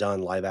just has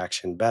done live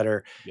action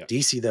better. Yeah.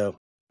 DC though,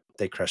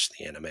 they crushed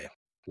the anime,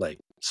 like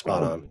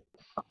spot on.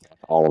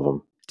 All of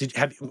them.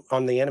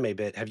 On the anime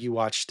bit? Have you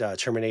watched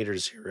Terminator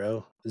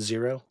Zero?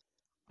 Zero?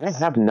 I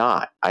have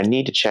not. I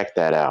need to check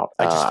that out.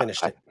 I just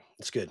finished it.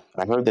 It's good.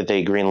 I heard that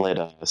they greenlit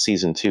a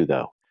season 2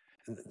 though.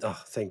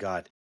 Oh, thank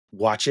God!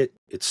 Watch it.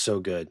 It's so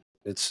good.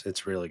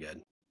 It's really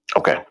good.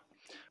 Okay.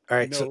 All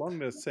right. So Along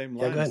the same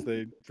yeah, go lines, ahead.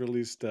 they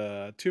released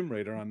Tomb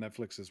Raider on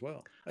Netflix as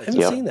well. I That's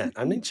haven't Yep. seen that.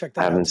 I need to check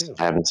that out too.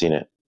 I haven't seen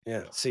it.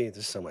 Yeah. See,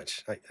 there's so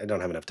much. I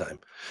don't have enough time.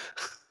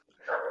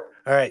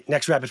 All right.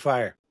 Next rapid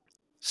fire.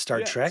 Star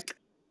Yes. Trek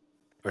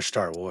or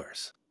Star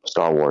Wars?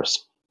 Star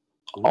Wars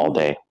all Ooh,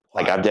 day.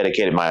 Like why? I've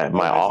dedicated my No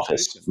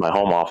office, hesitation. my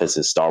home office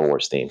is Star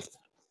Wars themed.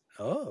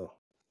 Oh,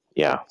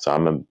 Yeah, so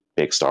I'm a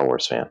big Star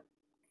Wars fan.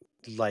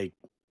 like,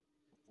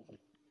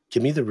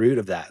 give me the root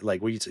of that.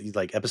 Like,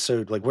 like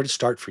episode? Like, where did it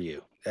start for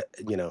you?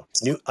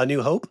 A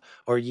New Hope,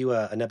 or are you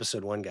an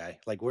episode 1 guy?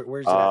 Like,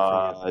 where's it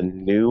at for you?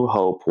 New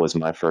Hope was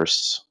my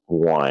first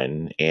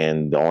one,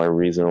 and the only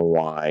reason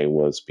why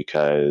was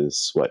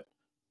because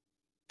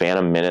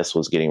Phantom Menace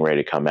was getting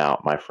ready to come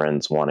out. My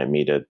friends wanted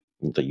me to,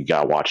 you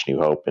gotta watch New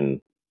Hope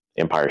and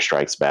Empire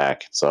Strikes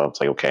Back. So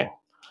it's like, okay,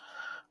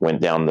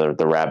 went down the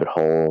rabbit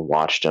hole,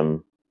 watched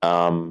them.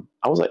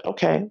 I was like,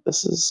 okay,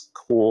 this is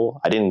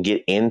cool. I didn't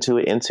get into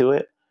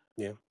it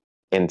Yeah.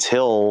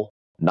 until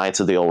Knights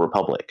of the Old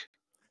Republic.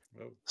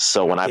 Oh,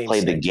 So when I Game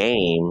played the stinks.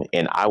 game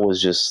and I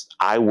was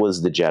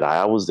the Jedi,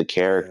 I was the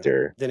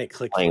character Then it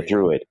clicked playing for you.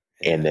 through it.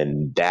 Yeah. And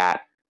then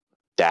that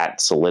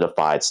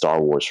solidified Star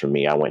Wars for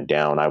me. I went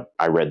down.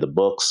 I read the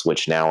books,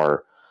 which now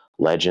are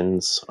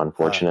legends,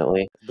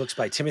 unfortunately. Books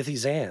by Timothy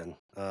Zahn.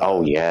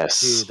 Oh yes,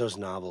 Dude, those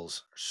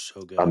novels are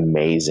so good.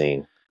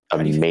 amazing, How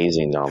do you feel-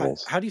 amazing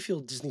novels. How do you feel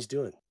Disney's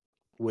doing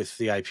with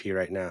the IP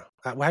right now?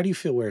 How do you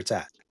feel where it's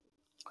at?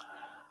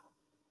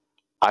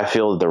 I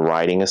feel the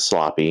writing is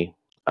sloppy.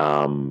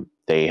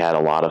 They had a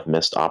lot of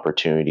missed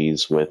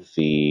opportunities with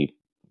the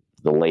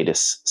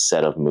latest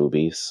set of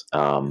movies.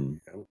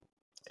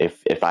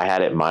 If I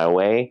had it my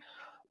way,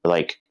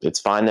 like it's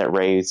fine that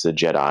Rey's a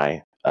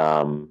Jedi.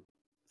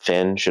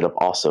 Finn should have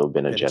also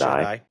been a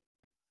Jedi.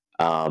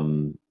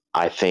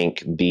 I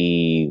think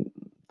the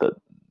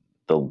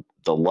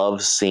the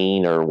love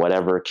scene or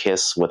whatever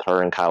kiss with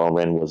her and Kylo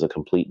Ren was a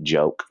complete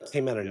joke. It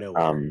came out of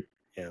nowhere.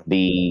 Yeah.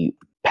 The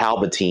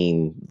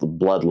Palpatine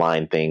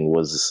bloodline thing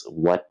was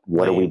what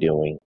are we Lame.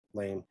 doing?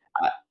 Lame.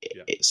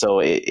 So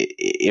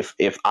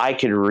if I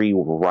could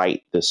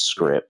rewrite the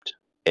script,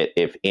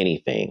 if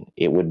anything,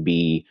 it would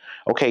be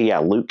okay. Yeah,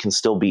 Luke can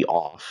still be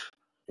off,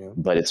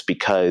 but it's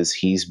because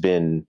he's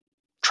been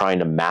trying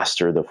to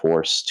master the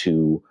Force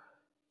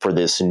for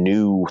this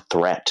new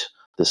threat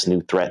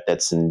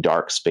that's in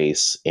dark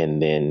space,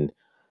 and then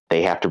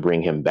they have to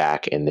bring him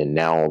back, and then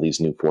now all these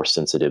new Force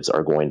sensitives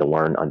are going to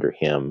learn under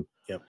him.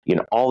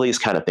 Yep. All these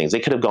kind of things. They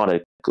could have gone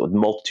a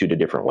multitude of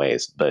different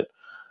ways, but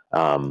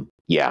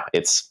yeah,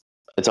 it's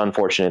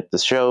unfortunate. The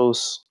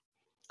show's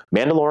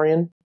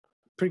Mandalorian,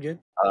 Pretty good.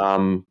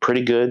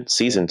 pretty good.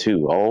 Season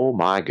 2, oh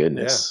my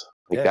goodness,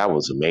 Yeah. that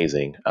was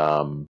amazing.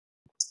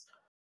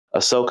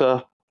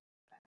 Ahsoka,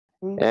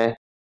 it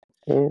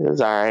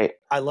was all right.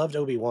 I loved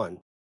Obi-Wan,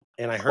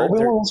 and I heard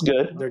Obi-Wan was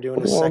good. they're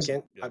doing a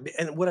second.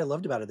 And what I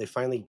loved about it, they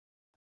finally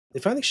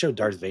showed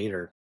Darth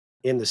Vader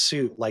in the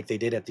suit like they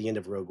did at the end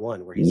of Rogue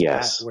One, where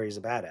he's where he's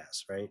a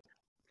badass, right?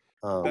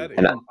 That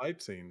end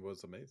fight scene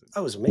was amazing.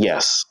 That was amazing.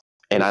 Yes.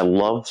 And I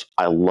love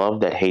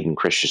that Hayden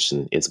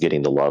Christensen is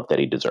getting the love that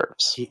he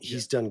deserves.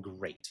 He's done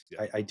great.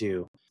 Yeah. I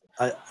do.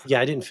 I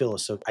didn't feel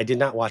so. I did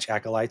not watch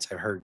Acolytes. I've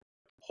heard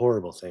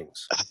horrible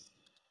things.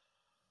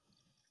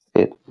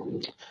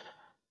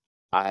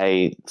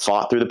 I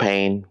fought through the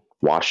pain,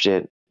 watched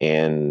it,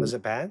 and was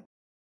it bad?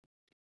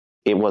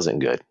 It wasn't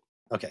good.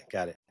 Okay,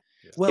 got it.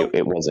 Well,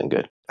 it wasn't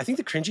good. I think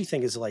the cringy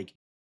thing is like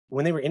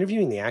when they were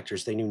interviewing the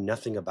actors, they knew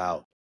nothing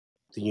about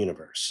the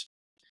universe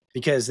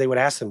because they would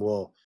ask them,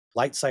 "Well,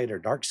 light side or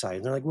dark side?"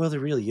 And they're like, "Well, there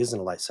really isn't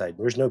a light side.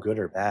 There's no good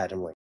or bad."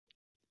 I'm like,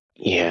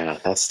 yeah,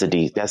 that's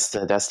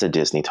the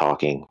Disney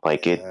talking.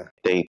 Like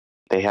they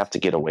have to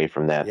get away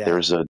from that. Yeah.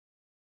 There's a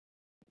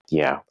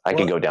I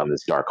could go down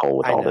this dark hole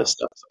with all this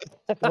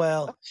stuff.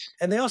 Well,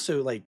 and they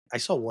also like I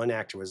saw one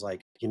actor was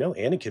like,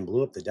 Anakin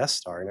blew up the Death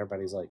Star, and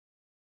everybody's like,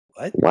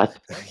 "What?" What?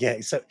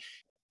 Yeah, so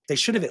they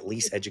should have at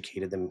least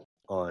educated them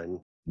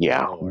on.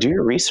 Yeah, do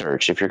your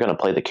research if you're going to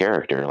play the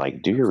character.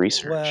 Like, do your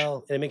research.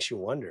 Well, and it makes you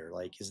wonder,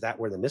 like, is that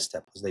where the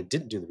misstep was? They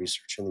didn't do the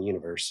research in the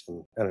universe,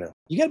 and I don't know.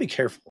 You got to be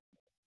careful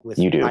with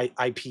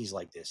IPs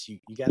like this. You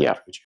got to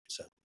approach it.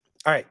 So,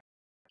 all right,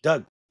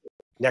 Doug,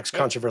 next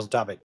controversial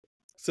topic.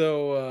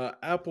 So,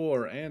 Apple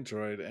or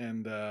Android,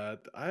 and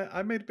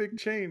I made a big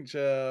change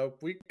a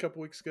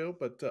couple weeks ago.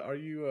 But are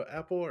you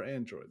Apple or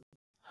Android?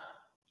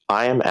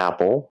 I am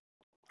Apple.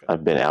 Okay.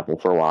 I've been Apple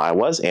for a while. I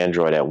was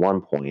Android at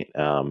one point,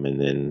 and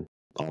then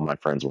all my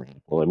friends were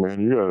Apple. Man,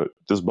 you got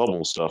this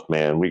bubble stuff,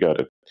 man.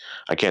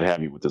 I can't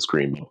have you with this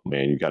green bubble,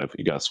 man. You got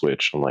to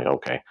switch. I'm like,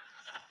 okay.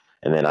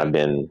 And then I've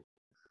been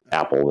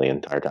Apple the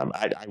entire time.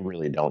 I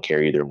really don't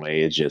care either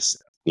way. It's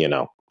just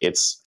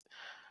it's.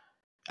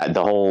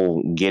 The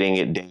whole getting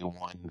it day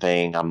one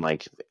thing, I'm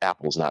like,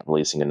 Apple's not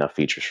releasing enough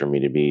features for me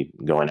to be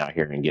going out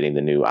here and getting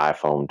the new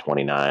iPhone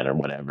 29 or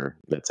whatever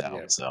that's out.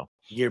 Yeah. So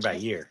year by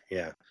year,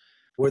 yeah.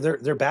 Where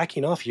they're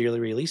backing off yearly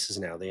releases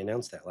now. They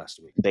announced that last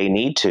week. They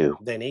need to.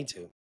 I think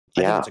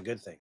it's a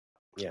good thing.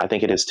 Yeah, I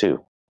think it is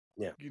too.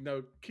 Yeah.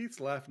 Keith's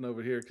laughing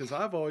over here because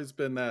I've always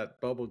been that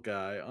bubble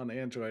guy on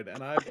Android,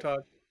 and I've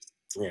talked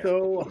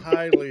so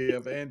highly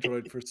of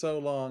Android for so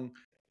long.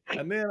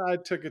 And then I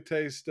took a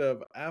taste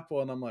of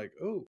Apple, and I'm like,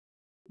 "Ooh,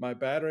 my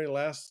battery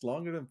lasts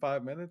longer than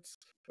 5 minutes.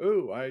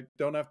 Ooh, I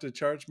don't have to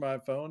charge my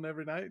phone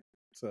every night."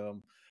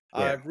 So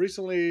I've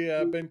recently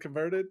been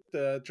converted,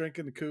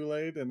 drinking the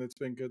Kool-Aid, and it's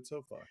been good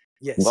so far.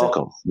 Yeah,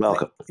 welcome.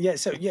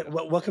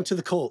 Welcome to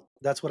the cult.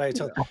 That's what I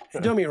tell.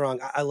 Don't get me wrong.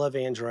 I love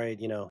Android.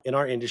 In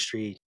our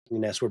industry,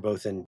 Ness, we're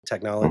both in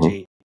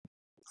technology.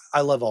 Mm-hmm.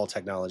 I love all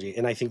technology,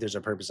 and I think there's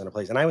a purpose and a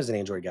place. And I was an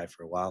Android guy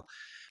for a while.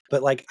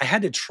 But like I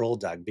had to troll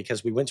Doug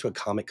because we went to a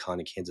Comic-Con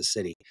in Kansas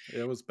City.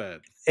 It was bad.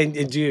 And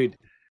dude,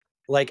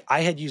 like I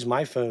had used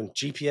my phone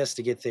GPS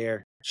to get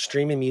there,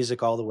 streaming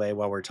music all the way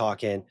while we're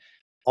talking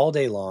all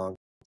day long.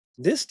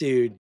 This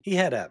dude, he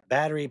had a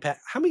battery pack.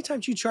 How many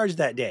times you charged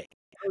that day?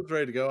 I was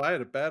ready to go. I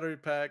had a battery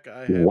pack. I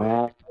had a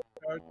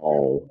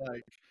charger,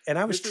 and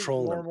I was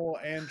trolling normal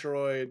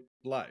Android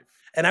life.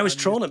 And I was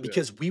trolling him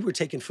because we were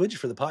taking footage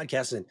for the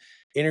podcast and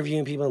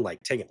interviewing people and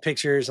like taking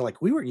pictures and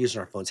like we were using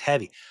our phones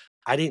heavy.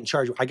 I didn't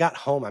charge. I got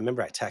home. I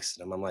remember I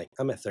texted him. I'm like,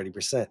 I'm at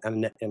 30%.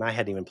 And I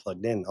hadn't even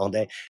plugged in all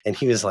day. And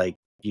he was like,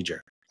 you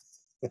jerk.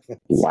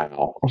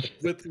 Wow.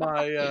 With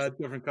my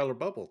different color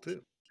bubble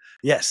too.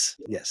 Yes.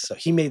 So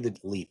he made the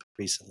leap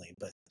recently.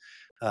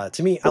 But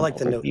to me, I like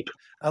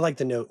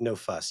the no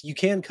fuss. You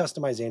can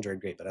customize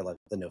Android great, but I like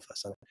the no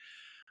fuss on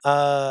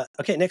it.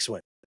 Okay, next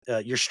one.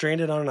 You're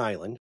stranded on an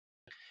island.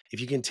 If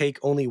you can take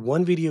only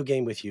one video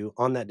game with you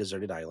on that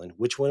deserted island,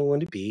 which one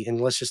would it be? And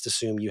let's just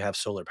assume you have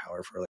solar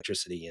power for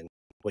electricity and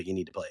what you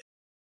need to play.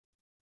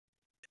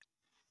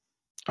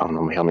 I don't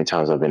know how many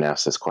times I've been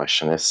asked this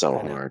question. It's so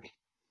hard.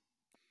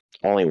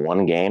 Only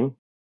one game?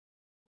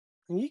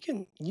 You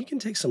can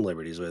take some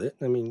liberties with it.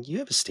 I mean, you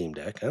have a Steam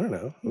Deck. I don't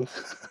know.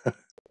 If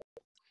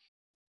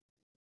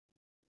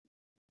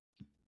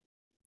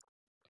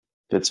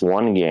it's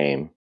one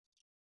game,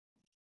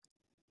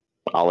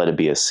 I'll let it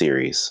be a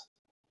series.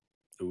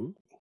 Ooh.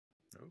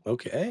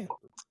 Okay.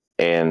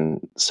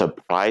 And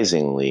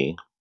surprisingly,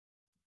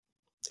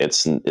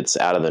 it's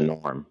out of the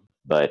norm,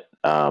 but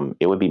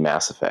it would be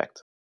Mass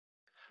Effect.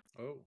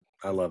 Oh,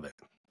 I love it.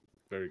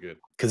 Very good.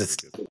 Because it's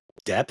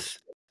depth,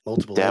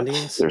 multiple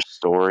endings. There's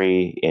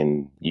story,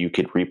 and you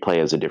could replay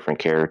as a different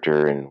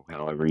character, and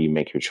however you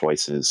make your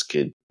choices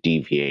could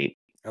deviate.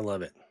 I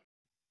love it.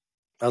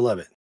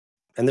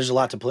 And there's a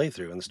lot to play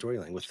through in the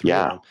storyline with 3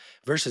 of them.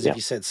 Versus if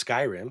you said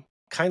Skyrim,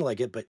 kind of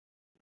like it, but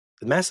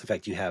With Mass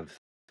Effect, you have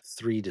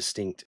 3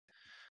 distinct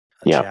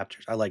Yeah.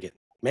 chapters. I like it.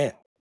 Man,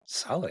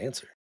 solid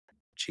answer.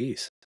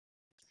 Jeez.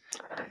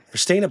 For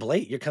staying up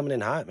late, you're coming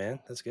in hot, man.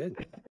 That's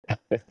good.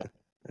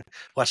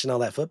 Watching all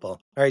that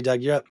football. All right,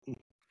 Doug, you're up.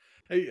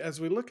 Hey,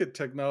 as we look at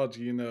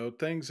technology,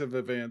 things have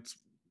advanced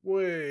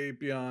way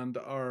beyond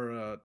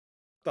our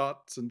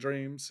thoughts and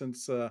dreams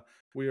since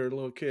we were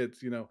little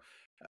kids.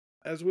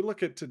 As we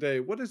look at today,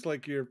 what is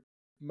like your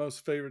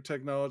most favorite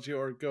technology,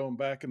 or going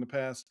back in the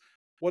past,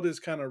 what has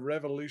kind of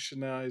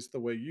revolutionized the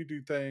way you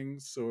do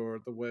things or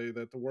the way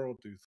that the world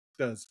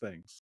does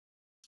things,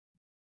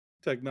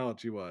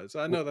 technology wise?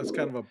 I know that's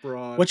kind of a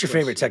broad What's your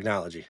favorite question.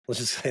 technology? Let's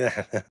just say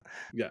that.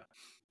 Yeah.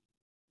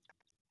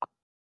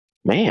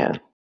 Man,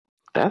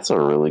 that's a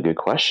really good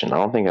question. I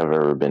don't think I've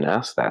ever been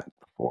asked that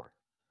before.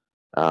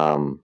 I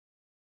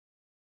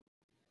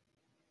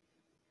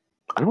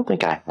don't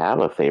think I have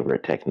a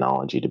favorite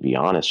technology, to be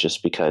honest,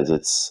 just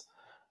because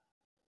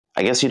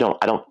I guess I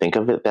don't think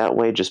of it that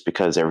way just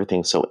because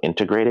everything's so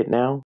integrated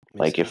now. Makes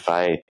Like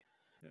sense.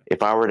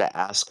 if I were to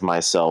ask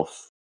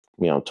myself,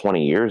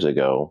 20 years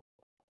ago,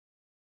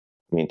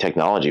 I mean,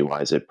 technology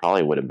wise, it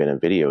probably would have been a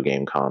video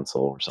game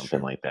console or something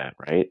Sure. like that,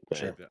 right? But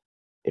Sure.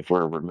 if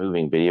we're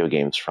removing video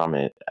games from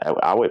it,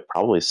 I would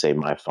probably say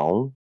my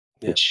phone.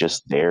 Yeah. It's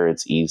just there.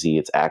 It's easy.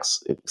 It's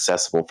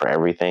accessible for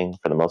everything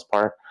for the most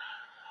part.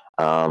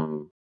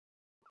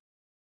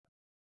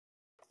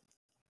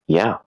 Yeah.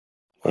 Wow.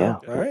 Yeah.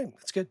 All right.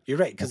 That's good. You're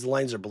right, because the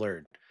lines are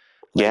blurred.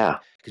 Like, Yeah.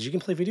 because you can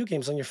play video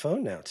games on your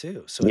phone now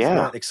too, so it's Yeah.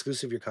 not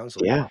exclusive to your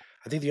console. Yeah.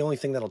 I think the only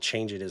thing that'll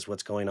change it is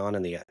what's going on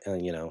in the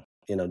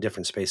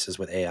different spaces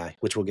with AI,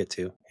 which we'll get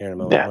to here in a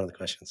moment. Yeah. One of the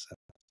questions.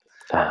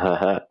 So.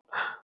 Uh,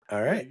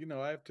 All right. Yeah,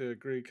 I have to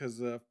agree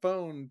because a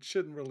phone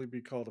shouldn't really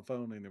be called a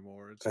phone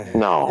anymore. It's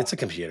No. It's a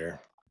computer.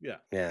 yeah.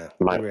 Yeah.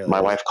 My it really my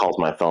is. wife calls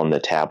my phone the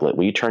tablet.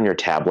 Will you turn your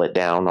tablet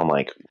down? I'm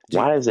like,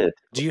 why is it?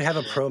 Do you have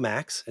a Pro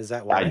Max? Is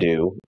that why? I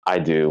do. My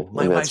And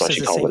wife that's why says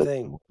she the calls same it.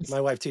 thing. My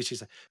wife too.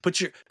 She's like, put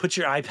your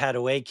iPad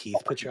away, Keith.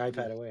 Put your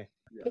iPad away.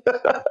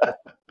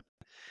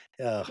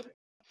 Yeah.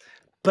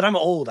 But I'm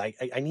old. I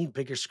need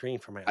bigger screen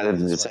for my eyes. I'm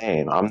the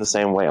same. I'm the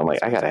same way. I'm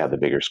like, That's I me gotta too. have the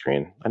bigger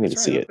screen. I need to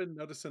That's see right. it. I've been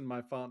noticing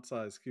my font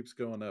size keeps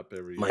going up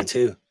every year. Mine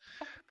too.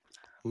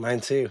 Mine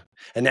too.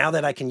 And now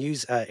that I can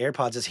use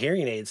AirPods as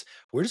hearing aids,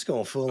 we're just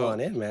going full on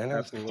in, man.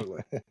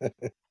 Absolutely.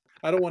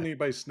 I don't want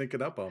anybody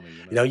sneaking up on me.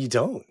 No, you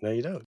don't. No,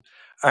 you don't.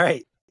 All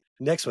right.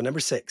 Next one,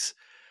 number 6.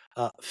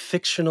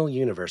 Fictional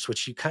universe,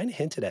 which you kind of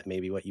hinted at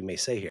maybe what you may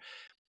say here.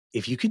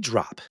 If you could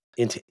drop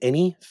into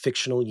any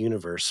fictional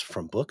universe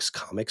from books,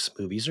 comics,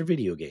 movies, or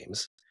video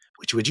games,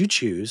 which would you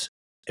choose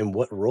and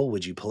what role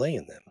would you play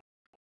in them?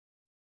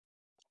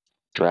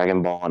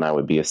 Dragon Ball, and I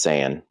would be a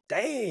Saiyan.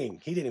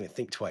 Dang, he didn't even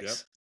think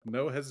twice.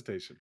 No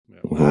hesitation.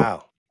 Yep.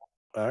 Wow.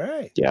 All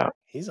right. Yeah.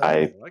 He's on I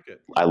it. I like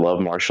it. I love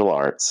martial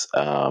arts.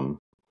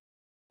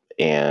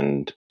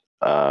 And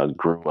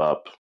grew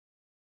up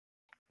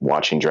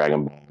watching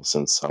Dragon Ball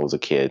since I was a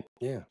kid.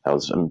 Yeah. I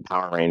was in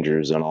Power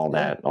Rangers and all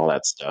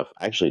that stuff.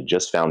 I actually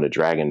just found a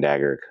Dragon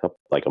Dagger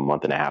like a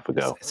month and a half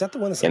ago. Is that the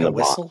one that's in like a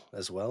the box. whistle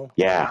as well?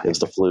 Yeah, it was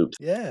the flute.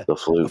 Yeah. The A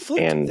flute.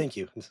 flute. And Thank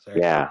you. Sorry.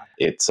 yeah,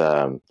 it's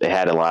it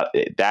had a lot.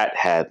 That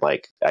had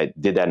like I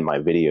did that in my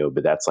video,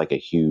 but that's like a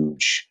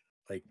huge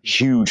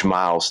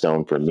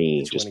milestone for me,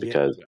 That you just wanna get?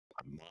 because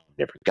my mom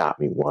never got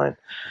me one,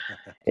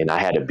 and I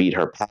had to beat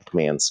her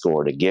Pac-Man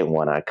score to get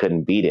one. I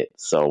couldn't beat it,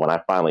 so when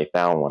I finally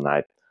found one,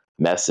 I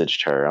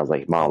messaged her. I was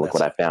like, "Mom, look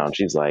what I found."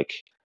 She's like,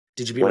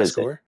 Did you beat "What my is it?"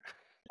 score?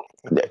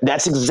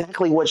 That's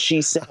exactly what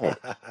she said.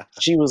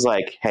 She was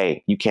like,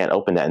 "Hey, you can't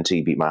open that until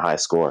you beat my high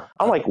score."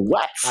 I'm like,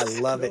 "What?" I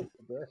love it.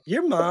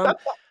 Your mom.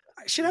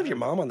 I should have your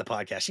mom on the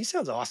podcast. She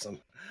sounds awesome.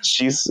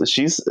 She's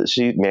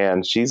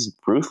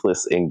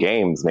ruthless in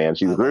games, man.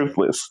 She's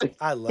ruthless.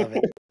 I love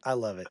it. I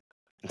love it.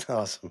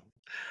 Awesome.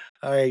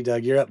 All right,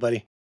 Doug, you're up,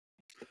 buddy.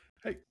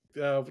 Hey,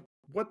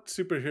 what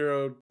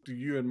superhero do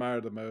you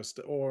admire the most,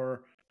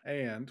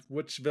 and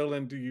which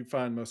villain do you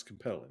find most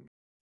compelling?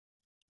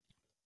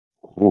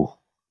 Ooh.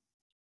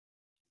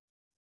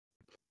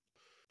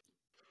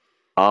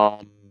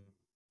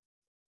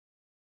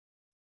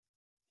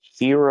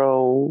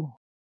 Hero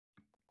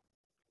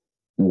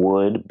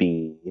would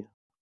be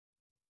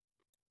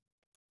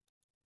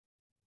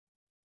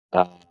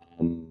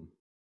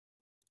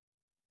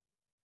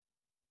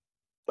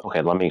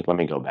okay, let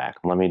me go back.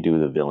 Let me do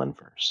the villain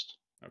first.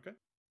 Okay.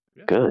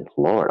 Yeah. Good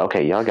Lord.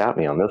 Okay, y'all got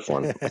me on this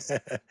one.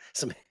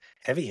 Some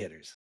heavy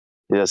hitters.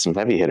 Yeah, some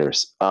heavy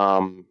hitters.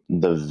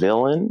 The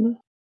villain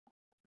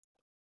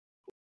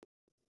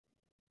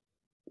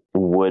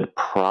would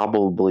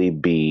probably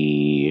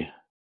be,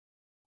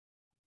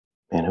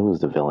 man, who was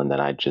the villain that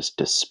I just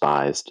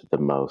despised the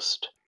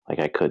most? Like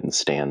I couldn't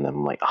stand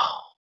them. Like, oh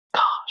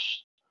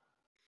gosh.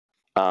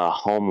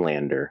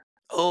 Homelander.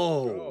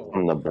 Oh,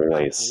 From The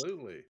Boys.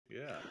 Absolutely.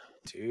 Yeah.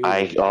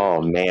 dude.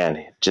 Oh man,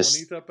 When just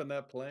he's up in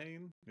that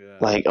plane. Yeah.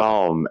 like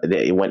when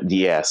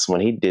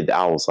he did that,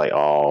 I was like,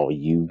 oh,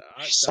 you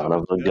son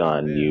of a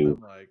gun, you.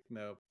 I'm like,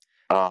 no.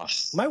 Oh,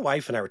 My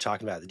wife and I were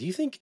talking about it. Do you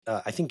think?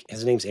 I think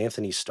his name's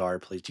Anthony Starr.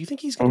 Please, do you think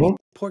he's going to be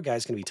poor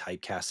guy's going to be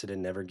typecasted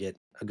and never get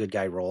a good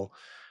guy role.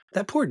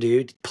 That poor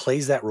dude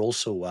plays that role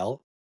so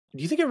well.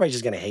 Do you think everybody's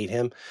just going to hate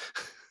him?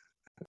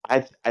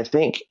 I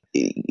think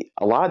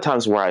a lot of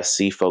times where I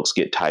see folks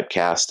get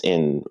typecast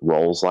in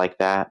roles like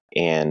that,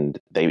 and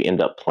they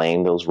end up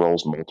playing those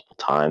roles multiple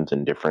times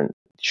in different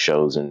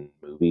shows and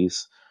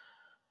movies,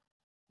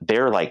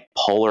 they're like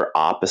polar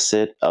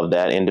opposite of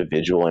that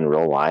individual in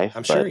real life.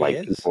 I'm sure But he like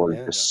is. people are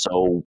Yeah. just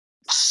so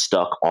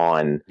stuck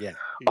on, Yeah.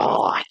 He does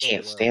oh, it I so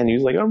can't well. stand you.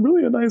 He's like, I'm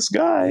really a nice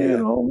guy.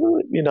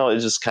 Yeah.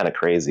 It's just kind of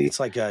crazy. It's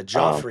like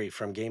Joffrey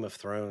from Game of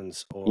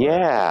Thrones, or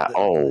Yeah.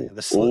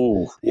 yeah,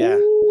 Ooh.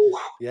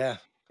 yeah,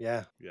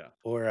 yeah, Yeah.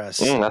 or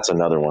That's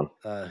another one.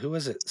 who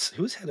was it?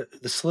 Who's had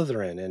the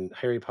Slytherin in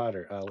Harry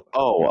Potter?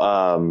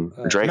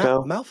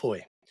 Draco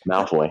Malfoy.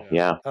 Malfoy.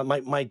 Yeah.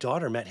 My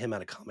daughter met him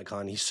at a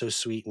Comic-Con. He's so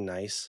sweet and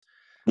nice.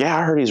 Yeah,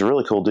 I heard he's a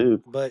really cool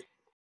dude. But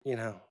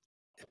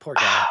poor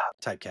guy,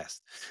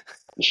 typecast.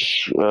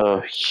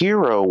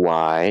 Hero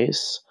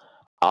wise,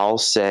 I'll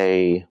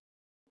say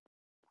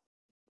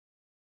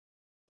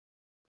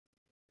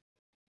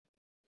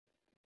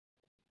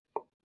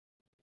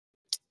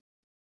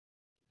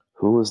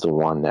who was the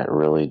one that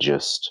really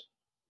just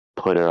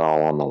put it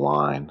all on the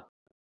line?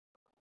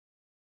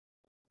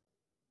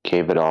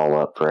 Gave it all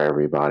up for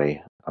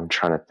everybody. I'm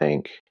trying to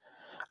think.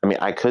 I mean,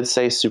 I could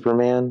say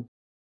Superman,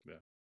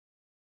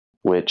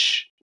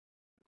 which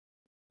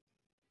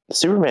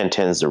Superman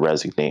tends to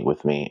resonate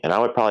with me. And I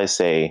would probably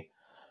say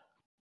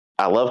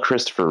I love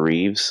Christopher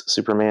Reeve's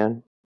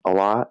Superman a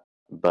lot,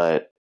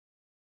 but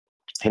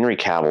Henry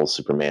Cavill's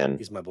Superman,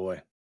 He's my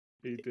boy.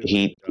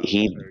 he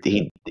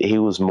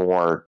was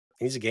more,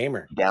 he's a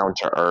gamer, down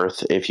to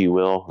earth, if you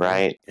will,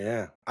 right?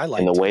 Yeah, I like.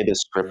 And the way the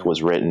script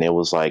was written, it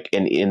was like,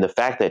 and in the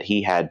fact that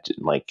he had,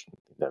 like,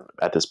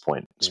 at this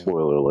point,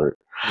 spoiler alert,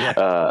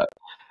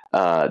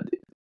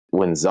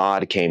 when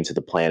Zod came to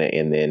the planet,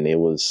 and then it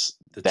was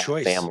that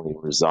choice. Family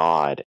were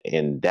Zod,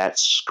 and that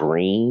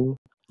scream,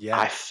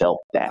 I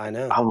felt that. I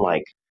know. I'm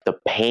like, the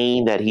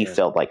pain that he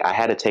felt, like I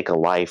had to take a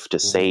life to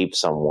save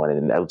someone,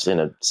 and I was in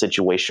a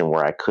situation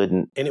where I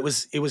couldn't. And it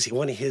was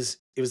one of his.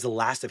 It was the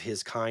last of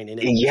his kind.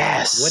 And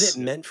what it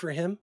meant for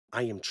him,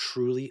 I am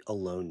truly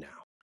alone now.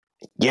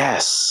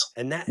 Yes.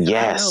 And that, I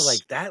don't know,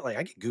 like that, like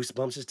I get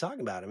goosebumps just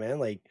talking about it, man.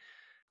 Like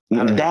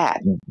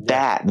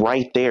that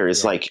right there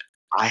is like,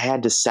 I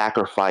had to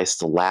sacrifice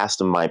the last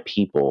of my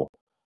people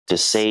to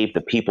save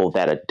the people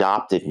that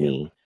adopted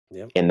me.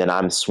 And then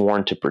I'm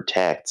sworn to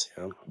protect,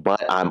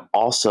 but I'm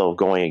also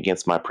going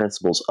against my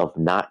principles of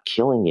not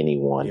killing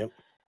anyone.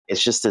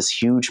 It's just this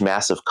huge,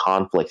 massive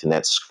conflict, and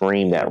that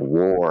scream, that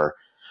roar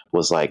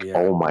was like,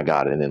 oh my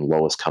God. And then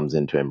Lois comes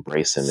in to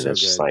embrace him. And it's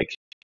just like,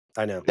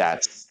 I know.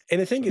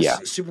 And the thing is,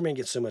 Superman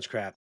gets so much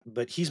crap,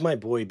 but he's my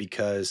boy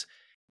because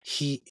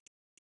he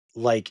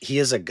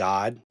is a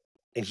god,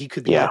 and he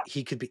could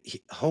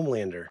be,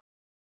 Homelander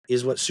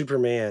is what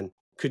Superman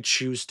could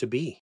choose to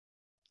be.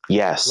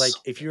 Yes. Like,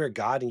 if you're a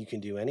god and you can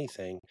do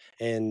anything.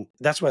 And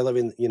that's why I love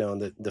in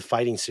the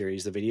fighting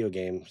series, the video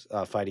games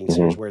fighting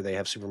series, where they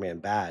have Superman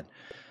bad.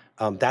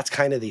 That's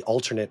kind of the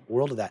alternate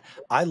world of that.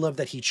 I love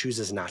that he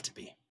chooses not to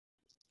be.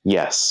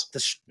 Yes.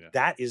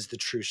 That is the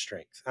true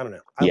strength. I don't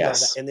know. I love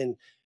that. And then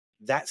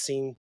that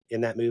scene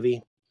in that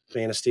movie,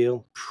 Man of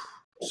Steel,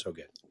 so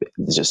good.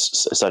 It's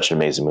just such an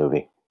amazing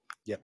movie.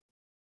 Yep.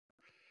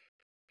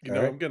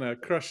 I'm going to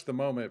crush the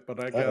moment,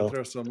 but I got to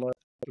throw some love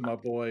to my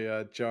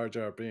boy Jar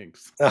Jar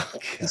Binks. Oh,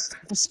 he's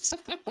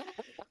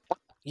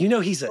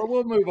a.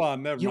 We'll move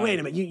on. Never mind. Wait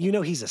a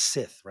minute. He's a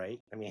Sith, right?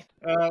 I mean,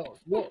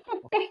 we'll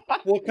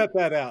cut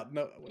that out.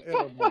 No,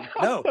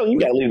 no, you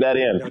gotta leave that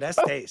in. No, that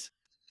stays.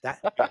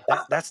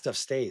 That stuff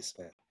stays,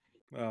 man.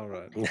 All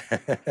right.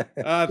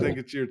 I think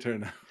it's your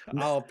turn.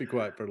 I'll be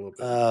quiet for a little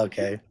bit.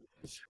 Okay.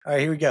 All right,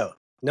 here we go.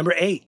 Number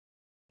 8,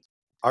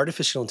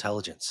 artificial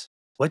intelligence.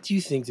 What do you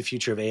think the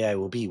future of AI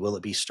will be? Will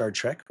it be Star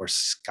Trek or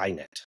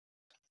Skynet?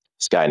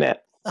 Skynet.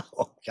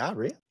 Oh, God,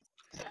 really?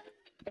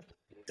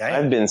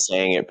 I've been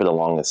saying it for the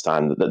longest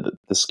time.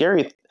 The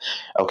scary.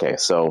 Okay,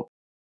 so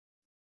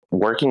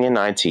working in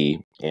IT,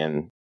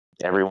 and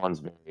everyone's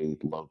very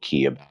low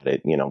key about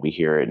it. We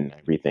hear it in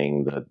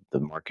everything, the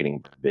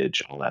marketing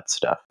verbiage, all that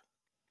stuff.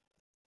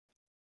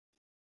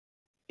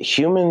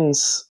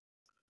 Humans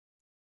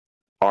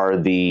are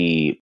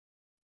the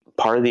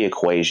part of the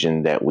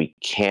equation that we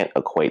can't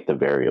equate the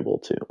variable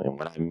to. And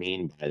what I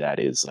mean by that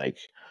is, like,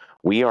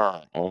 we are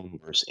our own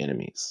worst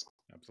enemies.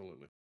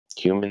 Absolutely.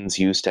 Humans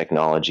use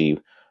technology.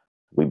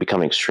 We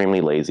become extremely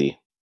lazy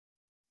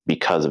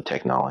because of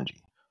technology.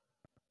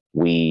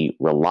 We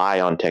rely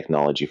on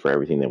technology for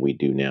everything that we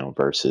do now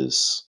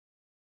versus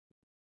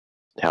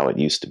how it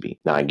used to be.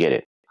 Now, I get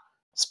it.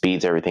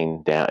 Speeds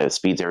everything down. It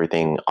speeds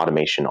everything,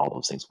 automation, all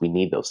those things. We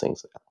need those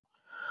things.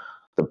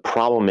 The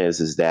problem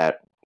is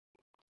that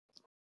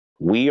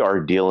we are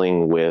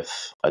dealing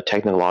with a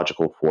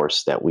technological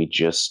force that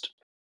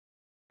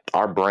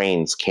our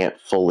brains can't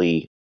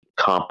fully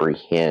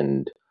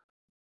comprehend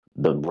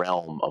the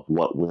realm of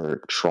what we're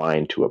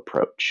trying to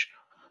approach.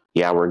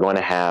 Yeah, we're going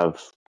to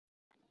have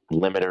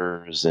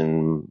limiters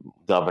and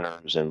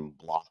governors and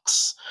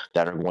blocks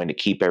that are going to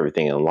keep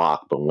everything in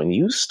lock. But when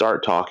you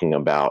start talking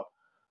about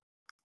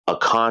a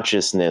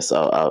consciousness,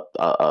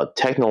 a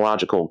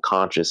technological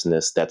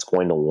consciousness that's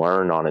going to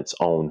learn on its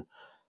own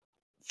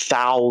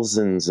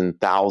thousands and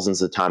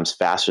thousands of times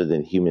faster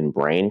than human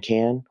brain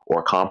can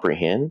or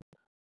comprehend,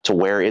 to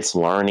where it's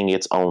learning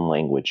its own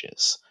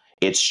languages.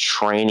 It's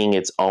training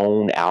its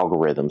own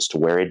algorithms to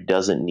where it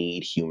doesn't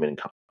need human,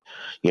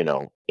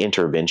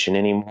 intervention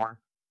anymore.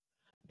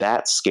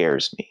 That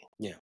scares me.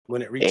 Yeah.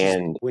 When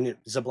And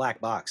it's a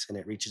black box and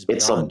it reaches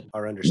it's a beyond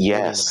our understanding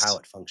of yes, how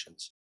it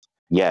functions.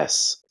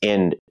 yes.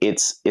 And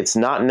it's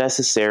not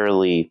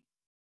necessarily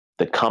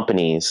the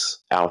companies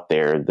out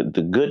there,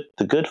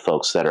 the good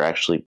folks that are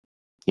actually,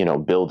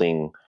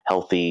 building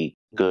healthy,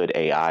 good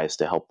AIs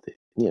to help,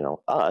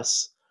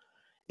 us.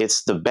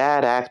 It's the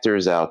bad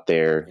actors out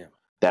there Yeah.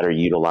 that are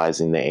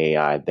utilizing the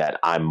AI that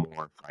I'm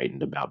more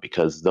frightened about,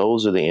 because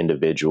those are the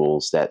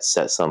individuals that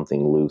set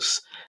something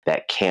loose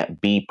that can't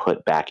be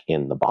put back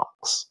in the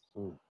box.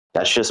 Mm.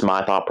 That's just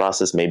my thought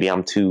process. Maybe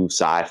I'm too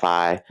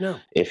sci-fi, No.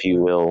 if you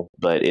will,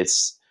 but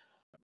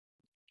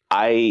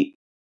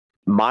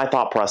my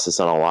thought process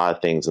on a lot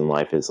of things in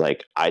life is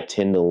like, I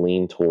tend to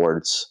lean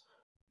towards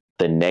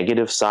the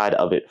negative side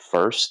of it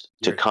first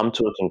to come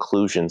to a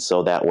conclusion,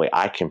 so that way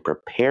I can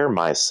prepare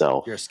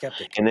myself. You're a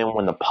skeptic. And then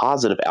when the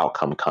positive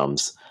outcome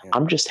comes,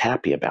 I'm just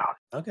happy about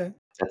it. Okay.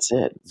 That's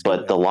it. It's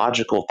But good, the man.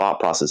 logical thought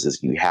process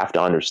is, you have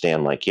to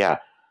understand, like, yeah,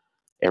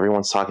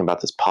 everyone's talking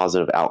about this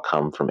positive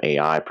outcome from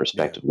AI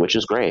perspective, which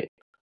is great.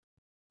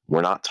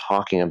 We're not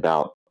talking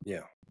about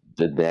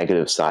the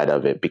negative side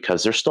of it,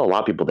 because there's still a lot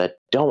of people that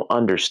don't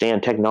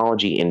understand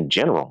technology in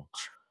general.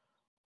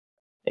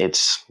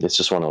 It's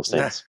just one of those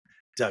things.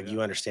 Doug,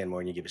 you understand more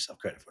than you give yourself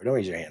credit for. Don't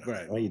raise your hand on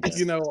that. What are you doing?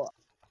 You know,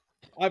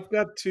 I've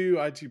got two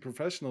IT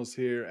professionals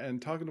here,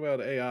 and talking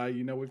about AI,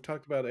 we've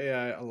talked about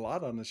AI a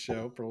lot on the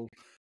show for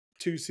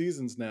 2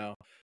 seasons now.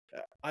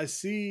 I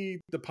see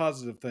the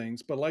positive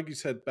things, but like you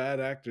said, bad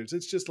actors.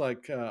 It's just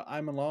like,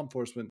 I'm in law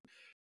enforcement.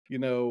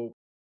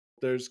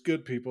 There's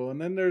good people, and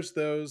then there's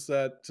those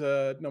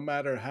that, no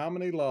matter how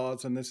many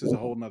laws, and this is a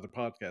whole nother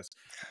podcast,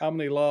 how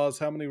many laws,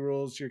 how many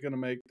rules you're going to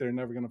make, they're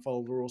never going to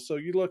follow the rules. So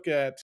you look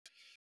at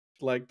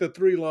like the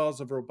 3 laws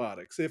of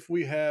robotics. If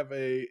we have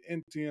a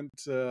intient,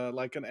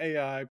 like an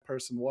AI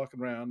person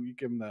walking around, you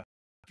give them the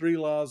 3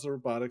 laws of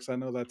robotics. I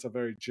know that's a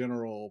very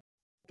general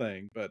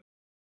thing, but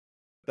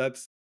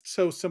that's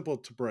so simple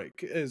to break,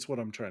 is what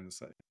I'm trying to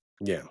say.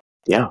 Yeah.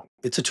 Yeah.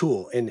 It's a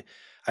tool. And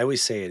I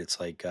always say it, it's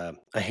like a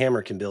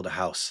hammer can build a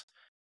house,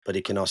 but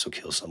it can also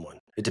kill someone.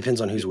 It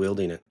depends on who's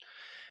wielding it.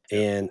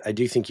 And I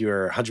do think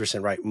you're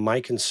 100% right. My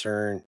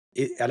concern,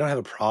 I don't have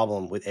a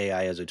problem with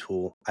AI as a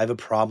tool. I have a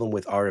problem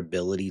with our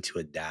ability to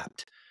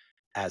adapt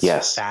as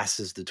Yes. fast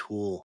as the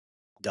tool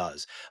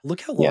does.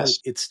 Look how long Yes.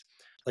 it's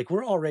like,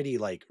 we're already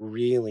like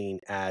reeling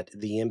at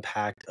the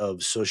impact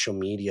of social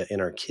media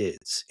in our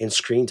kids in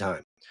screen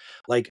time.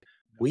 Like,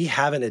 we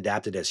haven't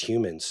adapted as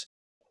humans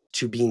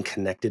to being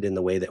connected in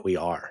the way that we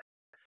are,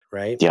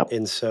 right? Yep.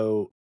 And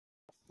so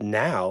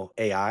now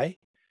AI,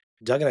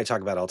 Doug and I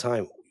talk about it all the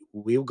time.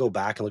 We'll go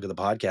back and look at the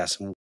podcast,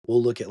 and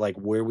we'll look at like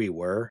where we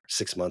were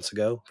 6 months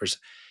ago.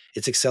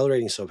 It's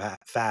accelerating so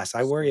fast.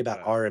 I worry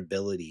about our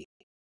ability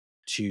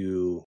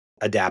to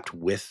adapt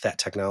with that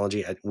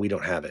technology. We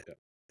don't have it.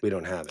 We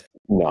don't have it.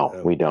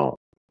 No, we don't.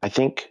 I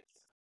think,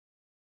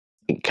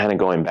 kind of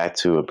going back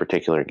to a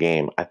particular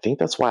game, I think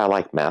that's why I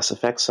like Mass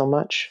Effect so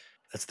much.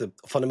 That's the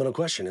fundamental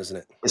question, isn't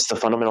it? It's the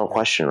fundamental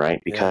question,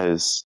 right?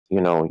 Because,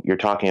 you're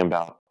talking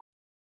about,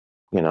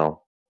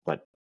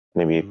 what,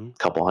 maybe a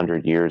couple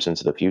hundred years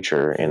into the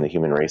future, and the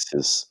human race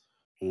has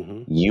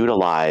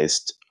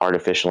utilized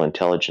artificial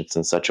intelligence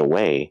in such a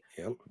way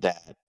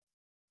that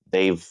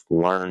they've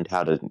learned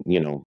how to,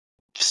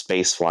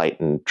 space flight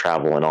and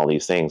travel and all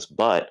these things.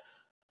 But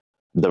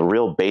the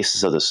real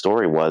basis of the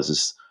story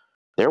is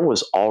there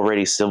was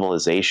already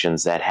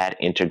civilizations that had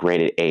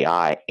integrated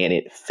AI, and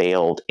it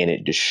failed, and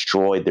it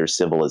destroyed their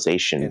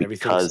civilization, And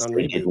because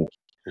they didn't.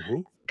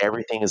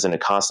 Everything is in a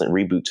constant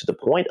reboot, to the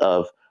point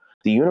of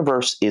the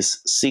universe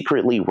is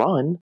secretly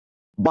run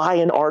by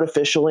an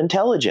artificial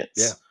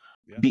intelligence.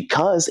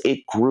 Because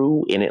it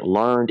grew and it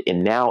learned,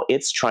 and now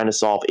it's trying to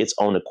solve its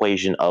own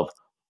equation of,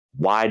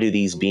 why do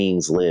these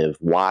beings live?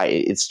 Why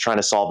it's trying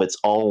to solve its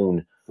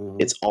own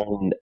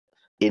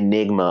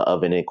enigma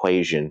of an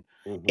equation.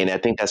 And I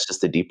think that's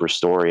just the deeper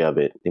story of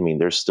it. I mean,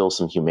 there's still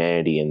some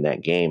humanity in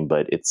that game,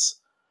 but it's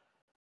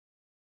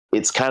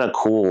kind of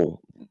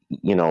cool,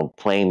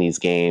 playing these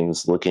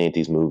games, looking at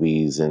these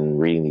movies, and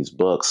reading these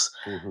books.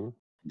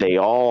 They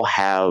all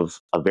have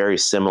a very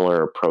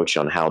similar approach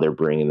on how they're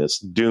bringing this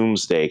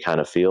doomsday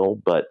kind of feel,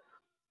 but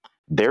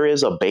there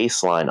is a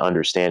baseline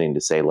understanding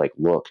to say, like,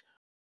 look,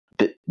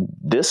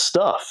 this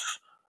stuff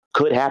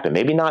could happen.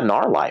 Maybe not in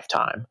our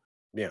lifetime.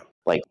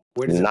 Like,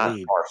 where does not it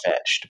lead?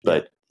 far-fetched,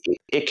 but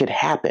it could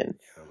happen.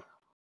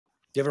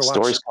 You ever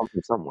Stories come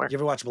from somewhere. You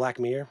ever watch Black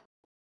Mirror?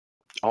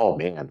 Oh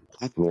man,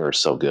 Black Mirror is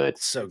so good.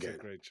 So It's a good.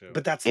 great show.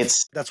 But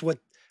that's what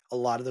a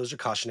lot of those are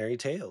cautionary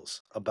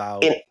tales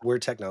about And where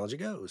technology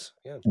goes.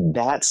 Yeah.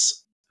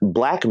 that's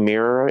Black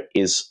Mirror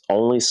is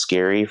only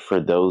scary for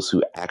those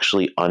who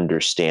actually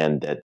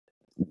understand that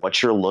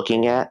what you're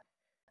looking Mhm. at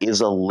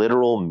is a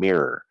literal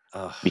mirror,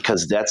 Ugh.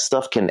 because that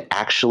stuff can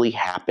actually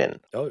happen.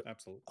 Oh,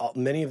 Absolutely.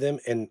 many of them,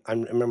 and I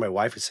remember my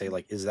wife would say,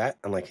 like, "Is that?"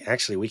 I'm like,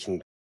 "Actually, we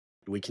can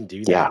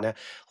do that Yeah, now."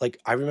 Like,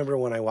 I remember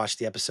when I watched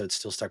the episode,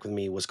 still stuck with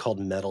me, was called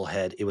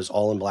Metalhead. It was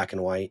all in black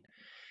and white,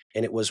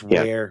 and it was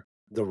yeah, where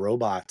the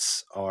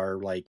robots are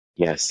like,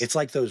 yes, it's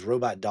like those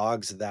robot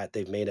dogs that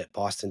they've made at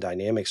Boston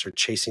Dynamics are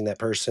chasing that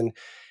person,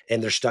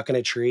 and they're stuck in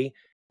a tree,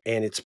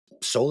 and it's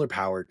solar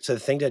powered, so the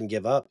thing doesn't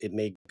give up. It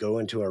may go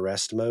into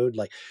arrest mode.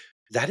 Like,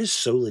 that is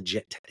so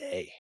legit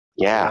today.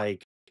 yeah,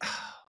 Like,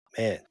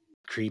 man,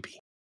 creepy,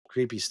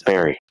 creepy stuff.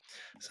 very.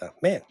 So,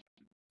 man,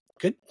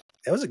 good.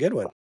 That was a good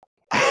one.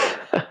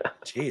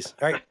 Jeez.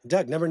 All right,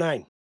 Doug, number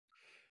 9.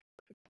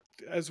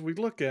 As we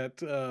look at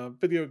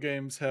video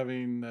games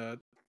having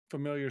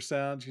familiar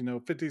sounds,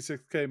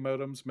 56K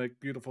modems make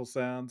beautiful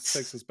sounds,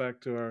 takes us back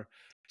to our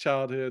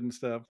childhood and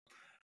stuff.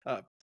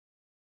 Uh,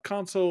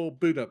 Console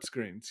boot up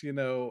screens,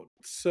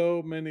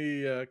 so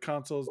many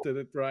consoles did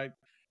it right.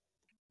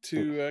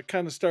 To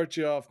kind of start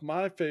you off,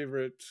 my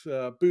favorite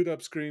boot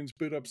up screens,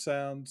 boot up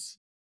sounds,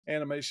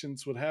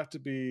 animations would have to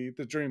be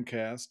the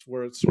Dreamcast,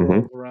 where it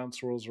Hmm.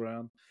 swirls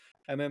around.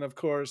 And then, of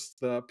course,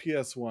 the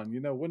PS1.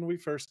 When we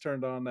first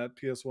turned on that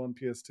PS1,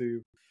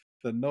 PS2,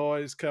 the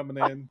noise coming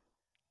in.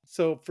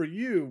 So for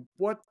you,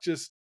 what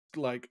just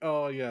like,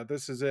 oh, yeah,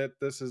 this is it.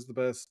 This is the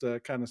best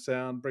kind of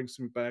sound, brings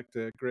me back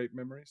to great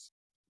memories?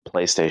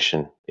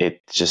 PlayStation.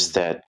 It's just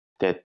Mm,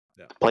 that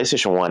Yeah.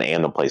 PlayStation 1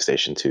 and the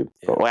PlayStation 2.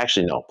 yeah, Well,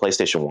 actually, no,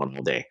 PlayStation 1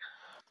 all day.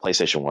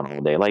 PlayStation 1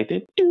 all day. Like,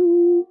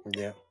 doo.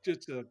 yeah,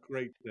 Just a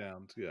great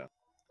sound. Yeah.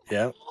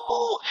 yeah.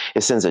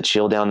 It sends a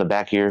chill down the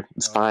back of your Oh,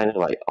 spine.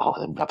 Like, oh,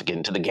 I'm about to get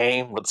into the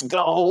game. Let's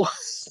go.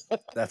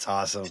 That's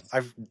awesome.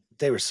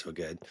 They were so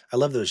good. I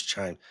love those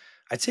chime.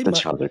 I'd say The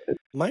chimes are good.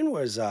 mine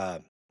was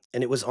and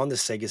it was on the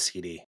Sega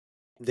CD.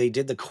 They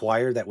did the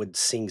choir that would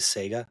sing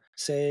Sega,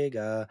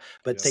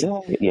 but yeah.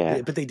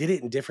 Yeah. they did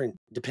it in different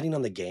depending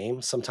on the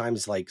game.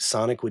 Sometimes like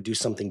Sonic would do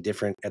something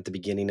different at the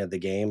beginning of the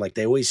game. Like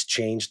they always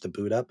changed the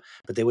boot up,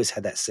 but they always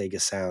had that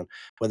Sega sound,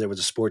 whether it was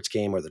a sports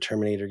game or the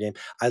Terminator game.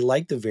 I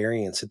like the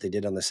variants that they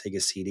did on the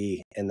Sega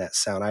CD and that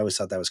sound. I always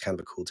thought that was kind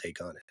of a cool take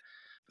on it.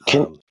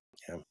 Can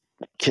Yeah.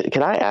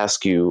 can I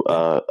ask you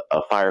Yeah.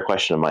 a fire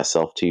question of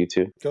myself to you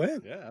too? Go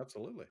ahead. Yeah,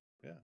 absolutely.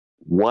 Yeah.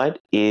 What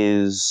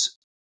is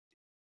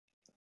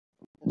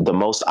the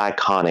most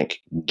iconic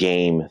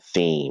game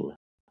theme,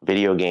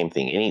 video game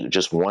theme? Any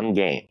just one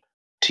game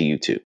to you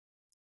two?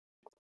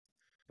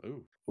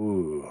 Ooh.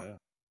 Ooh, Yeah.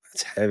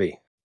 that's heavy.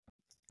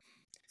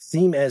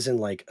 Theme as in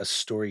like a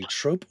story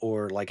trope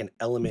or like an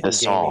element The in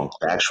song, gaming?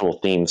 the actual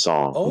theme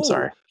song. I'm Oh,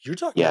 sorry. you're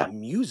talking Yeah, about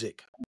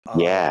music.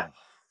 yeah.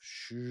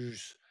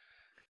 Shoes.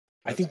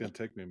 I That's think gonna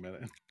take me a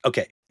minute.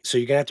 okay, so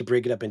you're gonna have to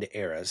break it up into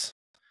eras.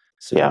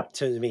 So Yeah.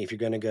 to me, if you're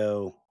gonna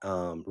go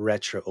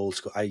retro, old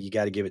school, you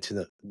got to give it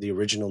to the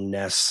original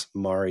Ness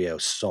Mario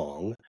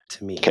song.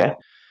 To me, Okay.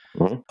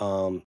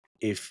 Mhm.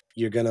 if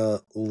you're gonna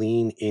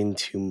lean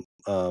into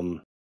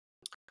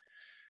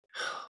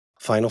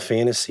Final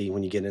Fantasy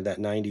when you get into that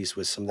 90s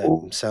with some of that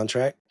Ooh,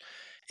 soundtrack.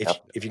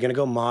 yep. If you're gonna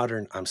go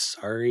modern, I'm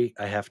sorry,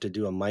 I have to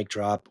do a mic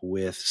drop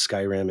with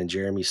Skyrim and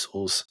Jeremy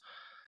Souls.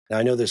 Now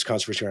I know there's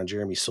controversy around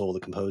Jeremy Soule, the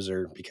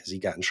composer, because he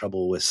got in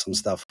trouble with some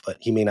stuff, but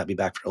he may not be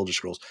back for Elder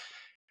Scrolls.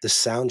 The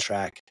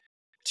soundtrack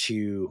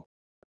to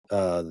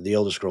the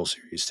Elder Scrolls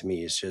series to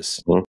me is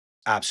just Mhm.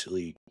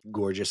 absolutely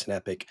gorgeous and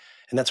epic.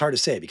 And that's hard to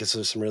say because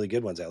there's some really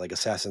good ones out. Like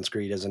Assassin's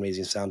Creed has an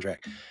amazing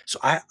soundtrack. So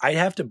I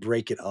have to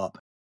break it up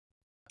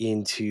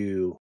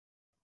into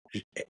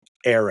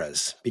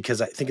eras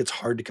because I think it's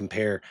hard to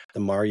compare the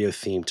Mario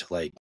theme to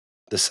like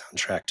the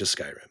soundtrack to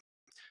Skyrim.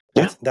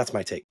 Yeah. That's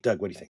my take. Doug,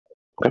 what do you think?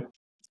 Okay.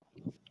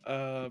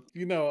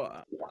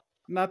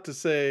 Not to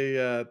say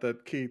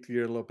that Keith,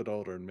 you're a little bit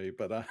older than me,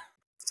 but I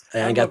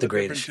I'm got of the a different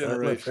greatest shot, my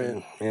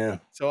generation. friend. Yeah.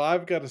 So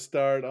I've got to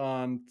start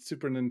on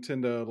Super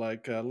Nintendo,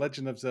 like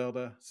Legend of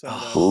Zelda, some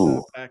of that Oh,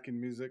 Ooh. backing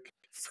music.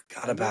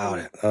 forgot And about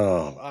then it.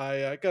 Oh,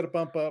 I got to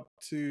bump up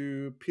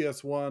to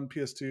PS1,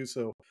 PS2.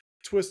 So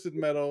Twisted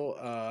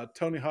Metal,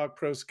 Tony Hawk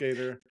Pro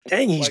Skater,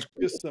 dang, like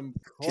just some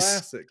he's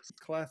classics.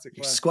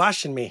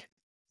 squashing me.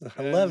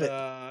 I love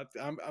And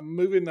it. I'm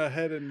moving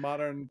ahead in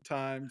modern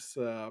times.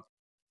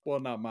 Well,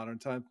 not modern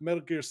times.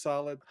 Metal Gear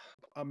Solid,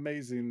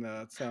 amazing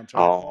soundtrack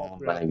all Oh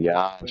throughout my the thing.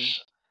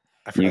 gosh.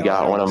 I You forgot And all I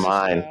got about one gotta of those.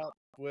 finish it mine. out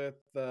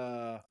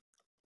with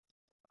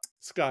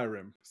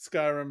Skyrim.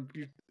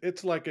 Skyrim,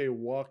 it's like a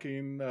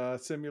walking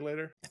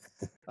simulator,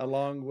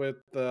 along with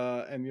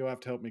and you'll have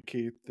to help me,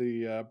 Keith.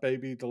 The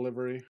baby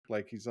delivery,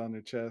 like he's on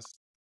your chest.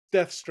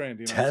 Death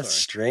Stranding. I'm Death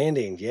sorry.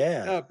 Stranding.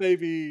 Yeah.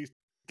 Baby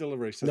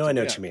delivery No, I system.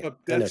 know Yeah, what you mean. but I know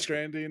Death what you mean.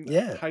 Stranding,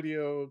 Yeah.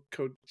 Hideo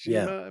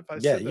Yeah. Kojima, if I Yeah.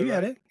 said that You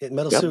got right. it. Yep.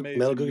 Metal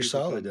Amazing Gear music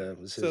Solid on there.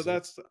 was So his.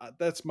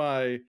 that's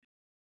my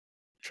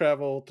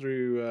travel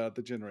through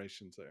the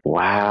generations there.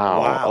 Wow.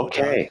 Wow, Doug.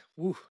 Okay.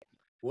 Woo.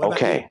 What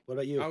about you? Okay, What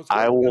about I you? was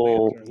I waiting for the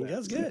will. answer on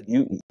That's that.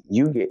 good.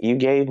 You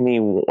gave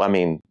me. I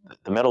mean,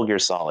 the Metal Gear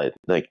Solid.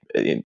 Like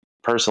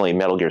personally,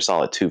 Metal Gear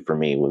Solid 2 for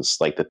me was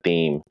like the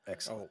theme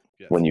Excellent. Oh,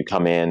 yes. when you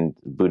come in,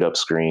 boot up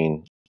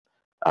screen.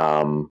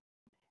 Halo,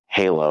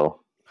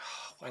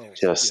 What is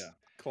just Yeah,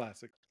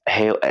 classic.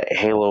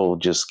 Halo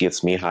just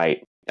gets me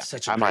hyped.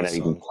 such a I might great not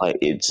even song. play.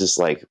 It's just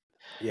like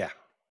Yeah.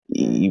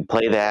 you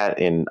play that,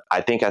 and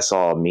I think I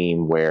saw a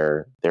meme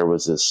where there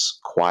was this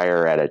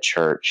choir at a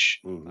church,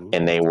 hmm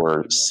and they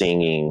were It was.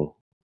 singing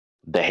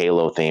the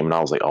Halo theme, and I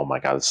was like, "Oh my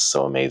god, this is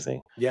so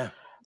amazing!" Yeah.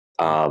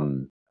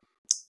 Um,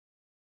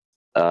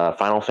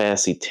 Final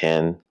Fantasy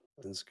X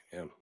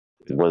Yeah.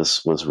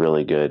 was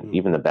really good,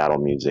 even the Mhm. battle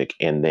music,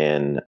 and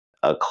then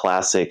a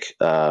classic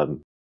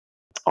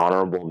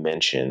honorable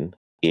mention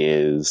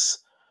is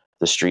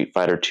the Street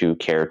Fighter 2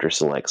 character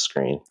select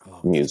screen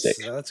Oh, music.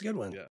 that's a good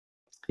one. Yeah,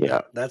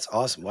 Yeah, That's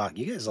awesome. Wow,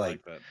 you guys I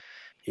like that.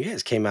 you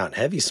guys came out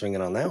heavy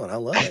swinging on that one. I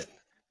love it.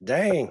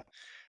 Dang.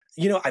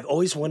 You know, I've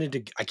always wanted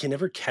to. I can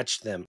never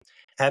catch them.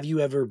 Have you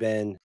ever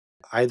been,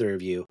 either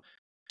of you,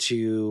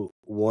 to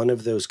one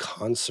of those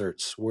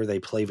concerts where they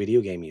play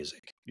video game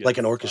music, like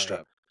an Yes, I orchestra?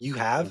 have. You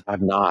have?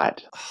 I've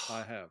not.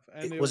 I have,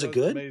 and it Was it was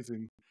good?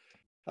 amazing.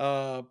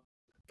 Uh,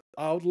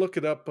 I'll look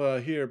it up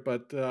here,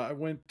 but I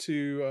went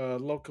to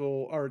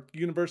local or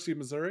University of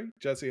Missouri,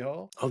 Jesse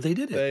Hall. Oh, they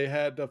did it. They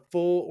had a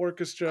full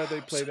orchestra. They Oh,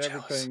 so played jealous.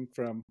 everything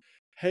from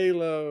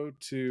Halo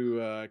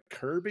to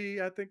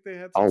Kirby. I think they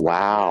had some Oh stuff playing.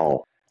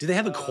 wow! Did they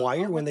have a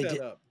choir I'll when look they that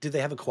did? up. Did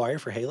they have a choir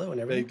for Halo and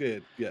They everything?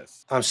 did,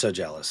 yes. I'm so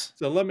jealous.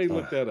 So let me Ugh.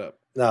 look that up.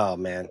 Oh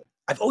man,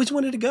 I've always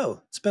wanted to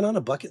go. It's been on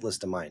a bucket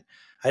list of mine.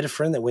 I had a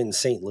friend that went in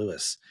St.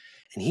 Louis,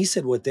 and he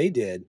said what they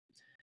did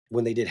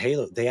when they did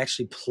Halo, they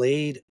actually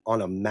played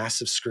on a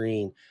massive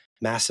screen,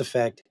 Mass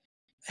Effect,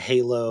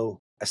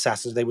 Halo,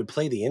 Assassins. They would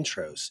play the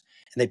intros,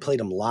 and they played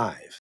them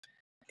live.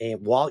 And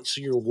so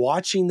you're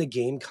watching the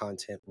game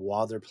content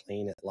while they're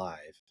playing it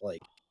live,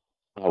 like.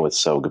 I would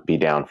so be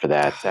down for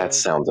that. That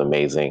So sounds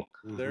amazing.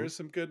 there is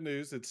some good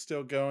news. It's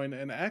still going.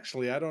 And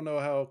actually, I don't know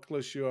how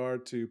close you are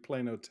to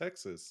Plano,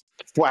 Texas.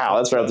 Wow,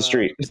 that's right up the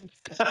street.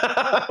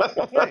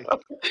 Hey,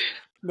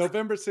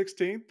 November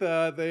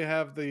 16th, they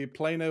have the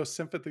Plano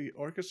Symphony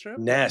Orchestra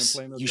playing in Ness,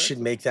 Plano, you should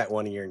Texas. make that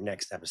one of your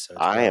next episodes.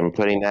 I bro. am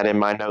putting that in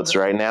my notes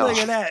right now. Look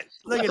at that.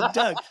 Look at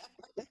Doug.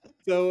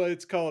 So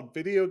it's called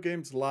Video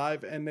Games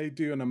Live, and they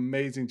do an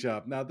amazing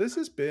job. Now, this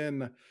has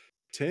been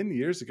 10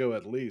 years ago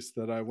at least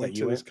that I went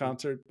you to this went?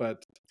 concert,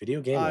 but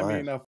Video game I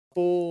live. mean, a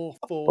full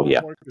Oh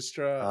yeah,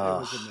 orchestra. It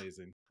was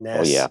amazing.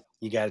 Ness, oh yeah.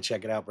 you got to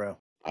check it out, bro.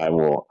 I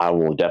will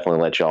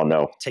definitely let y'all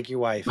know. Take your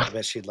wife. I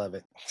bet she'd love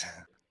it.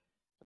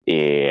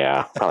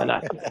 Yeah, probably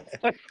not.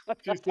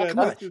 She said, Come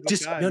on, "This is a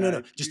just guy no.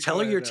 night. Just You tell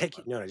go her you're ahead and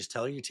have taking fun." just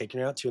tell her you're taking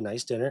her out to a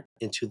nice dinner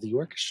into the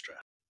orchestra.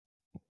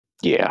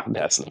 Yeah,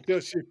 that's. Until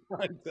she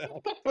finds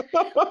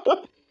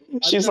out.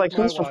 She's took like,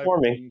 my "Who's wife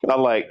performing?" and-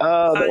 I'm like,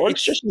 "The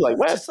orchestra." She's like, It's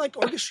 "What?" just like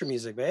orchestra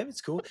music, babe.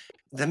 It's cool.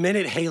 The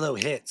minute Halo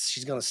hits,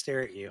 she's gonna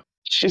stare at you.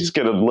 She's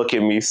gonna look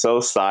at me so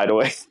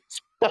sideways.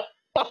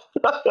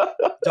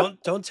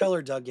 Don't tell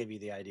her Doug gave you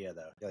the idea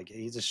though. Like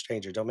he's a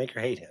stranger. Don't make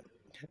her hate him.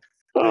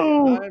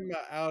 Oh, I'm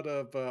out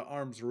of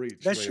arm's reach.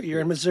 That's way true. up You're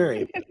in here.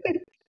 Missouri.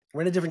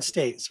 We're in a different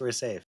state, so we're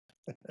safe.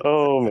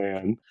 oh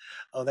man.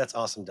 Oh, that's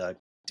awesome, Doug.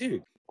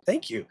 Dude,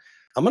 thank you.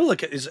 I'm gonna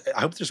look at. I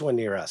hope there's one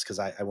near us because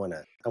I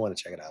wanna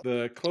check it out.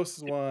 The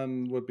closest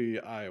one would be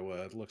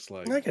Iowa, it looks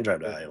like. I can drive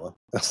to But- Iowa.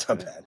 That's not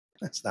Yeah. bad.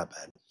 That's not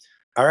bad.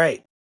 All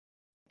right,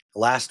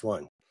 last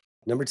one,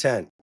 number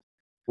 10.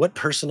 What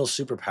personal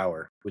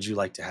superpower would you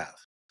like to have,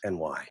 and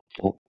why?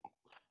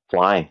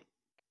 Flying.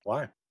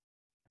 Why?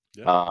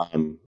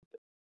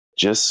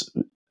 Just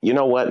you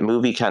know what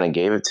movie kind of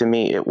gave it to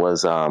me? It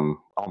was oh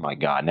my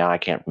god, now I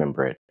can't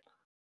remember it.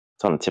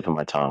 It's on the tip of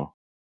my tongue.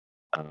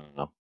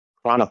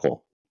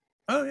 Chronicle.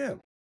 Oh yeah.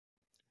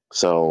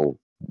 So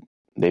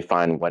they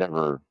find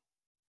whatever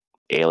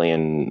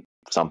alien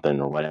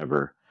something or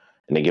whatever,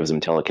 and it gives them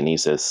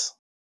telekinesis,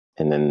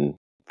 and then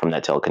from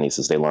that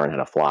telekinesis they learn how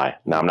to fly.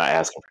 Now I'm not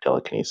asking for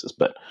telekinesis,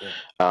 but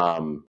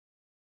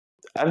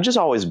I've just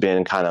always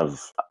been kind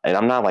of, and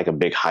I'm not like a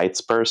big heights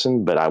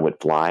person, but I would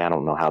fly. I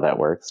don't know how that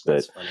works, but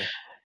That's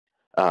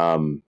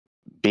funny.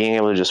 Being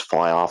able to just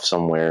fly off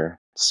somewhere,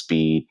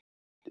 speed,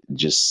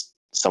 just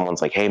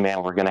someone's like, "Hey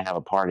man, we're gonna have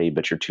a party,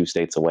 but you're 2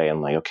 states away."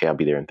 I'm like, "Okay, I'll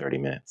be there in 30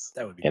 minutes."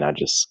 That would be And cool. I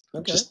just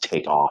Okay. just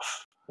take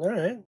off. All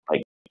right.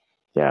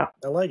 Yeah.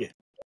 I like it.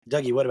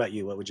 Dougie, what about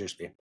you? What would yours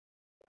be?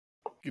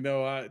 You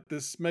know,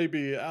 this may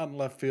be out in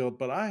left field,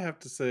 but I have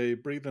to say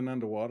breathing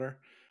underwater.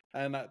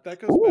 And that goes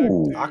back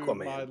Ooh. to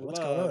Aquaman. my What's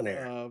going on love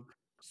there? of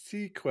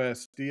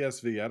Sequest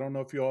DSV. I don't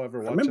know if you all ever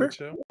I watched remember. that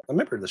show. I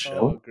remember the show.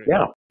 Oh, great.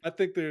 Yeah. I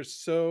think there's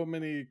so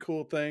many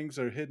cool things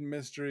or hidden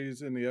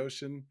mysteries in the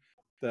ocean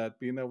that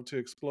being able to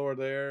explore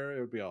there, it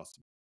would be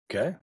awesome.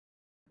 Okay.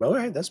 Well, all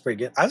right. That's pretty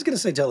good. I was going to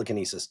say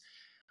telekinesis,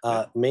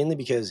 mainly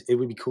because it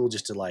would be cool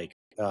just to like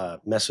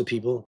mess with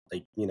people.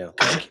 Like, you know,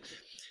 'cause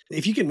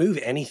if you can move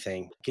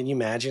anything, can you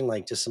imagine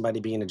like just somebody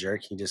being a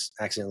jerk? You just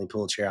accidentally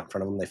pull a chair out in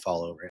front of them, they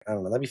fall over it. I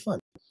don't know. That'd be fun.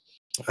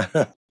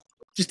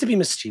 just to be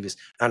mischievous.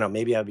 I don't know.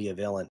 Maybe I'd be a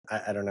villain.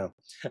 I don't know.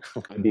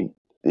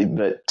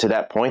 But to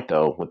that point,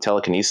 though, with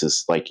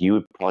telekinesis, like you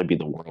would probably be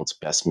the world's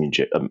best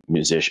musician,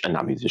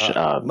 not musician,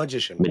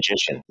 Magician.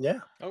 magician. Yeah,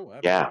 Oh,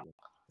 Yeah, absolutely.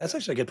 that's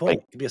actually a good like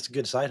point. It'd be a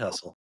good side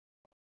hustle.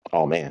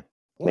 oh man,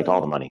 make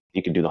all the money.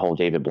 You can do the whole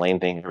David Blaine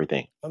thing,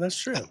 everything. Oh, that's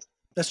true.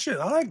 That's true.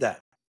 I like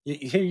that.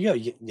 Here you go.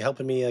 You're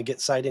helping me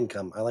get side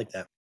income. I like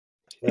that.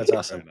 That's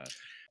awesome. Very nice.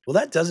 Well,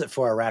 that does it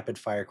for our rapid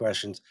fire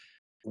questions.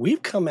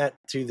 We've come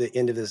to the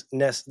end of this.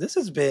 Ness, this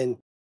has been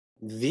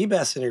the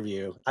best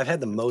interview. I've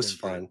had the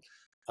most been fun.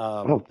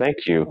 Oh,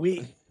 thank you.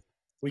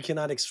 We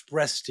cannot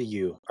express to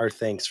you our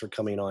thanks for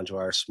coming on to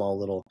our small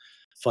little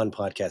fun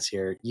podcast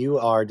here. You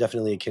are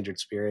definitely a kindred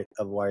spirit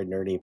of Wired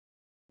Nerdy.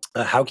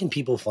 How can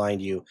people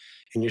find you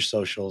in your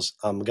socials?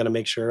 I'm going to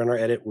make sure in our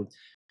edit we'll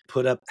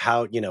put up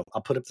I'll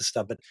put up the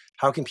stuff, but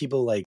how can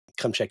people like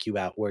come check you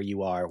out where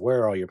you are?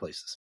 Where are all your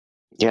places?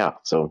 Yeah,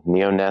 so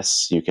Neo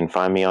Ness, you can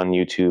find me on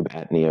YouTube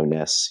at Neo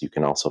Ness. You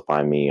can also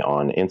find me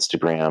on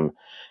Instagram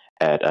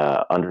at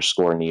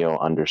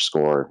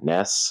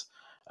 _Neo_Ness.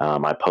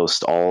 I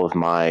post all of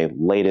my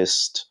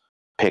latest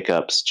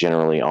pickups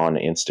generally on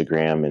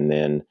Instagram, and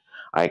then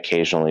I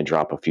occasionally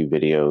drop a few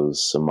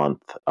videos a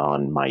month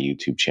on my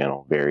YouTube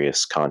channel,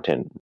 various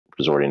content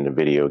resorting to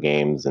video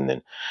games, and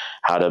then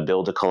how to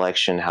build a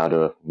collection, how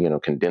to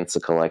condense a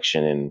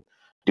collection, and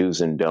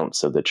do's and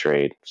don'ts of the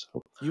trade.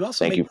 So You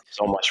also thank you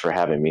so much for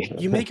having me.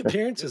 You make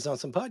appearances on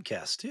some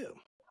podcasts too.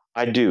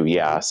 I do,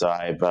 yeah. So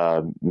I've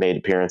made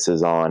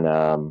appearances on,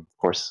 of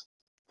course,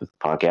 the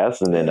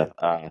podcast, and then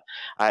I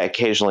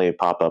occasionally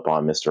pop up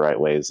on Mr.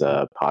 Rightway's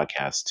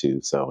podcast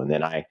too. So, and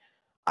then I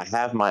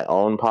have my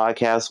own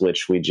podcast,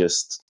 which we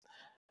just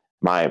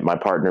my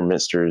partner,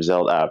 Mr.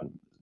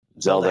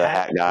 Zelda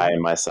Hat Guy,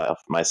 and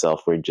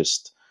myself, we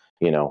just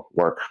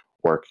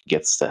work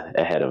gets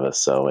ahead of us.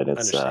 So and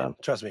it's understand.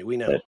 Trust me, we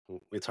know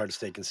it's hard to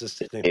stay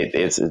consistent.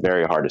 It's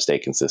very hard to stay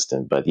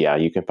consistent, but yeah,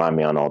 you can find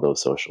me on all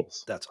those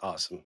socials. That's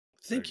awesome.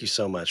 Thank you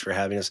so much for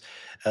having us.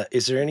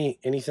 Is there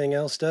anything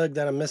else, Doug,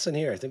 that I'm missing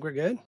here? I think we're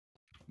good.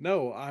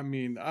 No, I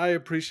mean, I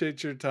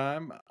appreciate your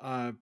time.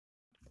 I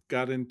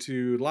got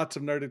into lots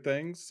of nerdy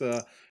things,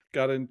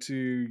 got into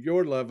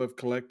your love of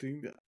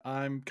collecting.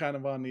 I'm kind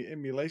of on the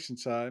emulation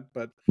side,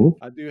 but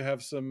I do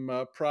have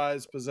some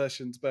prized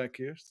possessions back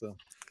here. So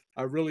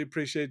I really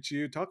appreciate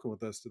you talking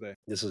with us today.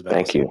 This has been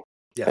Thank awesome. you.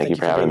 Yeah, thank you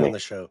for being having me on the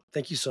show.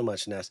 Thank you so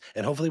much, Ness.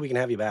 And hopefully we can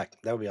have you back.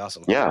 That would be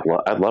awesome. Yeah,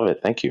 well, I'd love it.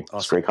 Thank you.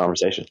 It's a great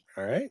conversation.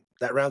 All right.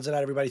 That rounds it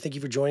out, everybody. Thank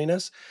you for joining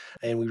us.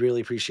 And we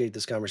really appreciate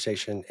this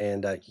conversation.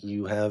 And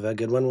you have a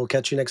good one. We'll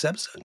catch you next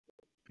episode.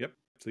 Yep.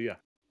 See ya.